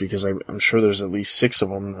Outlaws, because I'm sure there's at least 6 of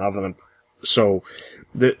them. So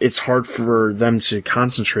it's hard for them to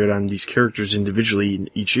concentrate on these characters individually in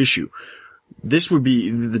each issue. This would be,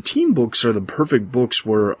 the team books are the perfect books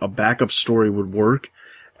where a backup story would work,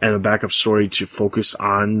 and a backup story to focus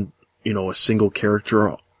on, a single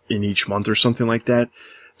character in each month or something like that.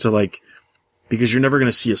 Because you're never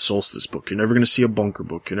going to see a Solstice book. You're never going to see a Bunker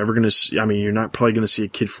book. You're never going to see, you're not probably going to see a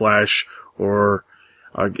Kid Flash or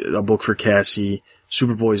a book for Cassie.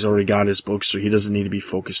 Superboy's already got his book, so he doesn't need to be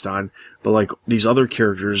focused on. But these other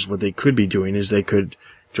characters, what they could be doing is they could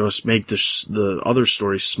just make the other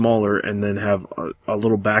story smaller and then have a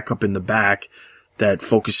little backup in the back that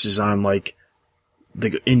focuses on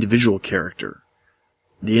the individual character.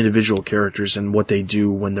 The individual characters and what they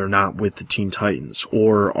do when they're not with the Teen Titans,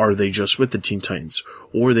 or are they just with the Teen Titans?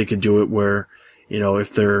 Or they could do it where,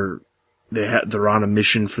 if they're on a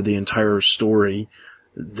mission for the entire story,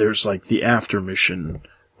 there's the after mission,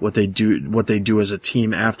 what they do as a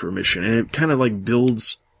team after a mission, and it kind of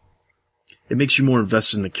builds. It makes you more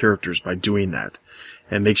invested in the characters by doing that,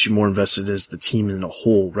 and makes you more invested as the team in a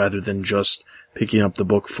whole, rather than just picking up the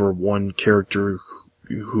book for one character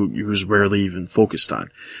who's rarely even focused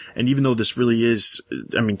on. And even though this really is,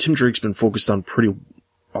 Tim Drake's been focused on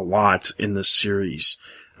a lot in this series.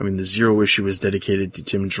 The Zero issue is dedicated to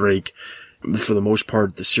Tim Drake. For the most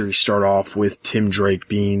part, the series start off with Tim Drake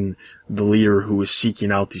being the leader who is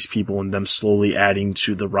seeking out these people and them slowly adding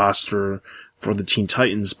to the roster for the Teen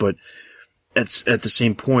Titans. But at the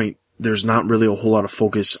same point, there's not really a whole lot of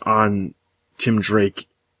focus on Tim Drake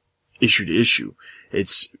issue to issue.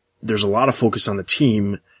 There's a lot of focus on the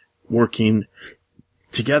team working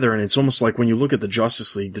together, and it's almost like when you look at the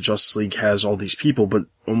Justice League has all these people, but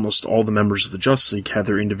almost all the members of the Justice League have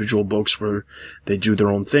their individual books where they do their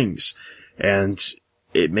own things. And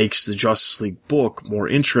it makes the Justice League book more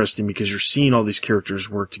interesting because you're seeing all these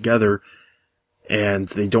characters work together, and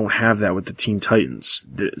they don't have that with the Teen Titans.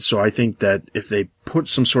 So I think that if they put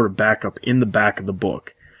some sort of backup in the back of the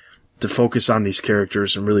book to focus on these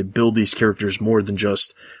characters and really build these characters more than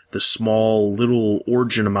just the small little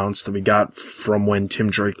origin amounts that we got from when Tim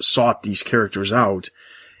Drake sought these characters out,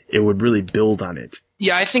 it would really build on it.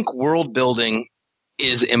 Yeah, I think world building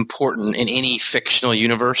is important in any fictional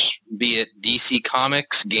universe, be it DC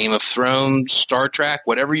Comics, Game of Thrones, Star Trek,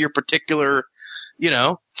 whatever your particular,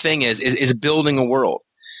 thing is building a world.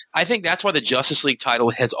 I think that's why the Justice League title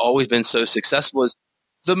has always been so successful, is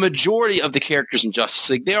the majority of the characters in Justice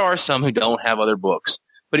League, there are some who don't have other books.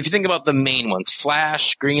 But if you think about the main ones,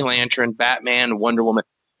 Flash, Green Lantern, Batman, Wonder Woman,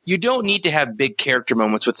 you don't need to have big character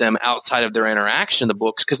moments with them outside of their interaction in the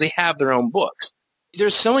books because they have their own books.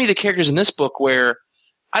 There's so many of the characters in this book where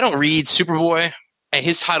I don't read Superboy, and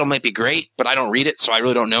his title might be great, but I don't read it, so I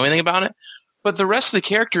really don't know anything about it. But the rest of the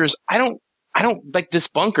characters, I don't like this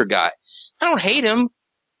Bunker guy. I don't hate him,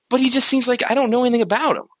 but he just seems like I don't know anything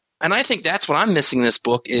about him. And I think that's what I'm missing in this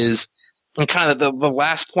book is, and kind of the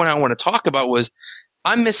last point I want to talk about was,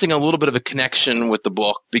 I'm missing a little bit of a connection with the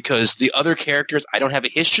book because the other characters I don't have a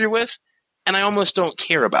history with, and I almost don't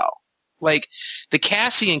care about. Like, the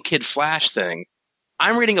Cassie and Kid Flash thing,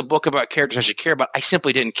 I'm reading a book about characters I should care about. I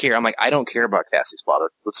simply didn't care. I'm like, I don't care about Cassie's father.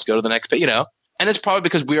 Let's go to the next page, And it's probably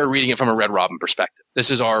because we are reading it from a Red Robin perspective. This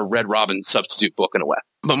is our Red Robin substitute book in a way.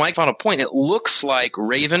 But my final point, it looks like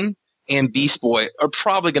Raven and Beast Boy are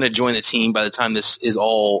probably going to join the team by the time this is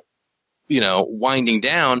all, winding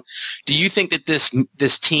down. Do you think that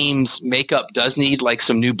this team's makeup does need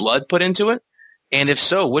some new blood put into it? And if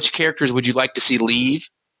so, which characters would you like to see leave,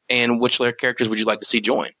 and which characters would you like to see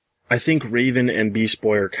join? I think Raven and Beast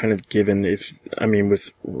Boy are kind of given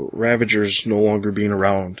with Ravagers no longer being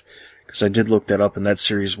around, because I did look that up and that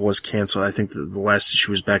series was canceled. I think the last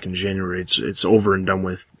issue was back in January. It's over and done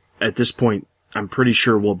with. At this point, I'm pretty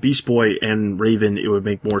sure, Beast Boy and Raven, it would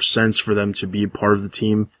make more sense for them to be part of the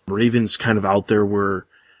team. Raven's kind of out there where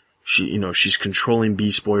she's controlling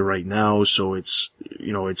Beast Boy right now, so it's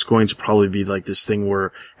going to probably be like this thing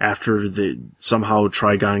where after somehow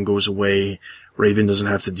Trigon goes away, Raven doesn't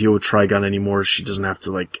have to deal with Trigon anymore. She doesn't have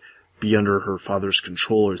to be under her father's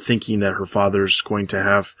control or thinking that her father's going to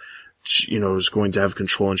have, is going to have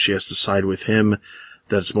control and she has to side with him.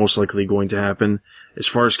 That's most likely going to happen. As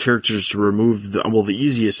far as characters to remove, the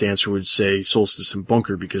easiest answer would say Solstice and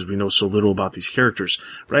Bunker because we know so little about these characters.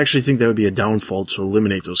 But I actually think that would be a downfall to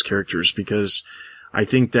eliminate those characters because I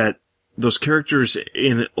think that those characters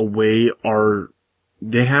in a way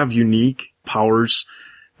they have unique powers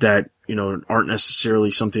that, aren't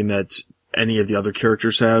necessarily something that any of the other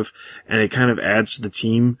characters have, and it kind of adds to the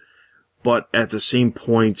team. But at the same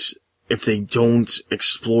point, if they don't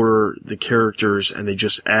explore the characters and they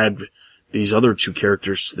just add these other two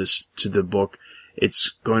characters to the book,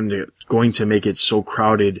 it's going to make it so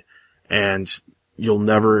crowded, and you'll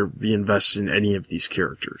never be invested in any of these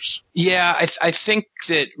characters. Yeah, I think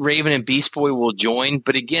that Raven and Beast Boy will join,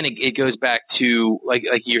 but again, it goes back to like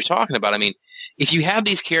you're talking about. I mean, if you have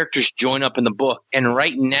these characters join up in the book, and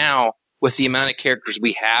right now with the amount of characters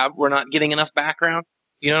we have, we're not getting enough background.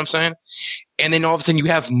 You know what I'm saying? And then all of a sudden you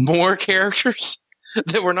have more characters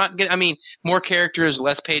that we're not getting. I mean, more characters,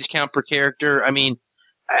 less page count per character. I mean,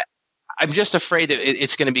 I'm just afraid that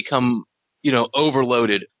it's going to become,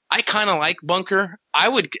 overloaded. I kind of like Bunker.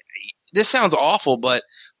 This sounds awful, but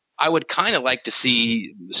I would kind of like to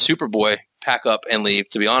see Superboy pack up and leave,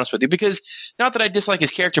 to be honest with you, because not that I dislike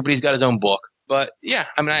his character, but he's got his own book. But yeah,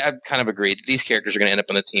 I mean, I kind of agree that these characters are going to end up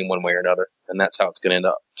on the team one way or another, and that's how it's going to end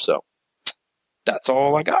up. So that's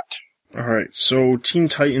all I got. All right. So Teen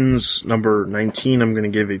Titans number 19, I'm going to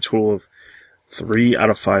give a total of 3 out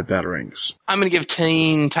of 5 batarangs. I'm going to give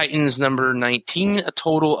Teen Titans number 19 a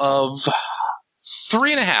total of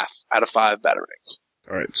 3.5 out of 5 batarangs.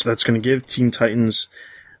 All right. So that's going to give Teen Titans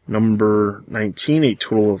number 19 a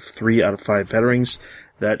total of 3 out of 5 batarangs.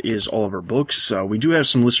 That is all of our books. We do have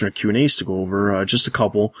some listener Q&As to go over, just a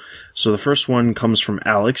couple. So the first one comes from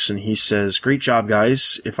Alex, and he says, "Great job,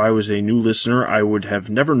 guys. If I was a new listener, I would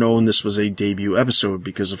have never known this was a debut episode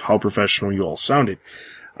because of how professional you all sounded.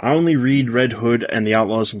 I only read Red Hood and the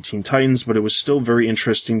Outlaws and Teen Titans, but it was still very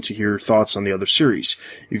interesting to hear your thoughts on the other series.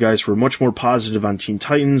 You guys were much more positive on Teen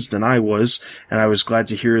Titans than I was, and I was glad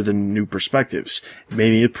to hear the new perspectives. It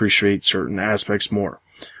made me appreciate certain aspects more."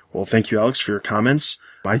 Well, thank you, Alex, for your comments.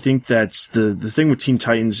 I think that's the thing with Teen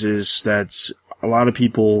Titans is that a lot of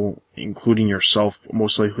people, including yourself,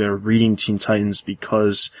 most likely are reading Teen Titans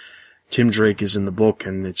because Tim Drake is in the book,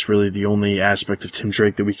 and it's really the only aspect of Tim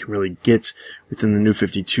Drake that we can really get within the New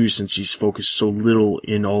 52 since he's focused so little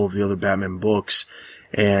in all of the other Batman books.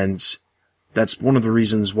 And that's one of the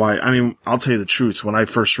reasons why, I mean, I'll tell you the truth, when I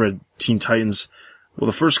first read Teen Titans, well,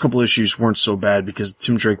 the first couple issues weren't so bad because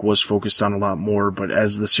Tim Drake was focused on a lot more, but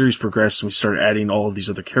as the series progressed and we started adding all of these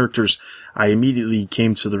other characters, I immediately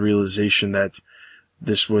came to the realization that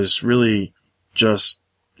this was really just,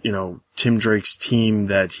 Tim Drake's team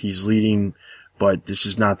that he's leading, but this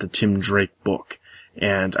is not the Tim Drake book.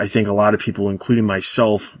 And I think a lot of people, including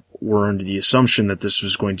myself, were under the assumption that this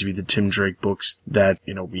was going to be the Tim Drake books that,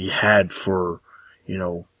 we had for,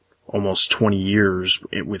 almost 20 years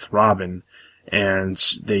with Robin. And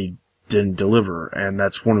they didn't deliver, and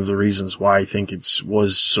that's one of the reasons why I think it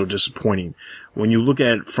was so disappointing. When you look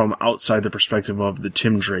at it from outside the perspective of the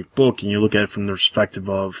Tim Drake book, and you look at it from the perspective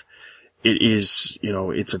of it is,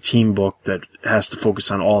 it's a team book that has to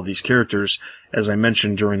focus on all of these characters, as I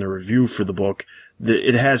mentioned during the review for the book,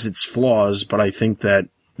 it has its flaws, but I think that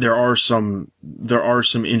there are some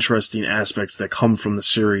interesting aspects that come from the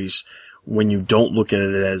series when you don't look at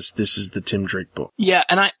it as this is the Tim Drake book. Yeah,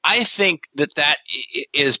 and I think that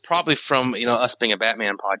is probably from, us being a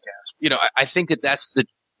Batman podcast. I think that that's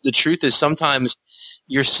the truth is sometimes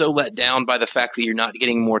you're so let down by the fact that you're not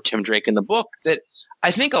getting more Tim Drake in the book that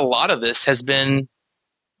I think a lot of this has been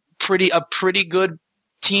a pretty good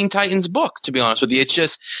Teen Titans book, to be honest with you. It's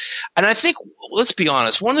just, and I think, let's be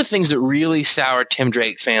honest, one of the things that really soured Tim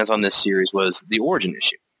Drake fans on this series was the origin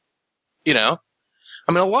issue.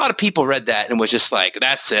 I mean, a lot of people read that and was just like,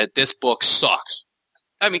 that's it, this book sucks.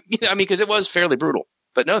 I mean, because it was fairly brutal.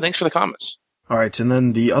 But no, thanks for the comments. All right, and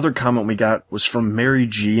then the other comment we got was from Mary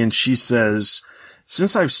G, and she says,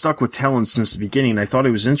 "Since I've stuck with Talon since the beginning, I thought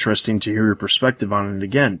it was interesting to hear your perspective on it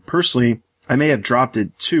again. Personally, I may have dropped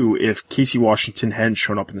it too if Casey Washington hadn't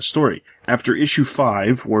shown up in the story. After issue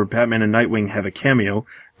 5, where Batman and Nightwing have a cameo,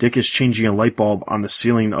 Dick is changing a light bulb on the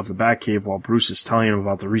ceiling of the Batcave while Bruce is telling him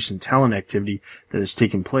about the recent Talon activity that has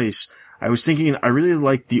taken place. I was thinking I really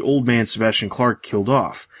like the old man Sebastian Clark killed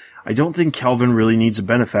off. I don't think Calvin really needs a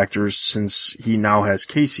benefactor since he now has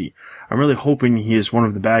Casey. I'm really hoping he is one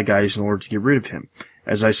of the bad guys in order to get rid of him.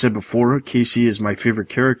 As I said before, Casey is my favorite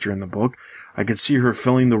character in the book. I could see her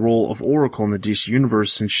filling the role of Oracle in the DC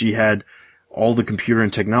Universe since she had all the computer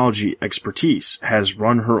and technology expertise, has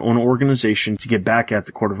run her own organization to get back at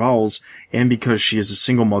the Court of Owls, and because she is a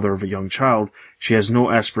single mother of a young child, she has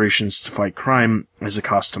no aspirations to fight crime as a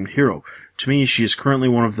costumed hero. To me, she is currently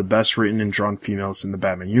one of the best written and drawn females in the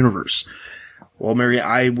Batman universe." Well, Mary,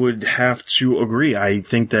 I would have to agree. I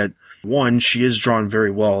think that, one, she is drawn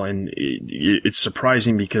very well, and it's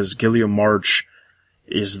surprising because Gilliam March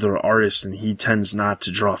is the artist, and he tends not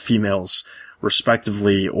to draw females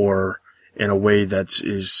respectively or in a way that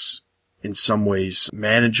is, in some ways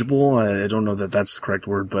manageable. I don't know that that's the correct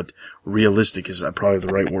word, but realistic is probably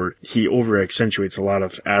the right word. He over accentuates a lot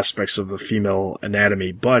of aspects of the female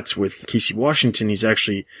anatomy, but with Casey Washington, he's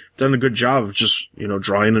actually done a good job of just,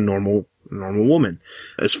 drawing a normal woman.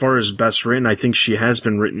 As far as best written, I think she has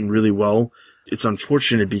been written really well. It's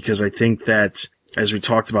unfortunate because I think that, as we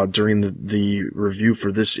talked about during the review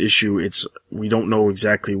for this issue, we don't know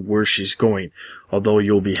exactly where she's going. Although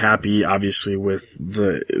you'll be happy, obviously, with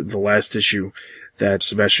the last issue that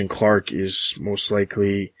Sebastian Clark is most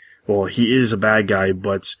likely, well, he is a bad guy,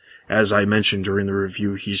 but as I mentioned during the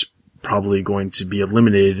review, he's probably going to be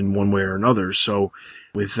eliminated in one way or another. So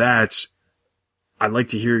with that, I'd like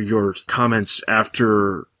to hear your comments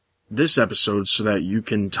after this episode so that you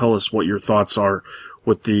can tell us what your thoughts are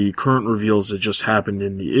with the current reveals that just happened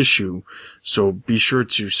in the issue. So be sure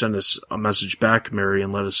to send us a message back, Mary,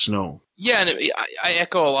 and let us know. Yeah, and I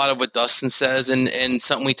echo a lot of what Dustin says, and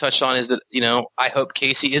something we touched on is that, I hope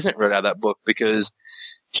Casey isn't wrote out of that book because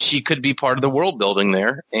she could be part of the world building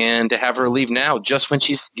there, and to have her leave now just when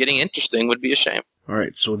she's getting interesting would be a shame. All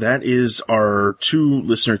right, so that is our 2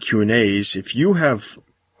 listener Q&As. If you have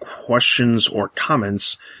questions or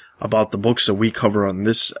comments about the books that we cover on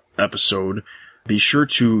this episode, be sure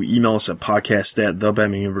to email us at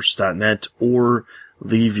podcast@thebatmanuniverse.net or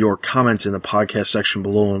leave your comment in the podcast section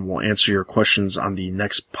below and we'll answer your questions on the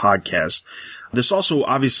next podcast. This also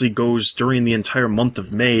obviously goes during the entire month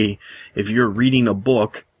of May. If you're reading a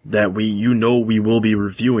book that we will be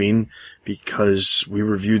reviewing, because we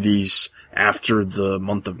review these after the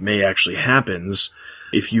month of May actually happens.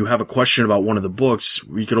 If you have a question about one of the books,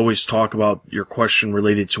 we could always talk about your question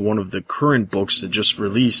related to one of the current books that just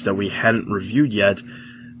released that we hadn't reviewed yet,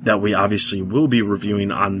 that we obviously will be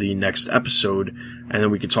reviewing on the next episode, and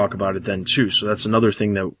then we could talk about it then too. So that's another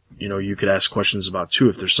thing that, you could ask questions about too,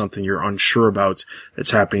 if there's something you're unsure about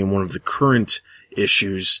that's happening in one of the current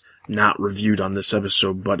issues not reviewed on this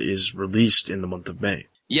episode, but is released in the month of May.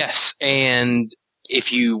 Yes, and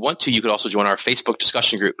if you want to, you could also join our Facebook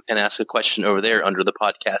discussion group and ask a question over there under the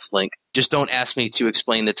podcast link. Just don't ask me to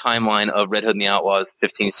explain the timeline of Red Hood and the Outlaws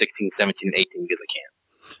 15, 16, 17, and 18 because I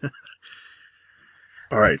can't.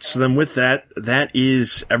 All right, so then with that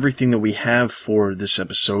is everything that we have for this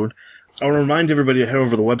episode. I want to remind everybody to head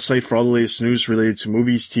over to the website for all the latest news related to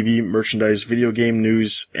movies, TV, merchandise, video game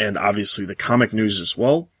news, and obviously the comic news as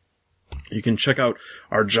well. You can check out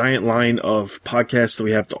our giant line of podcasts that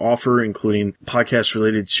we have to offer, including podcasts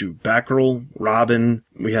related to Batgirl, Robin.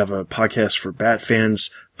 We have a podcast for Bat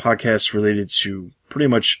fans, podcasts related to pretty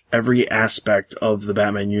much every aspect of the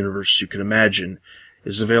Batman universe you can imagine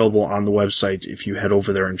is available on the website if you head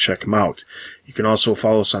over there and check them out. You can also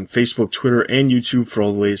follow us on Facebook, Twitter, and YouTube for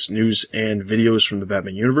all the latest news and videos from the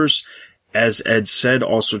Batman universe. As Ed said,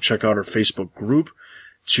 also check out our Facebook group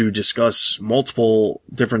to discuss multiple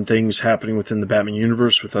different things happening within the Batman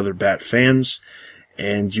universe with other Bat fans.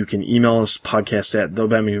 And you can email us,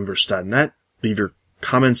 podcast@thebatmanuniverse.net. Leave your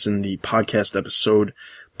comments in the podcast episode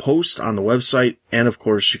post on the website. And of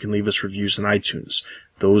course, you can leave us reviews on iTunes.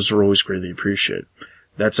 Those are always greatly appreciated.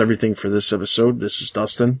 That's everything for this episode. This is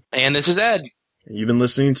Dustin. And this is Ed. And you've been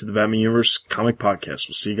listening to the Batman Universe Comic Podcast.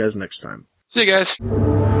 We'll see you guys next time. See you guys.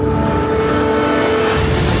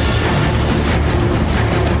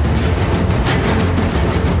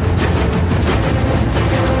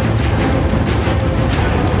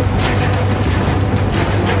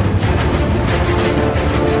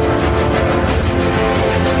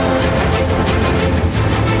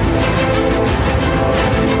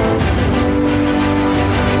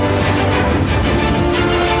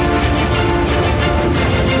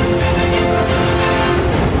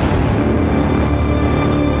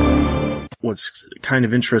 What's kind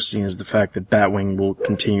of interesting is the fact that Batwing will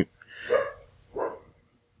continue.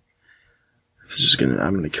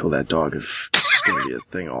 I'm gonna kill that dog if it's gonna be a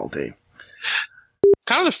thing all day.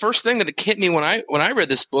 Kind of the first thing that hit me when I read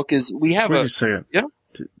this book is we have Wait a second. Yeah.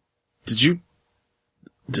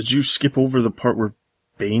 Did you skip over the part where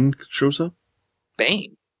Bane shows up?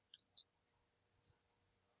 Bane?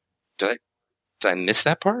 Did I miss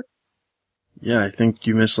that part? Yeah, I think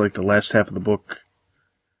you missed like the last half of the book.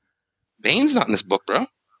 Bane's not in this book, bro.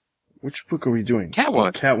 Which book are we doing? Catwoman.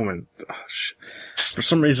 Oh, Catwoman. Oh, shit. For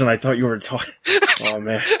some reason, I thought you were talking. Oh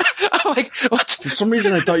man. I'm like, what? For some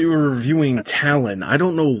reason, I thought you were reviewing Talon. I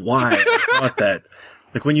don't know why I thought that.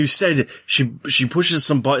 Like when you said she pushes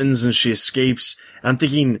some buttons and she escapes, I'm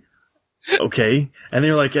thinking, okay. And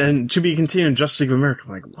they're like, and to be continued, Justice League of America.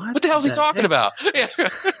 I'm like, what? What the hell is he talking about? Yeah.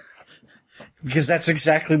 Because that's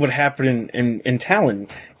exactly what happened in Talon.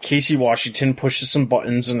 Casey Washington pushes some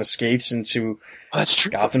buttons and escapes into that's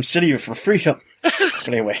true. Gotham City for freedom. But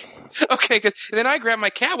anyway. Okay, because then I grab my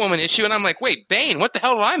Catwoman issue, and I'm like, wait, Bane, what the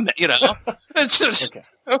hell do I mean? You know? It's just,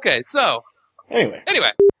 okay, so. Anyway.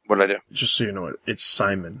 What did I do? Just so you know, it's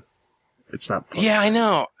Simon. It's not Puss. Yeah, I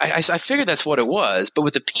know. I figured that's what it was, but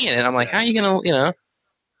with the P in it, I'm like, how are you going to, you know?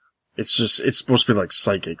 It's supposed to be like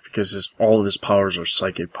psychic, because all of his powers are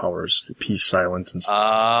psychic powers. The P's silent and stuff.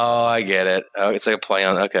 Oh, I get it. Oh, it's like a play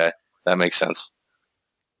on, okay. That makes sense.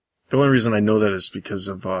 The only reason I know that is because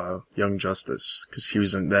of Young Justice,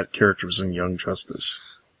 because that character was in Young Justice.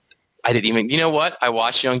 I didn't even, you know what? I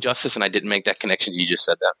watched Young Justice and I didn't make that connection. You just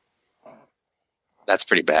said that. That's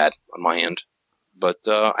pretty bad on my end. But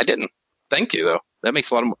I didn't. Thank you, though. That makes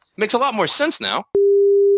a lot more sense now.